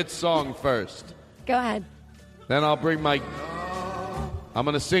my hit song first. Go ahead. Then I'll bring I'm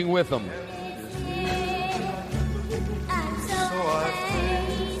going to sing with him.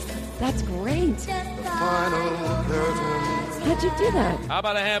 That's great. How'd you do that? How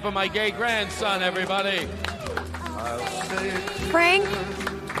about a hand for my gay grandson, everybody? Frank?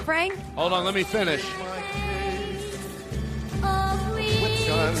 Hold on, let me finish.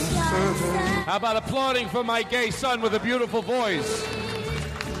 How about applauding for my gay son with a beautiful voice?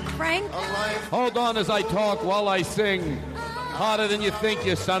 Frank? Hold on as I talk while I sing. Harder than you think,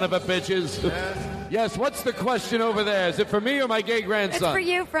 you son of a bitches. Yes, what's the question over there? Is it for me or my gay grandson? It's for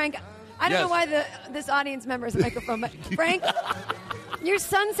you, Frank. I don't Yes. know why this audience member has a microphone, but Frank, your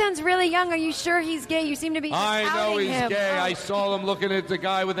son sounds really young. Are you sure he's gay? You seem to be just I know outing he's him. gay. Oh. I saw him looking at the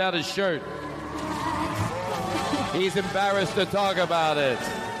guy without his shirt. He's embarrassed to talk about it.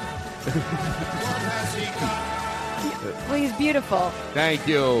 Well, he's beautiful. Thank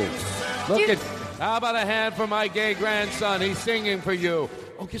you. Look at. How about a hand for my gay grandson? He's singing for you.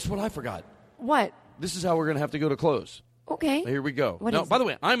 Oh, guess what? I forgot. What? This is how we're going to have to go to close. Okay. Here we go. What No, is by the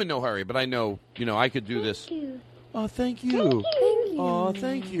way, I'm in no hurry, but I know, I could do this. Oh, thank you. Thank you. Oh,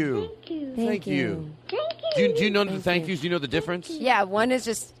 thank you. Thank you. Thank you. Thank you. Do you know the thank yous? Do you know the difference? Yeah, one is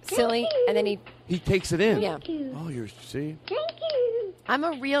just silly, and then He takes it in. Yeah. Oh, you're see. I'm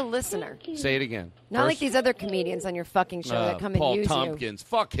a real listener. Say it again. Not like these other comedians on your fucking show that come and Paul use Tompkins.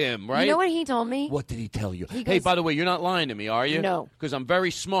 Fuck him, right? You know what he told me? What did he tell you? He Hey, goes- by the way, you're not lying to me, are you? No. Because I'm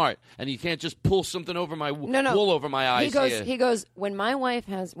very smart, and you can't just pull something over my No. wool over my eyes. He goes, when my wife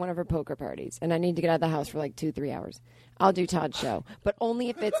has one of her poker parties and I need to get out of the house for like 2-3 hours, I'll do Todd's show. But only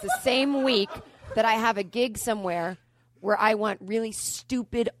if it's the same week that I have a gig somewhere where I want really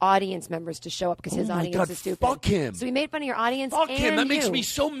stupid audience members to show up because his Oh my audience God, is stupid. fuck him. So he made fun of your audience Fuck and him. That makes you. me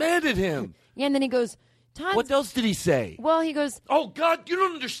so mad at him. Yeah, and then he goes, Todd. What else did he say? Well, he goes, Oh, God, you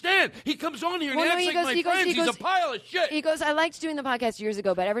don't understand. He comes on here and Well, no, acts he like goes- my he goes- friends. he He's goes- a pile of shit. He goes, I liked doing the podcast years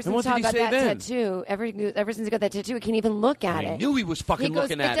ago, but ever since what did Todd he got say that then? tattoo, ever since he got that tattoo, he can't even look at I it. knew he was fucking He goes,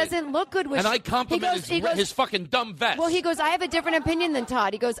 looking at it doesn't look good with And I he complimented goes- his fucking dumb vest. Well, he goes, I have a different opinion than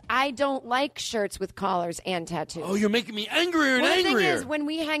Todd. He goes, I don't like shirts with collars and tattoos. Oh, you're making me angrier and well, the angrier. thing is, when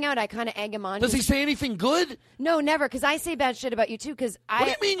we hang out, I kind of egg him on. Does he say anything good? No, never, because I say bad shit about you, too. Because What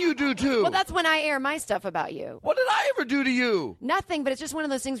do you mean you do, too? Well, that's when I air my stuff about you. What did I ever do to you? Nothing, but it's just one of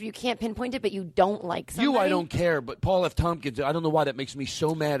those things where you can't pinpoint it, but you don't like somebody. You, I don't care, but Paul F. Tompkins, I don't know why that makes me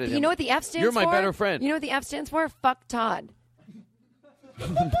so mad at him. You know what the F stands for? You're my better friend. You know what the F stands for? Fuck Todd.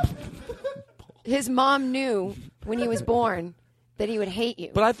 His mom knew when he was born that he would hate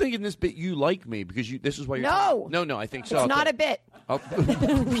you. But I think in this bit you like me because this is why you're... No, I think so. It's not a bit.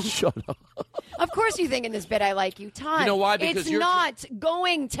 Shut up. Of course you think in this bit I like you, Todd. You know why? Because it's you're- not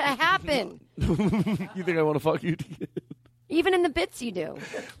going to happen. You think I want to fuck you? Even in the bits you do.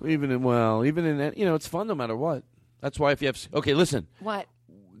 even in that, it's fun no matter what. That's why if you have... Okay, listen. What?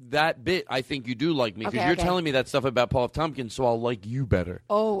 That bit, I think you do like me because Okay, you're okay. telling me that stuff about Paul F. Tompkins, so I'll like you better.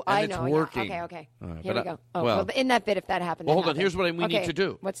 Oh, And I it's know. yeah. working. Okay. All right, Here but we I- go. Oh, well- in that bit, if that happened. Well, that hold on. happened. Here's what we need Okay, to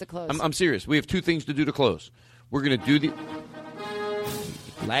do. What's the close? I'm serious. We have two things to do to close. We're going to do the...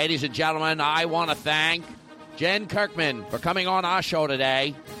 Ladies and gentlemen, I want to thank Jen Kirkman for coming on our show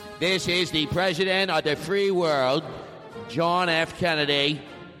today. This is the president of the free world, John F. Kennedy.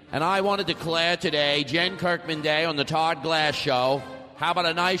 And I want to declare today Jen Kirkman Day on the Todd Glass Show. How about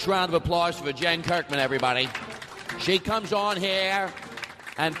a nice round of applause for Jen Kirkman, everybody? She comes on here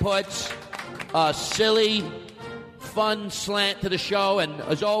and puts a silly, fun slant to the show and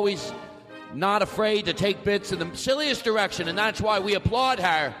is always not afraid to take bits in the silliest direction, and that's why we applaud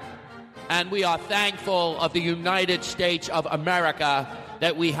her. And we are thankful of the United States of America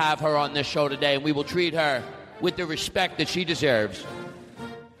that we have her on this show today, and we will treat her with the respect that she deserves.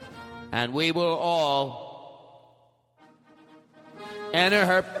 And we will all enter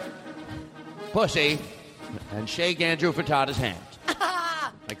her pussy and shake Andrew Furtado's hand.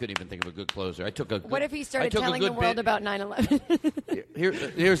 I couldn't even think of a good closer. I took a good, What if he started I took a telling the good world bit. about 9/11?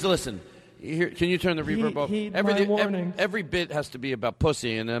 Here's listen. Here, can you turn the reverb off? heed my warning. Every bit has to be about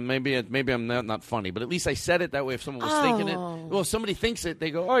pussy, and maybe I'm not funny, but at least I said it that way. If someone was thinking it, well, if somebody thinks it, they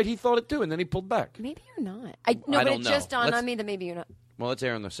go, "All right, he thought it too," and then he pulled back. Maybe you're not. No, I but don't it know. just dawned Let's- on me that maybe you're not. Well, let's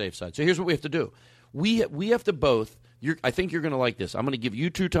err on the safe side. So here's what we have to do. We have to both. I think you're going to like this. I'm going to give you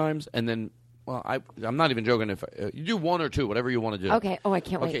 2 times, and then, well, I'm not even joking. If you do 1 or 2, whatever you want to do. Okay. Oh, I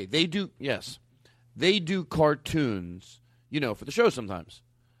can't wait. Okay, they do cartoons, for the show sometimes.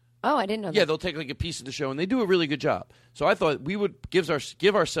 Oh, I didn't know that. Yeah, they'll take like a piece of the show, and they do a really good job. So I thought we would give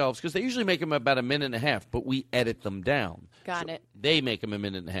ourselves, because they usually make them about a minute and a half, but we edit them down. Got it. They make them a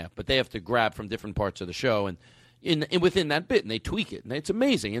minute and a half, but they have to grab from different parts of the show and within that bit, and they tweak it, and it's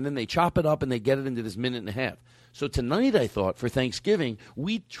amazing. And then they chop it up and they get it into this minute and a half. So tonight, I thought for Thanksgiving,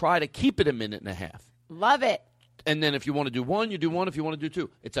 we try to keep it a minute and a half. Love it. And then if you want to do 1, you do 1. If you want to do 2,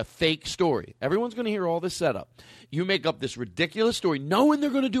 it's a fake story. Everyone's going to hear all this setup. You make up this ridiculous story, knowing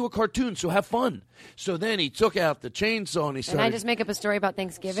they're going to do a cartoon, so have fun. So then he took out the chainsaw and he started... And I just make up a story about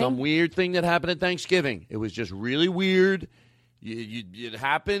Thanksgiving? Some weird thing that happened at Thanksgiving. It was just really weird. It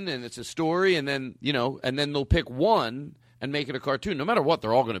happened, and it's a story, and then, and then they'll pick one and make it a cartoon. No matter what,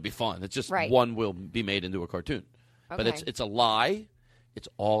 they're all going to be fun. It's just one will be made into a cartoon. But Okay. it's a lie. It's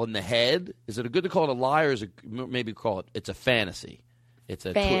all in the head. Is it good to call it a lie, or is it maybe call it? It's a fantasy. It's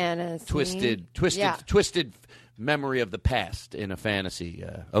a Fantasy. twisted memory of the past in a fantasy.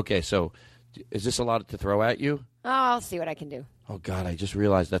 Okay, so is this a lot to throw at you? Oh, I'll see what I can do. Oh God, I just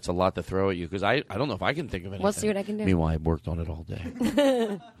realized that's a lot to throw at you because I don't know if I can think of anything. We'll see what I can do. Meanwhile, I worked on it all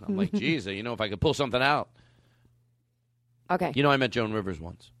day. I'm like, geez, if I could pull something out. Okay. I met Joan Rivers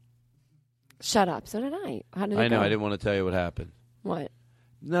once. Shut up. So did I. How did it I know. go? I didn't want to tell you what happened. What?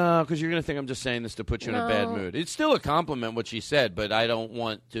 No, because you're going to think I'm just saying this to put you in a bad No. mood. It's still a compliment what she said, but I don't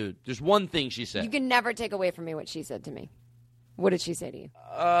want to. There's one thing she said. You can never take away from me what she said to me. What did she say to you?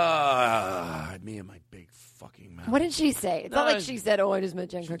 Me and my big fucking mouth. What did she say? It's not like she said, "Oh, I just met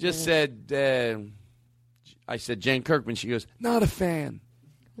Jen Kirkman." Just said, I said Jen Kirkman. She goes, "Not a fan."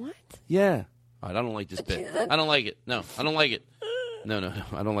 What? Yeah. All right, I don't like this bit. I don't like it. No, I don't like it. No,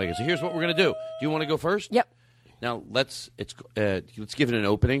 I don't like it. So here's what we're gonna do. Do you want to go first? Yep. Now let's give it an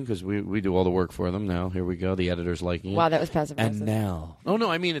opening because we do all the work for them. Now here we go. The editor's liking it. Wow, that was passive aggressive. And now,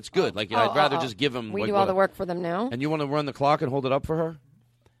 I mean it's good. I'd rather just give them. We do all the work for them now. And you want to run the clock and hold it up for her?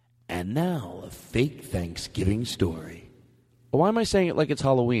 And now a fake Thanksgiving story. Why am I saying it like it's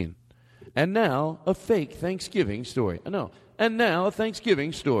Halloween? And now a fake Thanksgiving story. No. And now a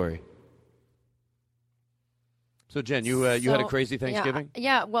Thanksgiving story. So, Jen, you had a crazy Thanksgiving?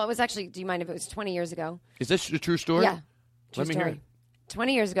 Yeah, well, it was actually, do you mind if it was 20 years ago? Is this a true story? Yeah, true Let me story. hear it.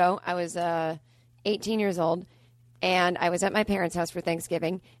 20 years ago, I was 18 years old, and I was at my parents' house for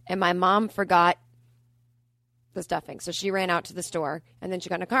Thanksgiving, and my mom forgot the stuffing. So she ran out to the store, and then she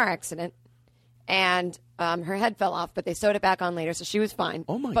got in a car accident, and her head fell off, but they sewed it back on later, so she was fine.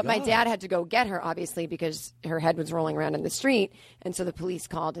 Oh, my But my God. dad had to go get her, obviously, because her head was rolling around in the street, and so the police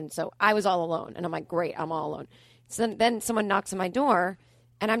called, and so I was all alone, and I'm like, great, I'm all alone. So then someone knocks on my door,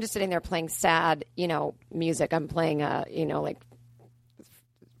 and I'm just sitting there playing sad, music. I'm playing, like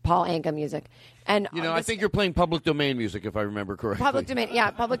Paul Anka music. And I think you're playing public domain music, if I remember correctly. public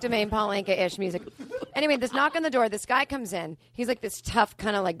domain, Paul Anka-ish music. Anyway, this knock on the door, this guy comes in. He's like this tough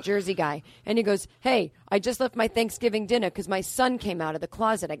kind of like Jersey guy. And he goes, "Hey, I just left my Thanksgiving dinner because my son came out of the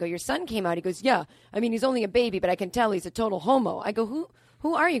closet." I go, "Your son came out?" He goes, "Yeah. I mean, he's only a baby, but I can tell he's a total homo." I go,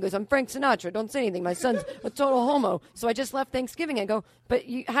 Who are you? He goes, "I'm Frank Sinatra. Don't say anything. My son's a total homo." So I just left Thanksgiving. I go, "But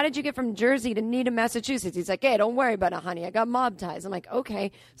how did you get from Jersey to Needham, Massachusetts?" He's like, "Hey, don't worry about it, honey. I got mob ties." I'm like, "Okay."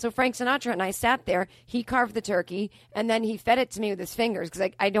 So Frank Sinatra and I sat there. He carved the turkey, and then he fed it to me with his fingers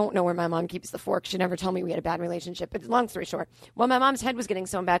because I don't know where my mom keeps the fork. She never told me we had a bad relationship. But long story short, while my mom's head was getting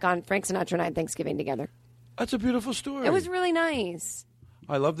sewn back on, Frank Sinatra and I had Thanksgiving together. That's a beautiful story. It was really nice.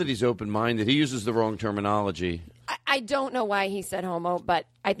 I love that he's open-minded. He uses the wrong terminology. I don't know why he said homo, but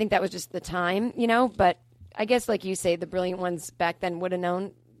I think that was just the time, But I guess, like you say, the brilliant ones back then would have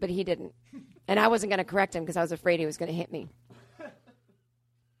known, but he didn't. And I wasn't going to correct him because I was afraid he was going to hit me.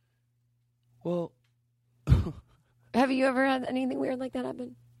 Well, have you ever had anything weird like that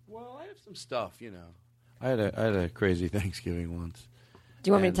happen? Well, I have some stuff, I had a crazy Thanksgiving once. Do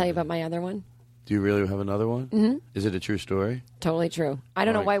you want me to tell you about my other one? Do you really have another one? Mm-hmm. Is it a true story? Totally true. I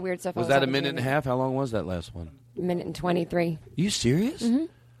don't know why weird stuff. Was that a minute and a half? How long was that last one? Minute and 23. Are you serious? Mm-hmm.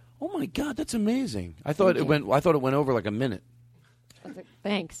 Oh my God, that's amazing. I thought it went over like a minute. I was like,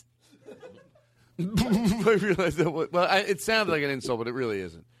 thanks. I realized that. It sounded like an insult, but it really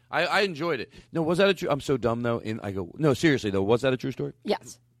isn't. I enjoyed it. No, was that a true? I'm so dumb though. No, seriously though, was that a true story?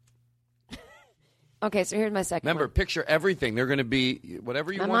 Yes. Okay, so here's my second. Remember, one. picture everything. They're going to be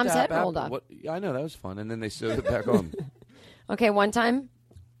whatever you my want mom's to head happen. rolled up. I know that was fun, and then they sewed it back on. Okay, one time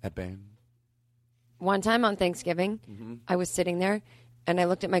At band. One time on Thanksgiving, Mm-hmm. I was sitting there, and I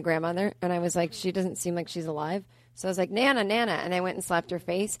looked at my grandmother, and I was like, she doesn't seem like she's alive. So I was like, Nana, Nana. And I went and slapped her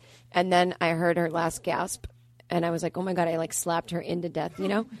face, and then I heard her last gasp, and I was like, oh, my God, I, slapped her into death,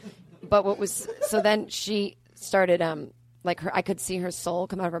 But so then she started, I could see her soul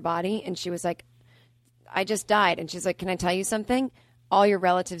come out of her body, and she was like, I just died. And she's like, can I tell you something? All your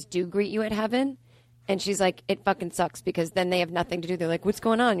relatives do greet you at heaven. And she's like, it fucking sucks because then they have nothing to do. They're like, what's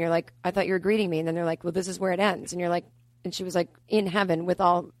going on? You're like, I thought you were greeting me. And then they're like, well, this is where it ends. And you're like, and she was like in heaven with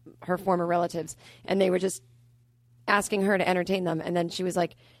all her former relatives. And they were just asking her to entertain them. And then she was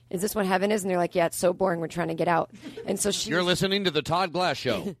like, is this what heaven is? And they're like, yeah, it's so boring. We're trying to get out. And so You're listening to the Todd Glass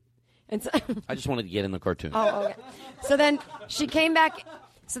Show. And so I just wanted to get in the cartoon. Oh, okay. So then she came back.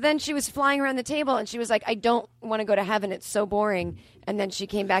 So then she was flying around the table, and she was like, I don't want to go to heaven. It's so boring. And then she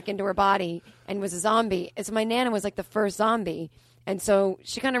came back into her body and was a zombie. And so my Nana was like the first zombie. And so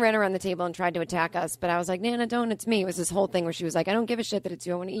she kind of ran around the table and tried to attack us. But I was like, Nana, don't. It's me. It was this whole thing where she was like, I don't give a shit that it's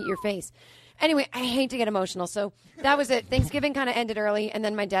you. I want to eat your face. Anyway, I hate to get emotional. So that was it. Thanksgiving kind of ended early. And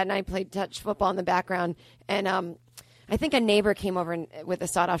then my dad and I played touch football in the background. And I think a neighbor came over with a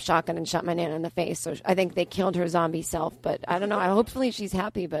sawed-off shotgun and shot my Nana in the face. So I think they killed her zombie self. But I don't know. Hopefully she's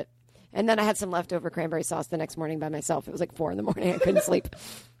happy. And then I had some leftover cranberry sauce the next morning by myself. It was like 4 a.m. I couldn't sleep.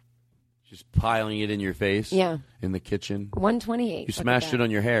 Just piling it in your face? Yeah. In the kitchen? 128. You smashed it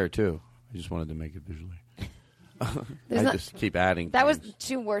on your hair, too. I just wanted to make it visually. Just keep adding That things. was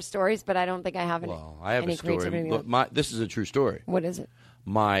 2 worse stories, but I don't think I have any. Well, I have any a story. creativity Look, left. this is a true story. What is it?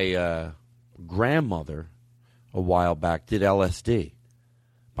 My grandmother, a while back, did LSD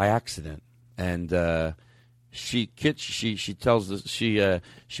by accident. And she tells us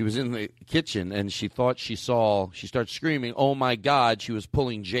she was in the kitchen and she thought she starts screaming, "Oh my God!" She was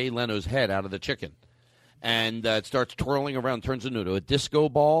pulling Jay Leno's head out of the chicken. And it starts twirling around, turns into a disco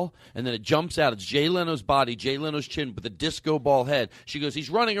ball, and then it jumps out. It's Jay Leno's body, Jay Leno's chin, with a disco ball head. She goes, "He's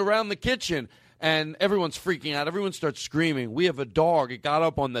running around the kitchen." And everyone's freaking out. Everyone starts screaming. We have a dog. It got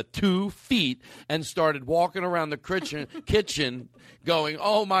up on the 2 feet and started walking around the kitchen going,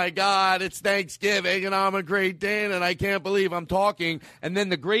 "Oh, my God, it's Thanksgiving, and I'm a Great Dane, and I can't believe I'm talking." And then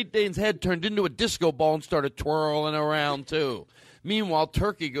the Great Dane's head turned into a disco ball and started twirling around, too. Meanwhile,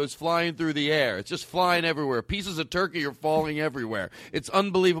 turkey goes flying through the air. It's just flying everywhere. Pieces of turkey are falling everywhere. It's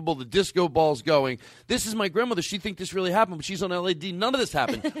unbelievable. The disco ball's going. This is my grandmother. She thinks this really happened, but she's on LSD. None of this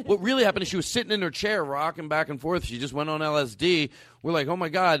happened. What really happened is she was sitting in her chair, rocking back and forth. She just went on LSD. We're like, "Oh, my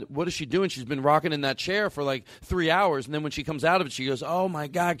God, what is she doing?" She's been rocking in that chair for like 3 hours. And then when she comes out of it, she goes, "Oh, my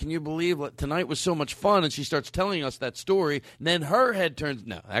God, can you believe tonight was so much fun?" And she starts telling us that story. And then her head turns,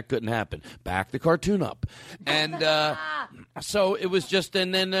 no, that couldn't happen. Back the cartoon up. And so it was just,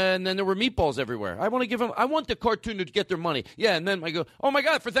 and then there were meatballs everywhere. I want the cartoon to get their money. Yeah, and then I go, "Oh, my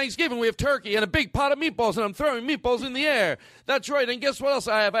God, for Thanksgiving we have turkey and a big pot of meatballs, and I'm throwing meatballs in the air." That's right. And guess what else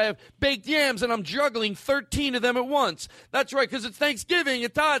I have? I have baked yams, and I'm juggling 13 of them at once. That's right, because it's Thanksgiving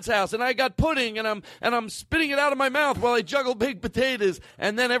at Todd's house, and I got pudding, and I'm spitting it out of my mouth while I juggle baked potatoes.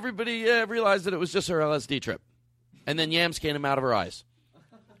 And then everybody realized that it was just her LSD trip. And then yams came out of her eyes.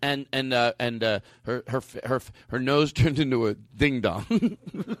 And her nose turned into a ding dong.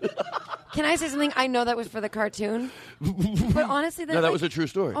 Can I say something? I know that was for the cartoon, but honestly, that was a true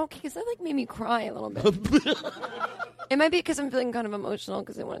story. Okay, because that made me cry a little bit. It might be because I'm feeling kind of emotional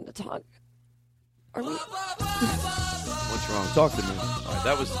because I wanted to talk. What's wrong? Talk to me. All right,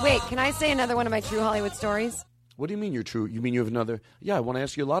 that was. Wait, can I say another one of my true Hollywood stories? What do you mean you're true? You mean you have another? Yeah, I want to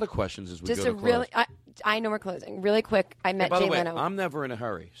ask you a lot of questions as we just go to a really. I know we're closing. Really quick, I met Jay Leno. I'm never in a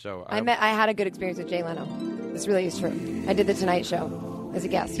hurry, so I had a good experience with Jay Leno. This really is true. I did the Tonight Show as a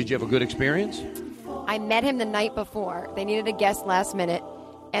guest. Did you have a good experience? I met him the night before. They needed a guest last minute,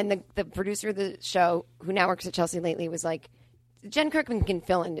 and the producer of the show, who now works at Chelsea lately, was like, "Jen Kirkman can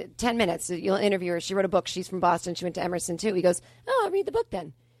fill in 10 minutes. You'll interview her. She wrote a book. She's from Boston. She went to Emerson, too." He goes, "Oh, I'll read the book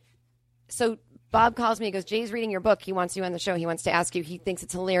then." So Bob calls me. He goes, "Jay's reading your book. He wants you on the show. He wants to ask you. He thinks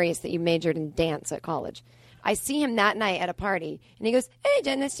it's hilarious that you majored in dance at college." I see him that night at a party, and he goes, "Hey,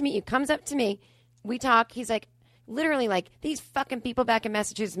 Jen, nice to meet you." Comes up to me. We talk. He's like, literally like, these fucking people back in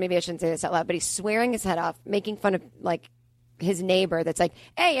Massachusetts, maybe I shouldn't say this out loud, but he's swearing his head off, making fun of, like, his neighbor that's like,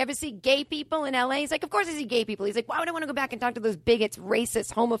 "Hey, ever see gay people in L.A.?" He's like, "Of course I see gay people." He's like, "Why would I want to go back and talk to those bigots,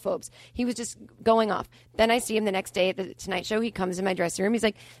 racists, homophobes?" He was just going off. Then I see him the next day at the Tonight Show. He comes in my dressing room. He's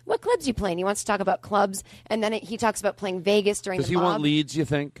like, "What clubs you playing?" He wants to talk about clubs. And then he talks about playing Vegas during the mob. Does he want leads, you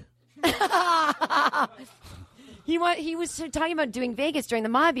think? He was talking about doing Vegas during the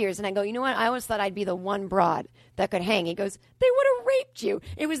mob years, and I go, "You know what? I always thought I'd be the one broad that could hang." He goes, "They would have raped you."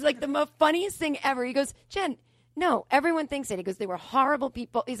 It was like the funniest thing ever. He goes, "Jen, no, everyone thinks it." He goes, "They were horrible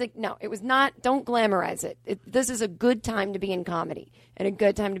people." He's like, "No, it was not. Don't glamorize it. This is a good time to be in comedy and a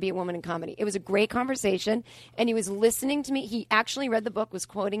good time to be a woman in comedy." It was a great conversation, and he was listening to me. He actually read the book, was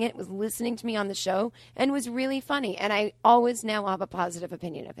quoting it, was listening to me on the show, and was really funny. And I always now have a positive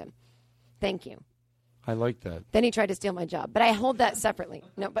opinion of him. Thank you. I like that. Then he tried to steal my job, but I hold that separately.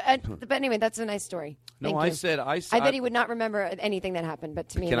 No, but anyway, that's a nice story. No, I bet he would not remember anything that happened, but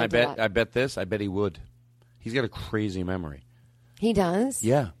to me, can it I bet? meant a lot. I bet this. I bet he would. He's got a crazy memory. He does.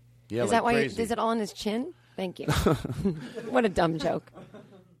 Yeah. Is like that why? crazy. Is it all on his chin? Thank you. What a dumb joke.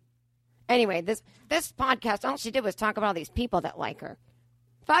 Anyway, this podcast, all she did was talk about all these people that like her.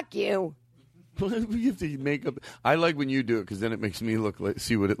 Fuck you. You have to make up. I like when you do it because then it makes me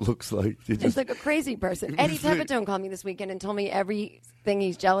see what it looks like. It's like a crazy person. Eddie Pepitone called me this weekend and told me everything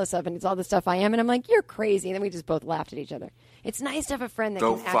he's jealous of, and it's all the stuff I am. And I'm like, "You're crazy." And then we just both laughed at each other. It's nice to have a friend that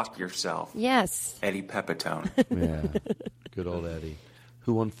Go can fuck yourself. Yes. Eddie Pepitone. Yeah. Good old Eddie.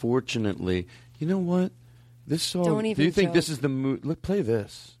 Who unfortunately, you know what? This song. Don't even do you think joke. this is the mood? Look, play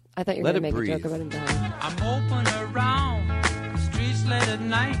this. I thought you were Let going to it make breathe. a joke about him dying. I'm open around the streets late at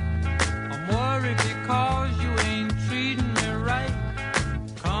night. I'm worried because you ain't treating me right.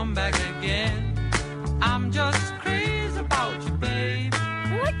 Come back again. I'm just crazy about you, babe.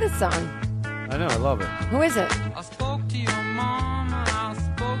 I like this song. I know. I love it. Who is it? I spoke to your mama. I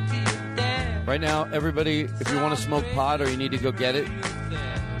spoke to your dad. Right now, everybody, if you want to smoke pot or you need to go get it,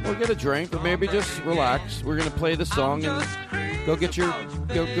 or get a drink, or maybe just relax. We're going to play the song and go get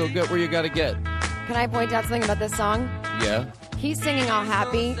go get where you got to get. Can I point out something about this song? Yeah. He's singing all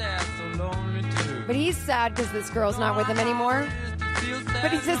happy, but he's sad because this girl's not with him anymore.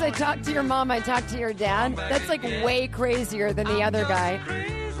 But he says, I talked to your mom, I talked to your dad. That's like way crazier than the other guy.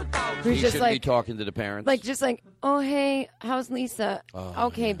 Who's He just should like, be talking to the parents. oh, hey, how's Lisa? Oh,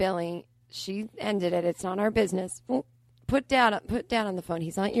 okay, Billy. She ended it. It's not our business. Well, put dad on the phone.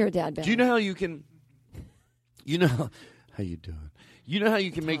 He's not your dad, Billy. Do you know how you can? You know how you doing? You know how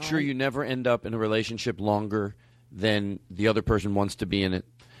you can make sure you never end up in a relationship longer than the other person wants to be in it.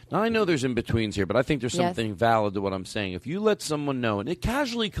 Now I know there's in betweens here, but I think there's Yes. something valid to what I'm saying. If you let someone know, and it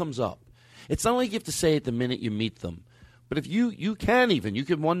casually comes up, it's not like you have to say it the minute you meet them. But if you can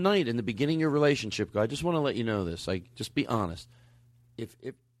one night in the beginning of your relationship go, I just want to let you know this. Like, just be honest. If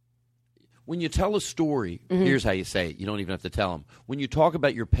when you tell a story, here's how you say it. You don't even have to tell them. When you talk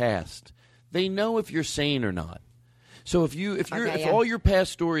about your past, they know if you're sane or not. So if all your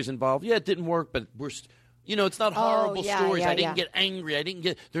past stories involve, it didn't work, but it's not horrible stories. I didn't get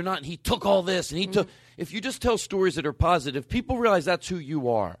angry. They're not. He took all this, and he took. If you just tell stories that are positive, people realize that's who you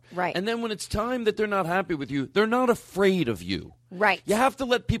are. Right. And then when it's time that they're not happy with you, they're not afraid of you. Right. You have to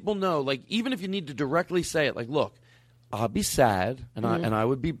let people know, like, even if you need to directly say it, like, look, I'll be sad,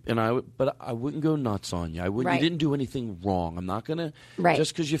 but I wouldn't go nuts on you. You didn't do anything wrong. I'm not gonna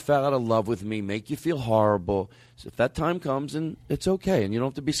just because you fell out of love with me make you feel horrible. So if that time comes, and it's okay, and you don't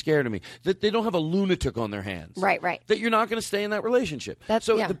have to be scared of me. That they don't have a lunatic on their hands. Right. That you're not going to stay in that relationship.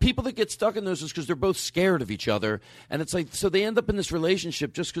 The people that get stuck in those is because they're both scared of each other, and it's like so they end up in this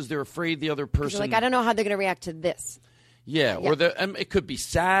relationship just because they're afraid the other person. Like, I don't know how they're going to react to this. Yeah, or it could be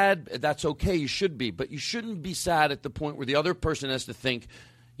sad. That's okay. You should be. But you shouldn't be sad at the point where the other person has to think,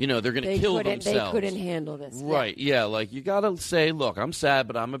 they're going to kill themselves. They couldn't handle this. Right, yeah. Like, you got to say, look, I'm sad,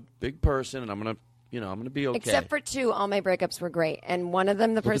 but I'm a big person, and I'm going to be okay. Except for two, all my breakups were great. And one of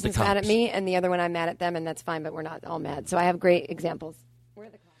them, the person's mad at me, and the other one, I'm mad at them, and that's fine, but we're not all mad. So I have great examples. Do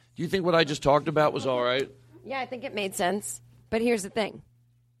you think what I just talked about was all right? Yeah, I think it made sense. But here's the thing.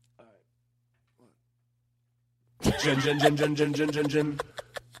 Jen.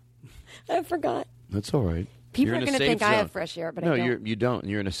 I forgot. That's all right. People You're are going to think I have fresh air, but I don't. No, you don't.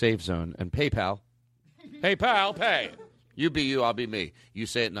 You're in a safe zone. And pay, pal. Hey, pal, pay. You be you, I'll be me. You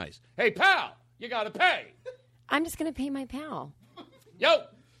say it nice. Hey, pal, you got to pay. I'm just going to pay my pal. Yo.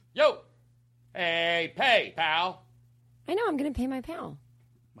 Hey, pay, pal. I know, I'm going to pay my pal.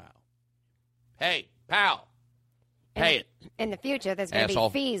 Wow. Hey, pal. Pay it. In the future, there's going to be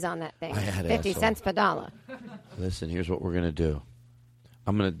fees on that thing. 50 cents per dollar. Listen, here's what we're going to do.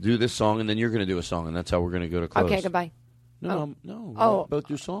 I'm going to do this song, and then you're going to do a song, and that's how we're going to go to close. Okay, goodbye. No. We'll both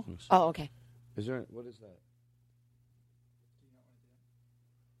do songs. Oh, okay. What is that?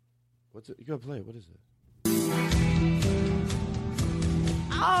 What's it? You got to play it. What is it?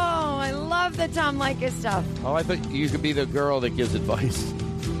 Oh, I love the Tom Leykis stuff. Oh, I thought you could be the girl that gives advice.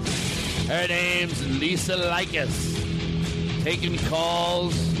 Her name's Lisa Leykis. Taking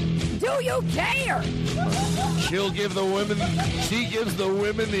calls. Do you care? She gives the women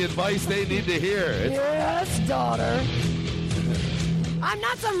the advice they need to hear. Yes, daughter. I'm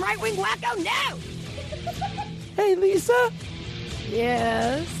not some right-wing wacko, no. Hey, Lisa.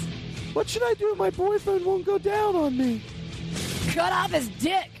 Yes? What should I do if my boyfriend won't go down on me? Cut off his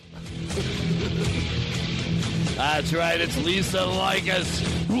dick. That's right, it's Lisa Leykis.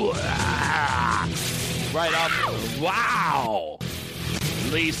 Right up. Wow.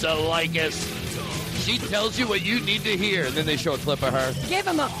 Lisa Leykis. She tells you what you need to hear, and then they show a clip of her. Give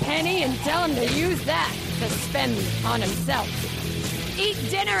him a penny and tell him to use that to spend on himself. Eat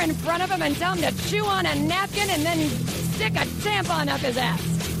dinner in front of him and tell him to chew on a napkin and then stick a tampon up his ass.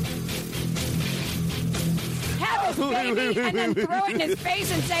 Have his baby and then throw it in his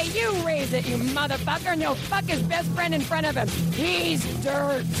face and say, you raise it, you motherfucker, and you'll fuck his best friend in front of him. He's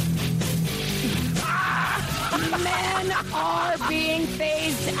dirt. Men are being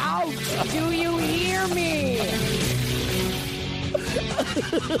phased out. Do you hear me?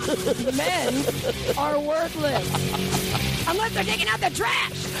 Men are worthless. Unless they're taking out the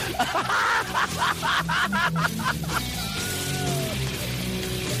trash.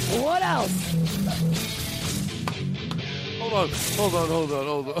 What else? Hold on.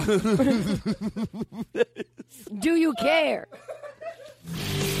 Do you care?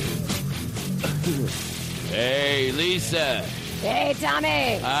 Hey, Lisa. Hey,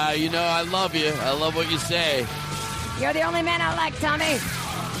 Tommy. I love you. I love what you say. You're the only man I like, Tommy.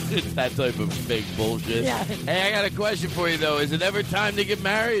 It's that type of fake bullshit. Yeah. Hey, I got a question for you, though. Is it ever time to get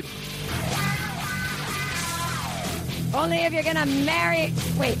married? Only if you're going to marry...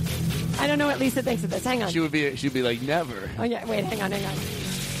 Wait. I don't know what Lisa thinks of this. Hang on. She'd be like, never. Oh, yeah. Wait, hang on.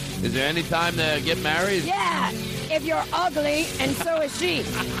 Is there any time to get married? Yeah. If you're ugly, and so is she.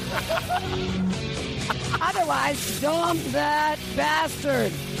 Otherwise, dump that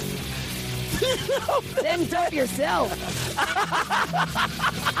bastard. Then dump yourself.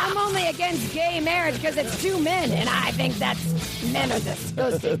 I'm only against gay marriage because it's two men, and I think men are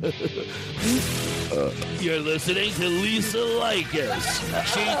disgusting. You're listening to Lisa Likas.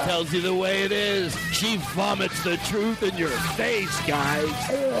 She tells you the way it is. She vomits the truth in your face, guys.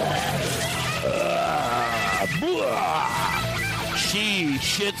 She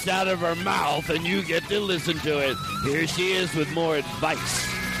shits out of her mouth, and you get to listen to it. Here she is with more advice.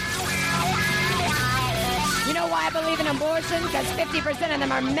 You know why I believe in abortion? Because 50% of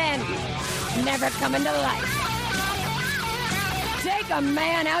them are men never coming to life. Take a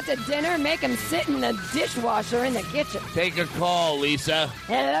man out to dinner, make him sit in the dishwasher in the kitchen. Take a call, Lisa.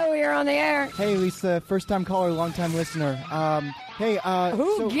 Hello, you're on the air. Hey, Lisa, first-time caller, long-time listener.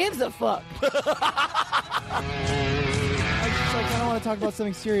 Who gives a fuck? I kind of want to talk about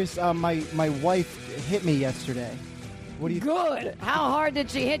something serious. My wife hit me yesterday. What do you? Good. How hard did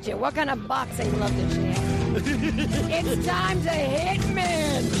she hit you? What kind of boxing glove did she have? It's time to hit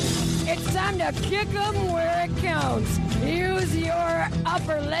men. It's time to kick them where it counts. Use your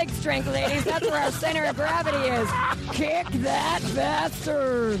upper leg strength, ladies. That's where our center of gravity is. Kick that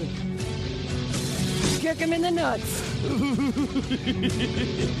bastard. Kick him in the nuts.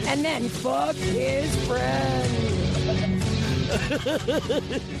 And then fuck his friend.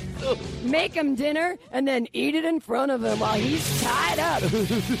 Make him dinner and then eat it in front of him while he's tied up.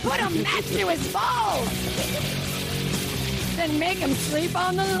 Put a match to his balls. Then make him sleep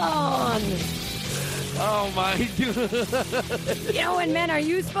on the lawn. Oh, my God. You know when men are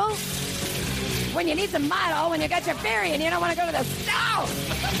useful? When you need some model, when you got your period and you don't want to go to the stove.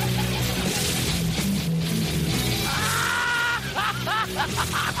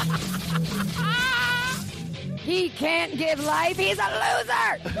 He can't give life. He's a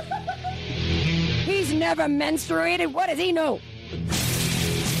loser. He's never menstruated. What does he know?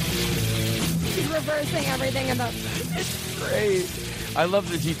 He's reversing everything about. It's great. I love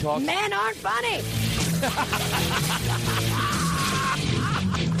that he talks. Men aren't funny.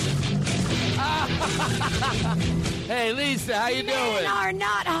 Hey, Lisa, how you doing? Men are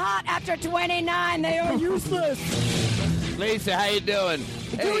not hot after 29. They are useless. Lisa, how you doing?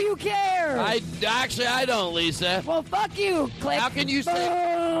 Do you care? I don't, Lisa. Well, fuck you, Click. How can you say?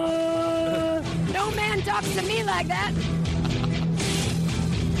 No man talks to me like that.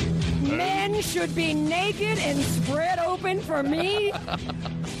 Men should be naked and spread open for me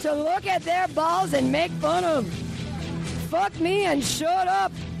to look at their balls and make fun of. Fuck me and shut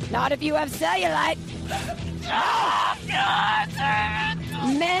up. Not if you have cellulite.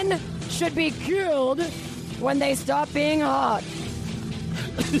 Men should be killed when they stop being hot.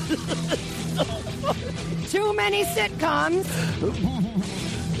 Too many sitcoms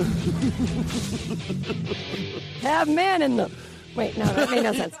have men in them. Wait, no, that made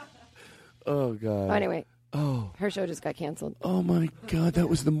no sense. Oh, God. Anyway. Oh. Her show just got canceled. Oh, my God. That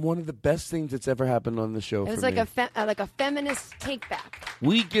was one of the best things that's ever happened on the show. It was for like me. a feminist take back.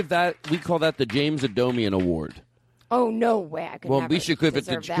 We call that the James Adomian Award. Oh, no way. I could Well, never we should give it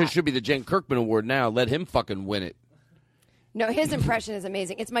deserve it that. should be the Jen Kirkman Award now. Let him fucking win it. No, his impression is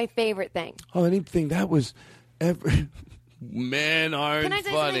amazing. It's my favorite thing. Oh, anything that was ever. Men aren't Can I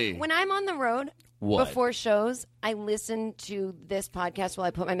tell you funny. something? When I'm on the road What? before shows, I listen to this podcast while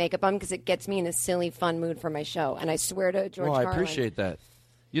I put my makeup on because it gets me in a silly, fun mood for my show. And I swear to George Well, I Carlin. appreciate that.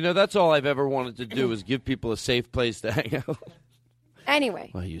 You know, that's all I've ever wanted to do is give people a safe place to hang out.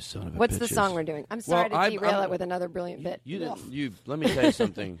 Anyway, Well, you son of a what's the bitches. song we're doing? I'm sorry Well, to derail it with another brilliant bit. You Ugh. didn't. You let me tell you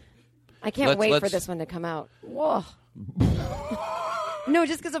something. I can't wait for let's- this one to come out. Whoa. No,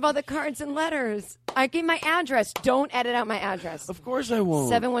 just because of all the cards and letters. I gave my address. Don't edit out my address. Of course I won't.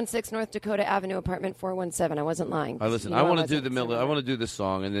 716 North Dakota Avenue, apartment 417. I wasn't lying. All right, listen. You know I want to wasn't. do the middle. I want to do this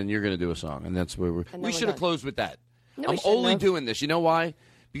song, and then you're going to do a song, and that's where And we then should we're have done. closed with that. No, we I'm shouldn't only have. doing this. You know why?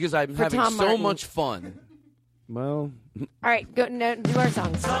 Because I'm For having Tom so Martin. much fun. Well, All right, go no, do our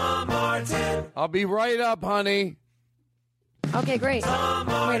songs. I'll be right up, honey. Okay, great. Wait, who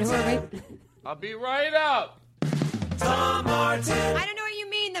are we? I'll be right up. I don't know what you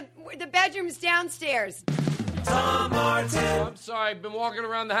mean. The bedroom's downstairs. I'm sorry. I've been walking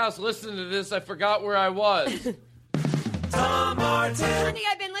around the house listening to this. I forgot where I was. Honey,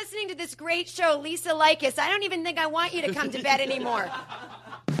 I've been listening to this great show, Lisa Likas. I don't even think I want you to come to bed anymore.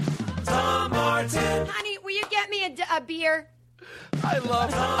 Honey, will you get me a beer?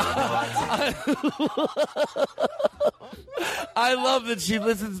 I love that she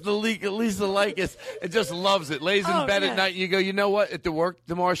listens to Lisa Likas and just loves it. Lays in bed at night. You go, you know what? At the work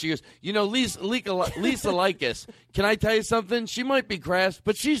tomorrow, she goes, you know, Lisa Likas, can I tell you something? She might be crass,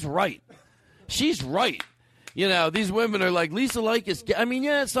 but she's right. she's right. You know, these women are like, Lisa Likis. I mean,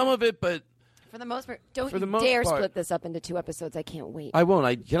 yeah, some of it, but For the most part, don't For the you most dare part- split this up into 2 episodes. I can't wait. I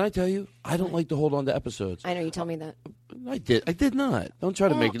won't. Can I tell you? I don't like to hold on to episodes. I know you told me that. I did not. Don't try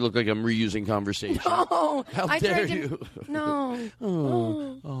to make it look like I'm reusing conversation. No, How I dare tried to- you? No.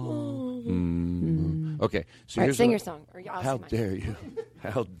 Okay, so All right, here's sing what- your song, or I'll How sing mine. dare you?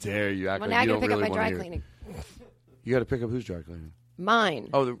 How dare you? Act Well, like now you I don't gotta pick really up my wanna dry hear it. cleaning. You got to pick up whose dry cleaning? Mine.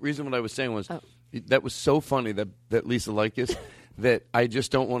 Oh, the reason what I was saying was that was so funny that Lisa Likis that I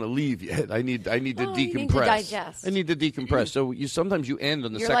just don't want to leave yet. I need to decompress. You need to digest. I need to decompress. So sometimes you end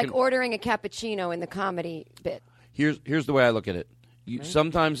on the You're second. like ordering a cappuccino in the comedy bit. Here's the way I look at it.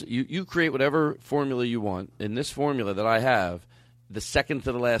 Sometimes you create whatever formula you want. In this formula that I have, the second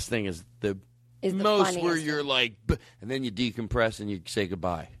to the last thing is the most where funniest you're like, and then you decompress and you say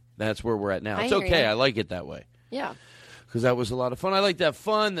goodbye. That's where we're at now. I It's hear okay. you. I like it that way. Yeah. Because that was a lot of fun. I like to have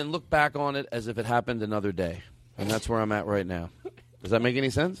fun, then look back on it as if it happened another day. And that's where I'm at right now. Does that make any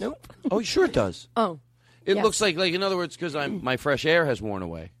sense? Nope. Oh, sure it does. Oh. It yes. looks like in other words, because my fresh air has worn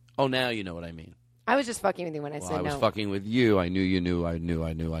away. Oh, now you know what I mean. I was just fucking with you when I Well, said I was no. fucking with you. I knew you knew. I know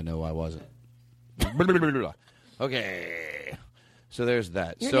I wasn't. Okay. So there's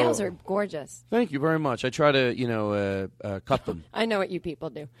that. Your so, nails are gorgeous. Thank you very much. I try to, cut them. I know what you people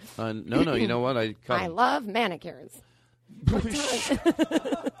do. No, you know what? I cut I them. love manicures.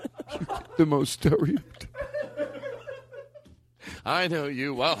 The most stereotypical. I know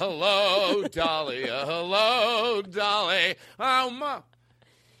you well. Hello, Dolly. Hello, Dolly. Oh, Ma.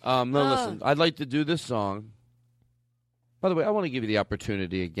 Listen. I'd like to do this song. By the way, I want to give you the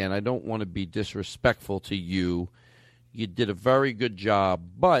opportunity again. I don't want to be disrespectful to you. You did a very good job,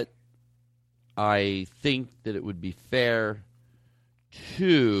 but I think that it would be fair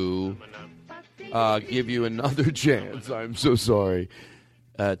to give you another chance. I'm so sorry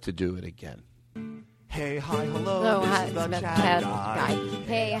to do it again. Hey, hi, hello. Hello, this hi, is the Smith Chad Chad guy.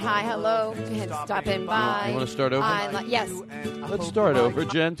 Hey, hi, hello. Stopping by. You want to start over? Yes. Let's start over,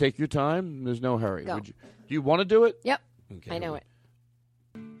 Jen. Take your time. There's no hurry. Go. Do you want to do it? Yep. Okay. I know it.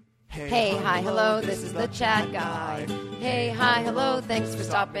 Hey, hi, hello, this is the Chat Guy. Hey, hi, hello, thanks for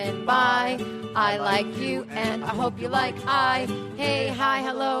stopping by. I like you and I hope you like I. Hey, hi,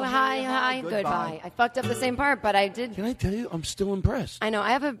 hello, hi, goodbye. I fucked up the same part, but I did. Can I tell you, I'm still impressed. I know, I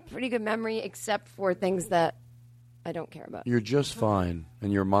have a pretty good memory except for things that I don't care about. You're just fine.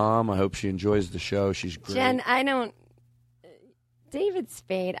 And your mom, I hope she enjoys the show. She's great. Jen, I don't. David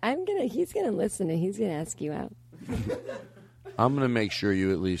Spade, he's gonna listen and he's gonna ask you out. I'm going to make sure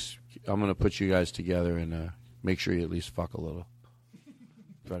you at least, I'm going to put you guys together and make sure you at least fuck a little.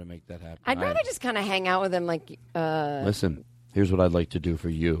 Try to make that happen. I'd rather just kind of hang out with him like. Listen, here's what I'd like to do for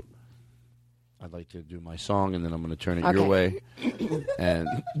you. I'd like to do my song, and then I'm going to turn it your way. And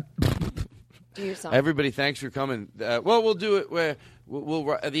do your song. Everybody, thanks for coming. Well, we'll do it where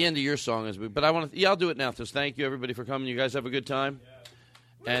we'll at the end of your song, but I want to. Yeah, I'll do it now. So thank you, everybody, for coming. You guys have a good time.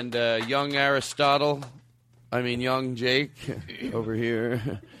 Yeah. And young Jake over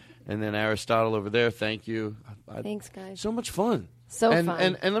here, and then Aristotle over there. Thank you. Thanks, guys. So much fun. Fun.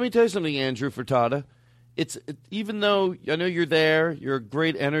 And let me tell you something, Andrew Furtada. Even though I know you're there, you're a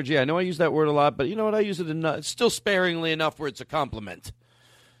great energy. I know I use that word a lot, but you know what? I use it still sparingly enough where it's a compliment.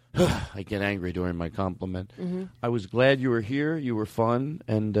 I get angry during my compliment. Mm-hmm. I was glad you were here. You were fun,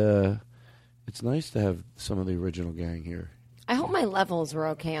 and it's nice to have some of the original gang here. I hope my levels were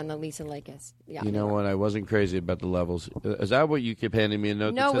okay on the Lisa Likis. Yeah. You know what? I wasn't crazy about the levels. Is that what you kept handing me a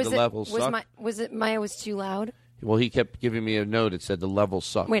note No, that said the levels suck? Was it Maya was too loud? Well, he kept giving me a note that said the levels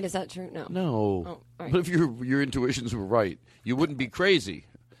suck. Wait, is that true? No. No. Oh, all right. But if your intuitions were right, you wouldn't be crazy.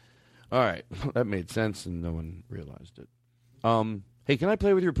 All right. That made sense, and no one realized it. Hey, can I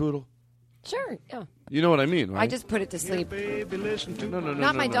play with your poodle? Sure, yeah. You know what I mean, right? I just put it to sleep. No.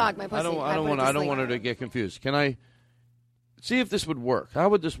 Not my dog, my pussy. I don't want her to get confused. Can I see if this would work? How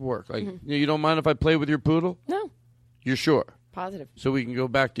would this work? Like, you don't mind if I play with your poodle? No. You're sure? Positive. So we can go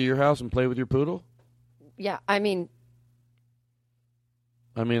back to your house and play with your poodle? Yeah, I mean,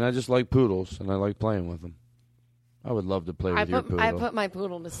 I just like poodles, and I like playing with them. I would love to play with your poodle. I put my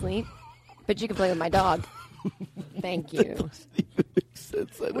poodle to sleep, but you can play with my dog. Thank you.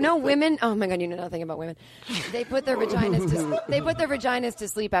 No, women. Oh my God, you know nothing about women. They put their vaginas to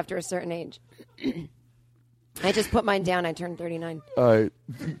sleep after a certain age. I just put mine down. I turned 39. All right.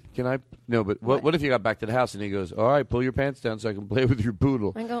 Can I? No, but what if you got back to the house and he goes, all right, pull your pants down so I can play with your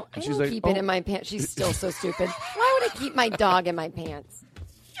poodle? I go, and I don't keep it in my pants. She's still so stupid. Why would I keep my dog in my pants?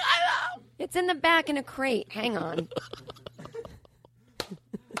 Shut up. It's in the back in a crate. Hang on.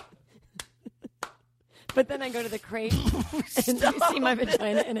 But then I go to the crate and you see my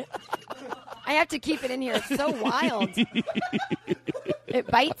vagina in it. I have to keep it in here. It's so wild. It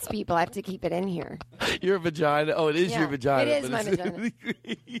bites people. I have to keep it in here. Your vagina. Oh, it is your vagina. It is but my it's-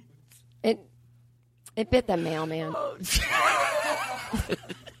 vagina. It bit the mailman. Oh.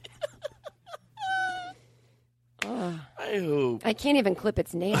 I hope. I can't even clip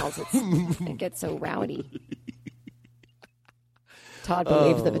its nails. It gets so rowdy. Todd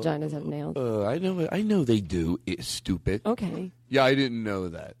believes the vaginas have nails. I know they do. It's stupid. Okay. Yeah, I didn't know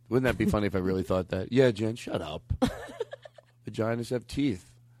that. Wouldn't that be funny if I really thought that? Yeah, Jen, shut up. Vaginas have teeth.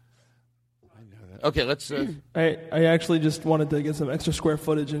 I know that. Okay, let's. I actually just wanted to get some extra square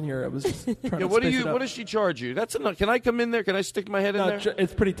footage in here. I was just trying to What do space you? it out. What does she charge you? That's enough. Can I come in there? Can I stick my head in there?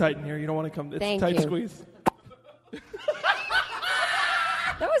 It's pretty tight in here. You don't want to come. It's Thank tight you. squeeze.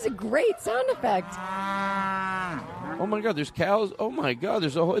 That was a great sound effect. Oh my God, there's cows. Oh my God,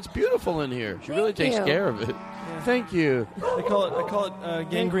 there's a whole. It's beautiful in here. She really takes you. care of it. Thank you. I call it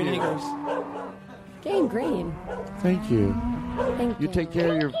gangrene acres. Gangrene. Thank you. Thank You take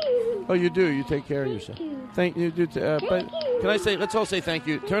care of your. Oh, you do. You take care of yourself. Thank you. But can I say? Let's all say thank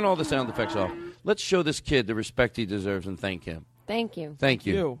you. Turn all the sound effects off. Let's show this kid the respect he deserves and thank him. Thank you. Thank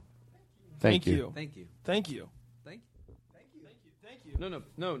you. Thank you. Thank you. Thank you.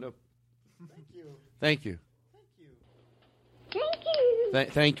 No. Thank you. Thank you.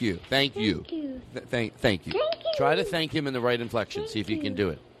 Thank you. Thank you. Thank you. Try to thank him in the right inflection. See if you can do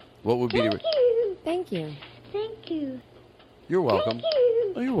it. What would be the? Thank you. Thank you. You're welcome. Thank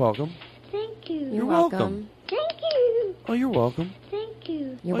you. Oh, you're welcome. Thank you. You're welcome. Thank you. Oh, you're welcome. Thank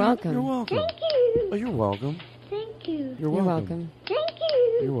you. You're Oh, welcome. You're welcome. Thank you. Oh, you're welcome. Thank you. You're You're welcome. welcome. Thank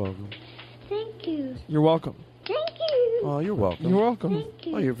you. You're welcome. Thank you. You're welcome. Thank you. Oh, you're welcome. You're welcome. Thank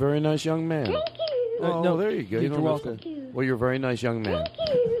you. Oh, you're a very nice young man. Thank you. Oh, no, there you go. you're don't have welcome. to- Well, you're a very nice young man. Thank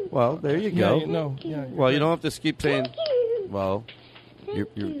you. Well, there you Yeah, go. no. Yeah. Well, you don't have to keep saying. Thank you. Well, Thank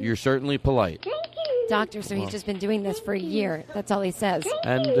you. you're certainly polite, Thank you. Doctor, so he's just been doing this for a year. That's all he says.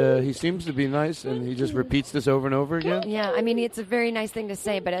 and he seems to be nice, and he just repeats this over and over again. Yeah, I mean, it's a very nice thing to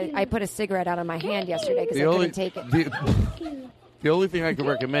say, but I put a cigarette out of my hand yesterday because The I only couldn't take it. the only thing I could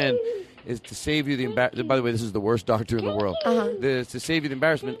recommend is to save you the embarrassment. By the way, this is the worst doctor in the world. To save you the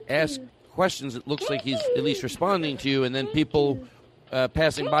embarrassment, ask questions. It looks like he's at least responding to you, and then people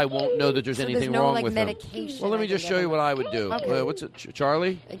passing by won't know that there's So anything there's no, wrong like, with medication him. Well, let me I just can show give you him. what I would do. Okay. What's it,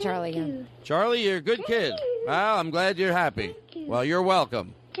 Charlie? Charlie, yeah. Charlie, you're a good kid. Well, I'm glad you're happy. Well, you're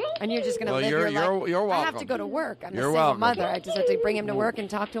welcome. And you're just going to Well, live you're- your life. you're I have welcome. to go to work. I'm You're a single welcome. mother. I just have to bring him to work and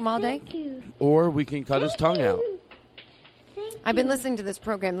talk to him all day. Or we can cut his tongue out. I've been listening to this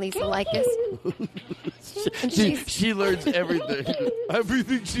program, Lisa Likas. And She learns everything.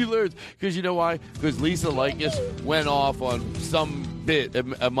 Everything she learns. Because you know why? Because Lisa Likas went off on some bit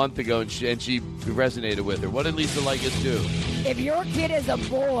a month ago, and she resonated with her. What did Lisa Likas do? If your kid is a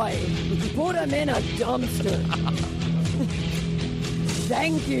boy, put him in a dumpster.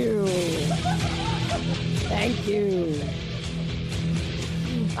 Thank you. Thank you.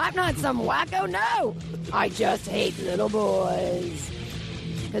 I'm not some wacko, no. I just hate little boys.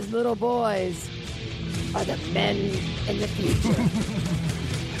 Because little boys are the men in the future.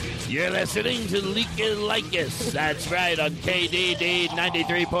 You're listening to Lika Likas. That's right, on KDD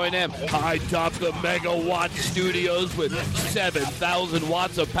 93.M. High top the megawatt studios with 7,000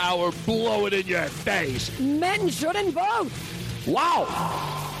 watts of power blowing in your face. Men shouldn't vote.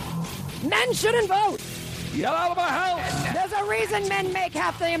 Wow. Men shouldn't vote. Get out of my house. There's a reason men make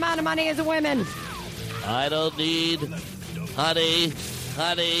half the amount of money as women. I don't need, honey.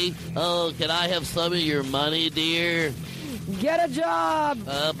 Oh, can I have some of your money, dear? Get a job.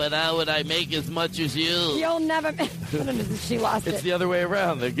 But how would I make as much as you? You'll never. She lost It's it. the other way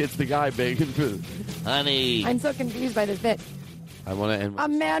around. That gets the guy begging food. Honey. I'm so confused by this bit. I want to end. A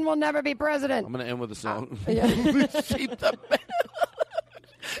man will never be president. I'm going to end with a song. Yeah. Sheep the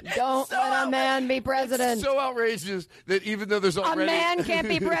Don't let a man be president. So outrageous that even though there's A already man can't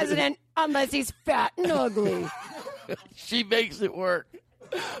be president unless he's fat and ugly. She makes it work.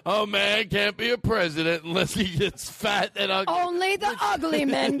 A man can't be a president unless he gets fat and ugly. Only the ugly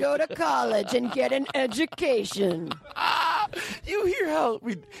men go to college and get an education. You hear how?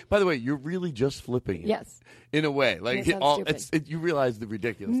 By the way, you're really just flipping it. Yes. In a way, like It sounds stupid. you realize the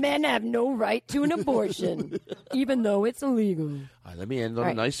ridiculous. Men have no right to an abortion, even though it's illegal. All right, let me end on All a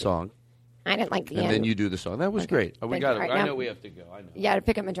right. nice song, I didn't like the and end. then you do the song. That was great. Oh, we Thank got you. it. All right, I now- know we have to go. I know. Yeah, to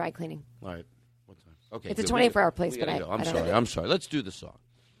pick up my dry cleaning. All right. What time? Okay. It's a good. 24-hour We place, but gotta I go. I'm don't sorry. know. I'm sorry. Let's do the song.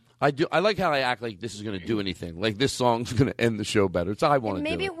 I like how I act like this is going to do anything. Like this song's going to end the show better. It's how I want to do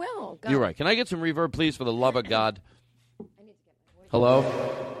it. Maybe it will. Go. You're right. Can I get some reverb, please, for the love of God? Hello?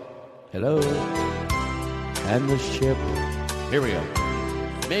 Hello? And the ship. Here we go.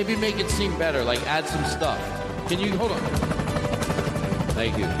 Maybe make it seem better, like add some stuff. Can you, hold on.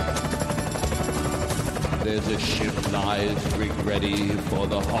 Thank you. There's a ship lies rig ready for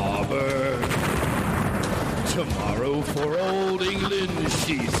the harbor. Tomorrow for old England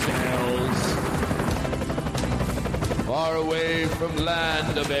she sails. Far away from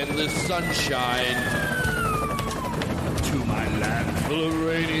land of endless sunshine, to my land full of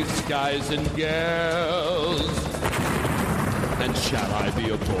rainy skies and gales. And shall I be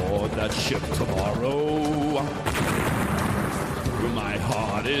aboard that ship tomorrow? My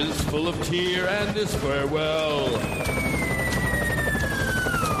heart is full of tear and this farewell.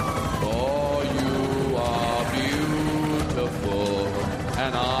 For you are beautiful,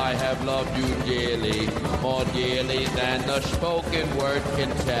 and I have loved you dearly, more dearly than the spoken word can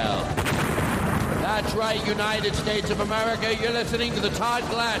tell. That's right, United States of America. You're listening to the Todd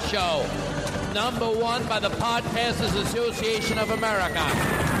Glass Show, #1 by the Podcasters Association of America.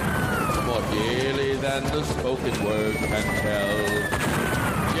 More dearly than the spoken word can tell.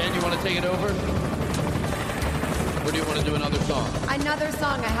 Jen, you want to take it over? Or do you want to do another song? Another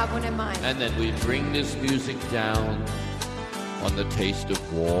song. I have one in mind. And then we bring this music down on the taste of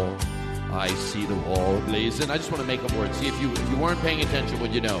war. I see the wall blazing. I just want to make up words. See, if you weren't paying attention,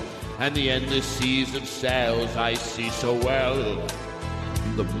 would you know? And the endless seas of sails I see so well.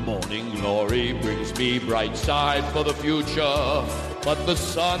 The morning glory brings me bright side for the future, but the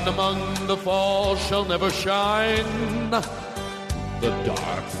sun among the fall shall never shine. The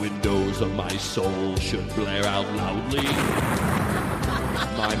dark windows of my soul should blare out loudly.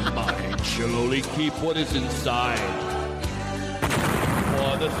 My mind shall only keep what is inside.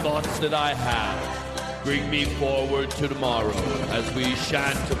 For the thoughts that I have bring me forward to tomorrow as we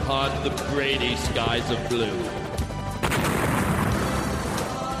shant upon the brady skies of blue.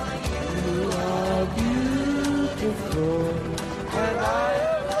 You are beautiful, and I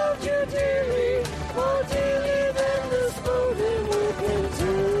have loved you dearly, more dearly than the spoken word can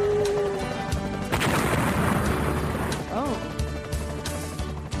do. Oh.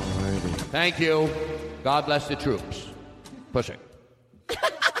 Thank you. God bless the troops. Pushing.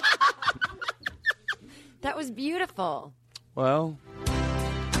 That was beautiful. Well,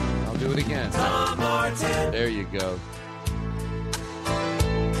 I'll do it again. Tom Martin. There you go.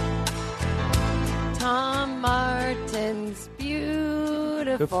 Tom Martin's beautiful,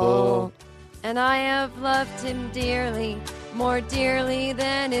 Beautiful. and I have loved him dearly, more dearly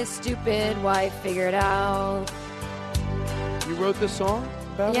than his stupid wife figured out. You wrote this song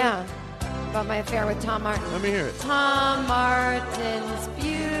about Yeah, about my affair with Tom Martin. Let me hear it. Tom Martin's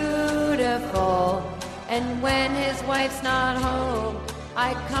beautiful, and when his wife's not home,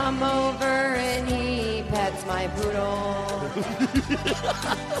 I come over and he pets my poodle.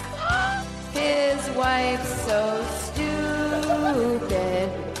 His wife's so stupid.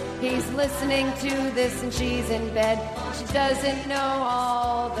 He's listening to this and she's in bed. She doesn't know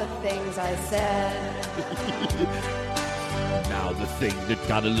all the things I said. Now the thing that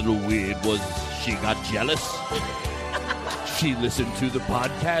got a little weird was she got jealous. She listened to the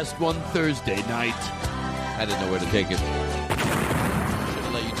podcast one Thursday night. I didn't know where to take it. Should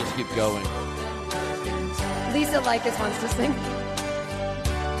have let you just keep going. Lisa Likas wants to sing.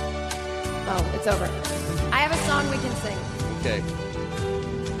 Oh, it's over. I have a song we can sing. Okay.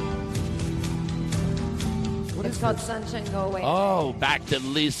 It's called Sunshine Go Away. Oh, back to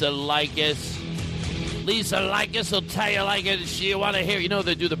Lisa Likas. Lisa Likas will tell you like it. She want to hear. You know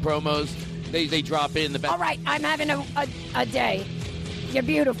they do the promos. They drop in the back. All right, I'm having a day. You're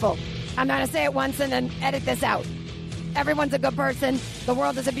beautiful. I'm going to say it once and then edit this out. Everyone's a good person. The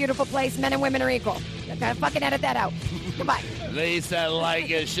world is a beautiful place. Men and women are equal. Okay, fucking edit that out. Goodbye. Lisa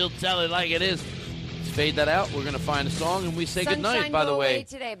Likas, she'll tell it like it is. Let's fade that out. We're going to find a song and we say Sunshine goodnight, by the Go way. Away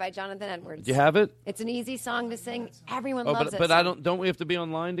Today by Jonathan Edwards. Do you have it? It's an easy song to sing. Everyone Oh, loves it. but I don't we have to be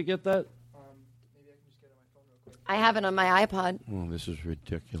online to get that? I have it on my iPod. Oh, this is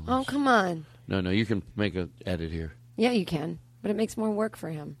ridiculous. Oh, come on. No, you can make an edit here. Yeah, you can. But it makes more work for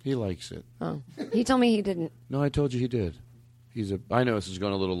him. He likes it. Oh. He told me he didn't. No, I told you he did. I know this is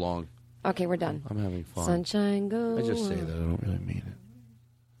going a little long. Okay, we're done. I'm having fun. Sunshine go. I just say that. I don't really mean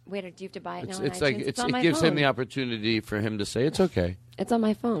it. Wait, do you have to buy it now? It's on like iTunes? it on my gives phone. him the opportunity for him to say it's okay. It's on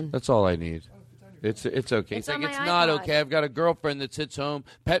my phone. That's all I need. It's okay. It's It's on like my it's not iPod. okay. I've got a girlfriend that sits home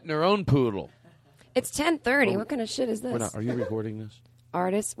petting her own poodle. It's 10:30. Oh, What kind of shit is this? We're not, are you recording this?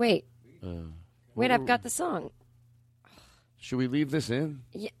 Artist, wait. Wait, I've got the song. Should we leave this in?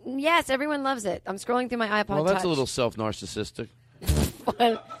 Yes, everyone loves it. I'm scrolling through my iPod Well, that's Touch. a little self-narcissistic.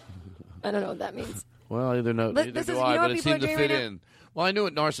 I don't know what that means. Well, either This do is- I, you know but what it people seemed are to doing fit right now? in. Well, I knew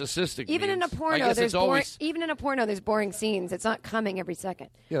what narcissistic Even means. in a I porno, guess there's it's always... even in a porno, there's boring scenes. It's not coming every second.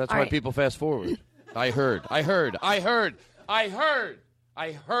 Yeah, that's All why right. people fast forward. I heard.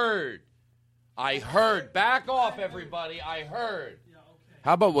 Back off, everybody. I heard.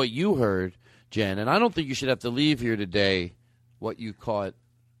 How about what you heard, Jen? And I don't think you should have to leave here today what you caught.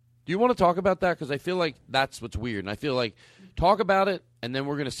 Do you want to talk about that? Because I feel like that's what's weird. And I feel like talk about it, and then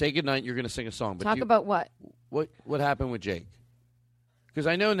we're going to say goodnight, and you're going to sing a song. But Talk about what? What happened with Jake? Because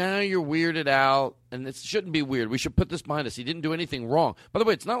I know now you're weirded out, and it shouldn't be weird. We should put this behind us. He didn't do anything wrong. By the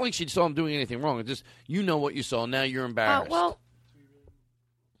way, it's not like she saw him doing anything wrong. It's just you know what you saw. Now you're embarrassed. Well,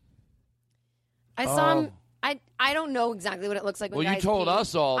 I saw him. I don't know exactly what it looks like when Well, you guys told pee.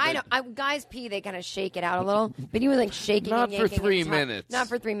 us all I that- know. Guys pee, they kind of shake it out a little. But he was like shaking Not and for yanking 3 and minutes. Not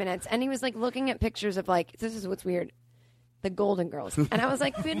for 3 minutes. And he was like looking at pictures of like, this is what's weird, the Golden Girls. And I was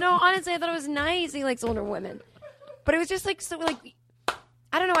like, no, honestly, I thought it was nice. He likes older women. But it was just like, so like,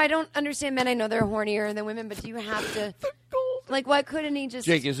 I don't know. I don't understand men. I know they're hornier than women, but do you have to, like, why couldn't he just...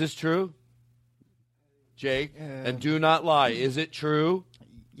 Jake, is this true? Jake, and do not lie. Is it true?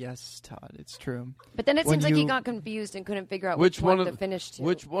 Yes, Todd, it's true. But then it When seems like he you- got confused and couldn't figure out Which which one one of to finish to.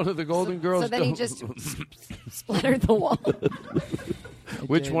 Which one of the Golden Girls? So then he don't- just splattered the wall.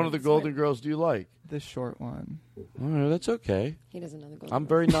 Which did. one of the Golden Girls do you like? The short one. All right, that's okay. He doesn't know the Golden I'm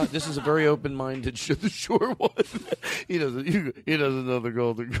very not. This is a very open-minded show. The short one. He doesn't. He doesn't know the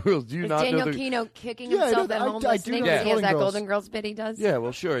Golden Girls. Do you Is not Daniel know the? Kino kicking Yeah, I himself know- at I- home I do listening know because the he has Golden that Girls. Golden Girls bit he does? Yeah,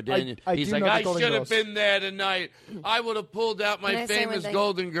 well, sure, Daniel. I He's do like, know the I Golden should have Girls." been there tonight. I would have pulled out my Can I say one famous thing?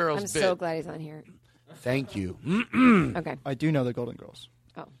 Golden Girls I'm bit. so glad he's on here. Thank you. Okay. I do know the Golden Girls.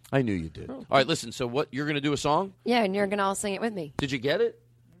 Oh. I knew you did. All right, listen. So what? You're going to do a song? Yeah, and you're going to all sing it with me. Did you get it?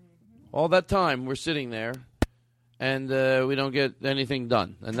 All that time we're sitting there, and we don't get anything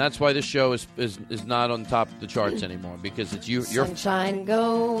done, and that's why this show is not on top of the charts anymore because it's you. You're. Sunshine,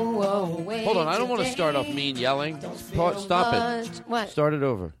 go away. Hold on, I don't want to today. start off mean yelling. Stop much. it. What? Start it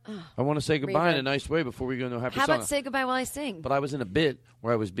over. I want to say goodbye in a Reverb. nice way before we go into a happy How song. about say goodbye while I sing? But I was in a bit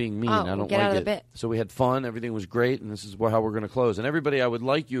where I was being mean. Oh, I don't get like out of it. the bit. So we had fun. Everything was great, and this is how we're going to close. And everybody, I would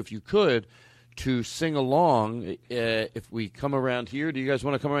like you, if you could, to sing along. If we come around here, do you guys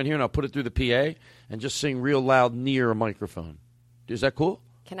want to come around here? And I'll put it through the PA and just sing real loud near a microphone. Is that cool?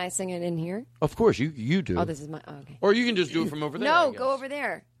 Can I sing it in here? Of course, you do. Oh, this is my... Oh, okay. Or you can just do it from over there. I No, guess. go over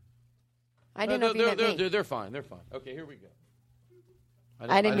there. I didn't know if you meant me. They're fine. They're fine. Okay, here we go.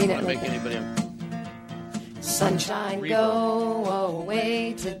 I didn't mean want to it make like anybody. Sunshine, go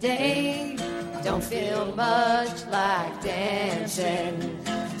away today. Don't feel much like dancing.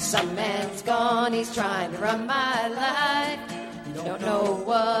 Some man's gone, he's trying to run my life. Don't know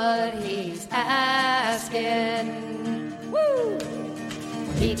what he's asking. Woo!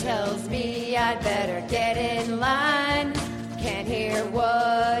 He tells me I'd better get in line. Can't hear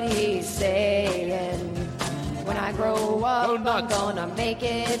what he's saying. When I grow up, I'm gonna make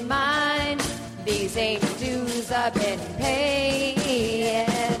it mine. These ain't dues I've been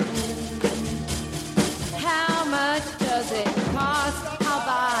paying. How much does it cost? I'll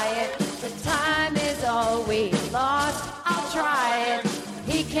buy it. The time is all we lost. I'll try it.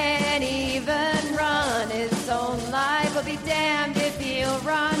 He can't even run his own life. I'll be damned if he'll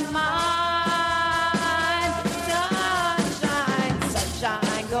run mine. Sunshine,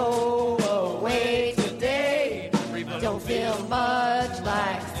 sunshine, go away today. Don't feel much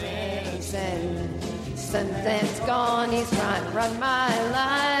like singing. Something's gone, he's trying to run my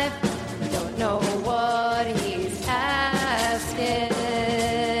life. Don't know what he's asking.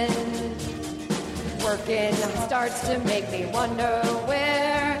 Working starts to make me wonder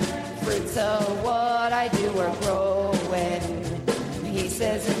where fruits of what I do are growing. He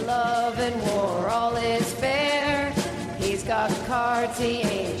says in love and war all is fair. He's got cards he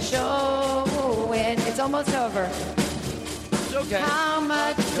ain't showing. It's almost over. It's okay. How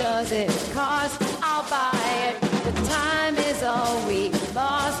much does it cost? I'll buy it. The time is all we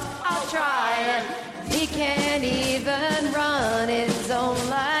lost. I'll try it. He can't even run his own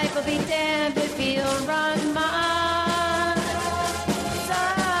life. I'll be damned if he'll run mine.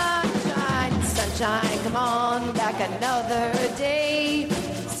 Sunshine, sunshine, come on back another day.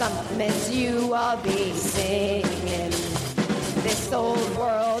 Something miss you, I'll be singing. This old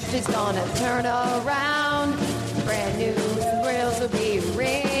world is gonna turn around. Brand new thrills will be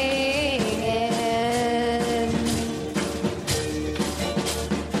ringing.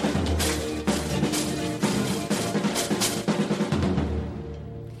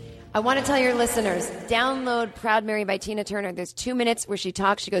 I want to tell your listeners, download Proud Mary by Tina Turner. There's 2 minutes where she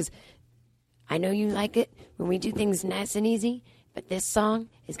talks. She goes, I know you like it when we do things nice and easy. But this song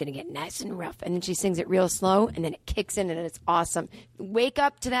is going to get nice and rough. And then she sings it real slow, and then it kicks in, and it's awesome. Wake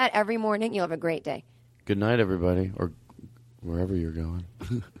up to that every morning. You'll have a great day. Good night, everybody, or wherever you're going.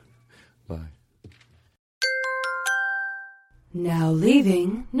 Bye. Now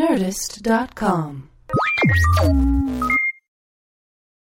leaving Nerdist.com.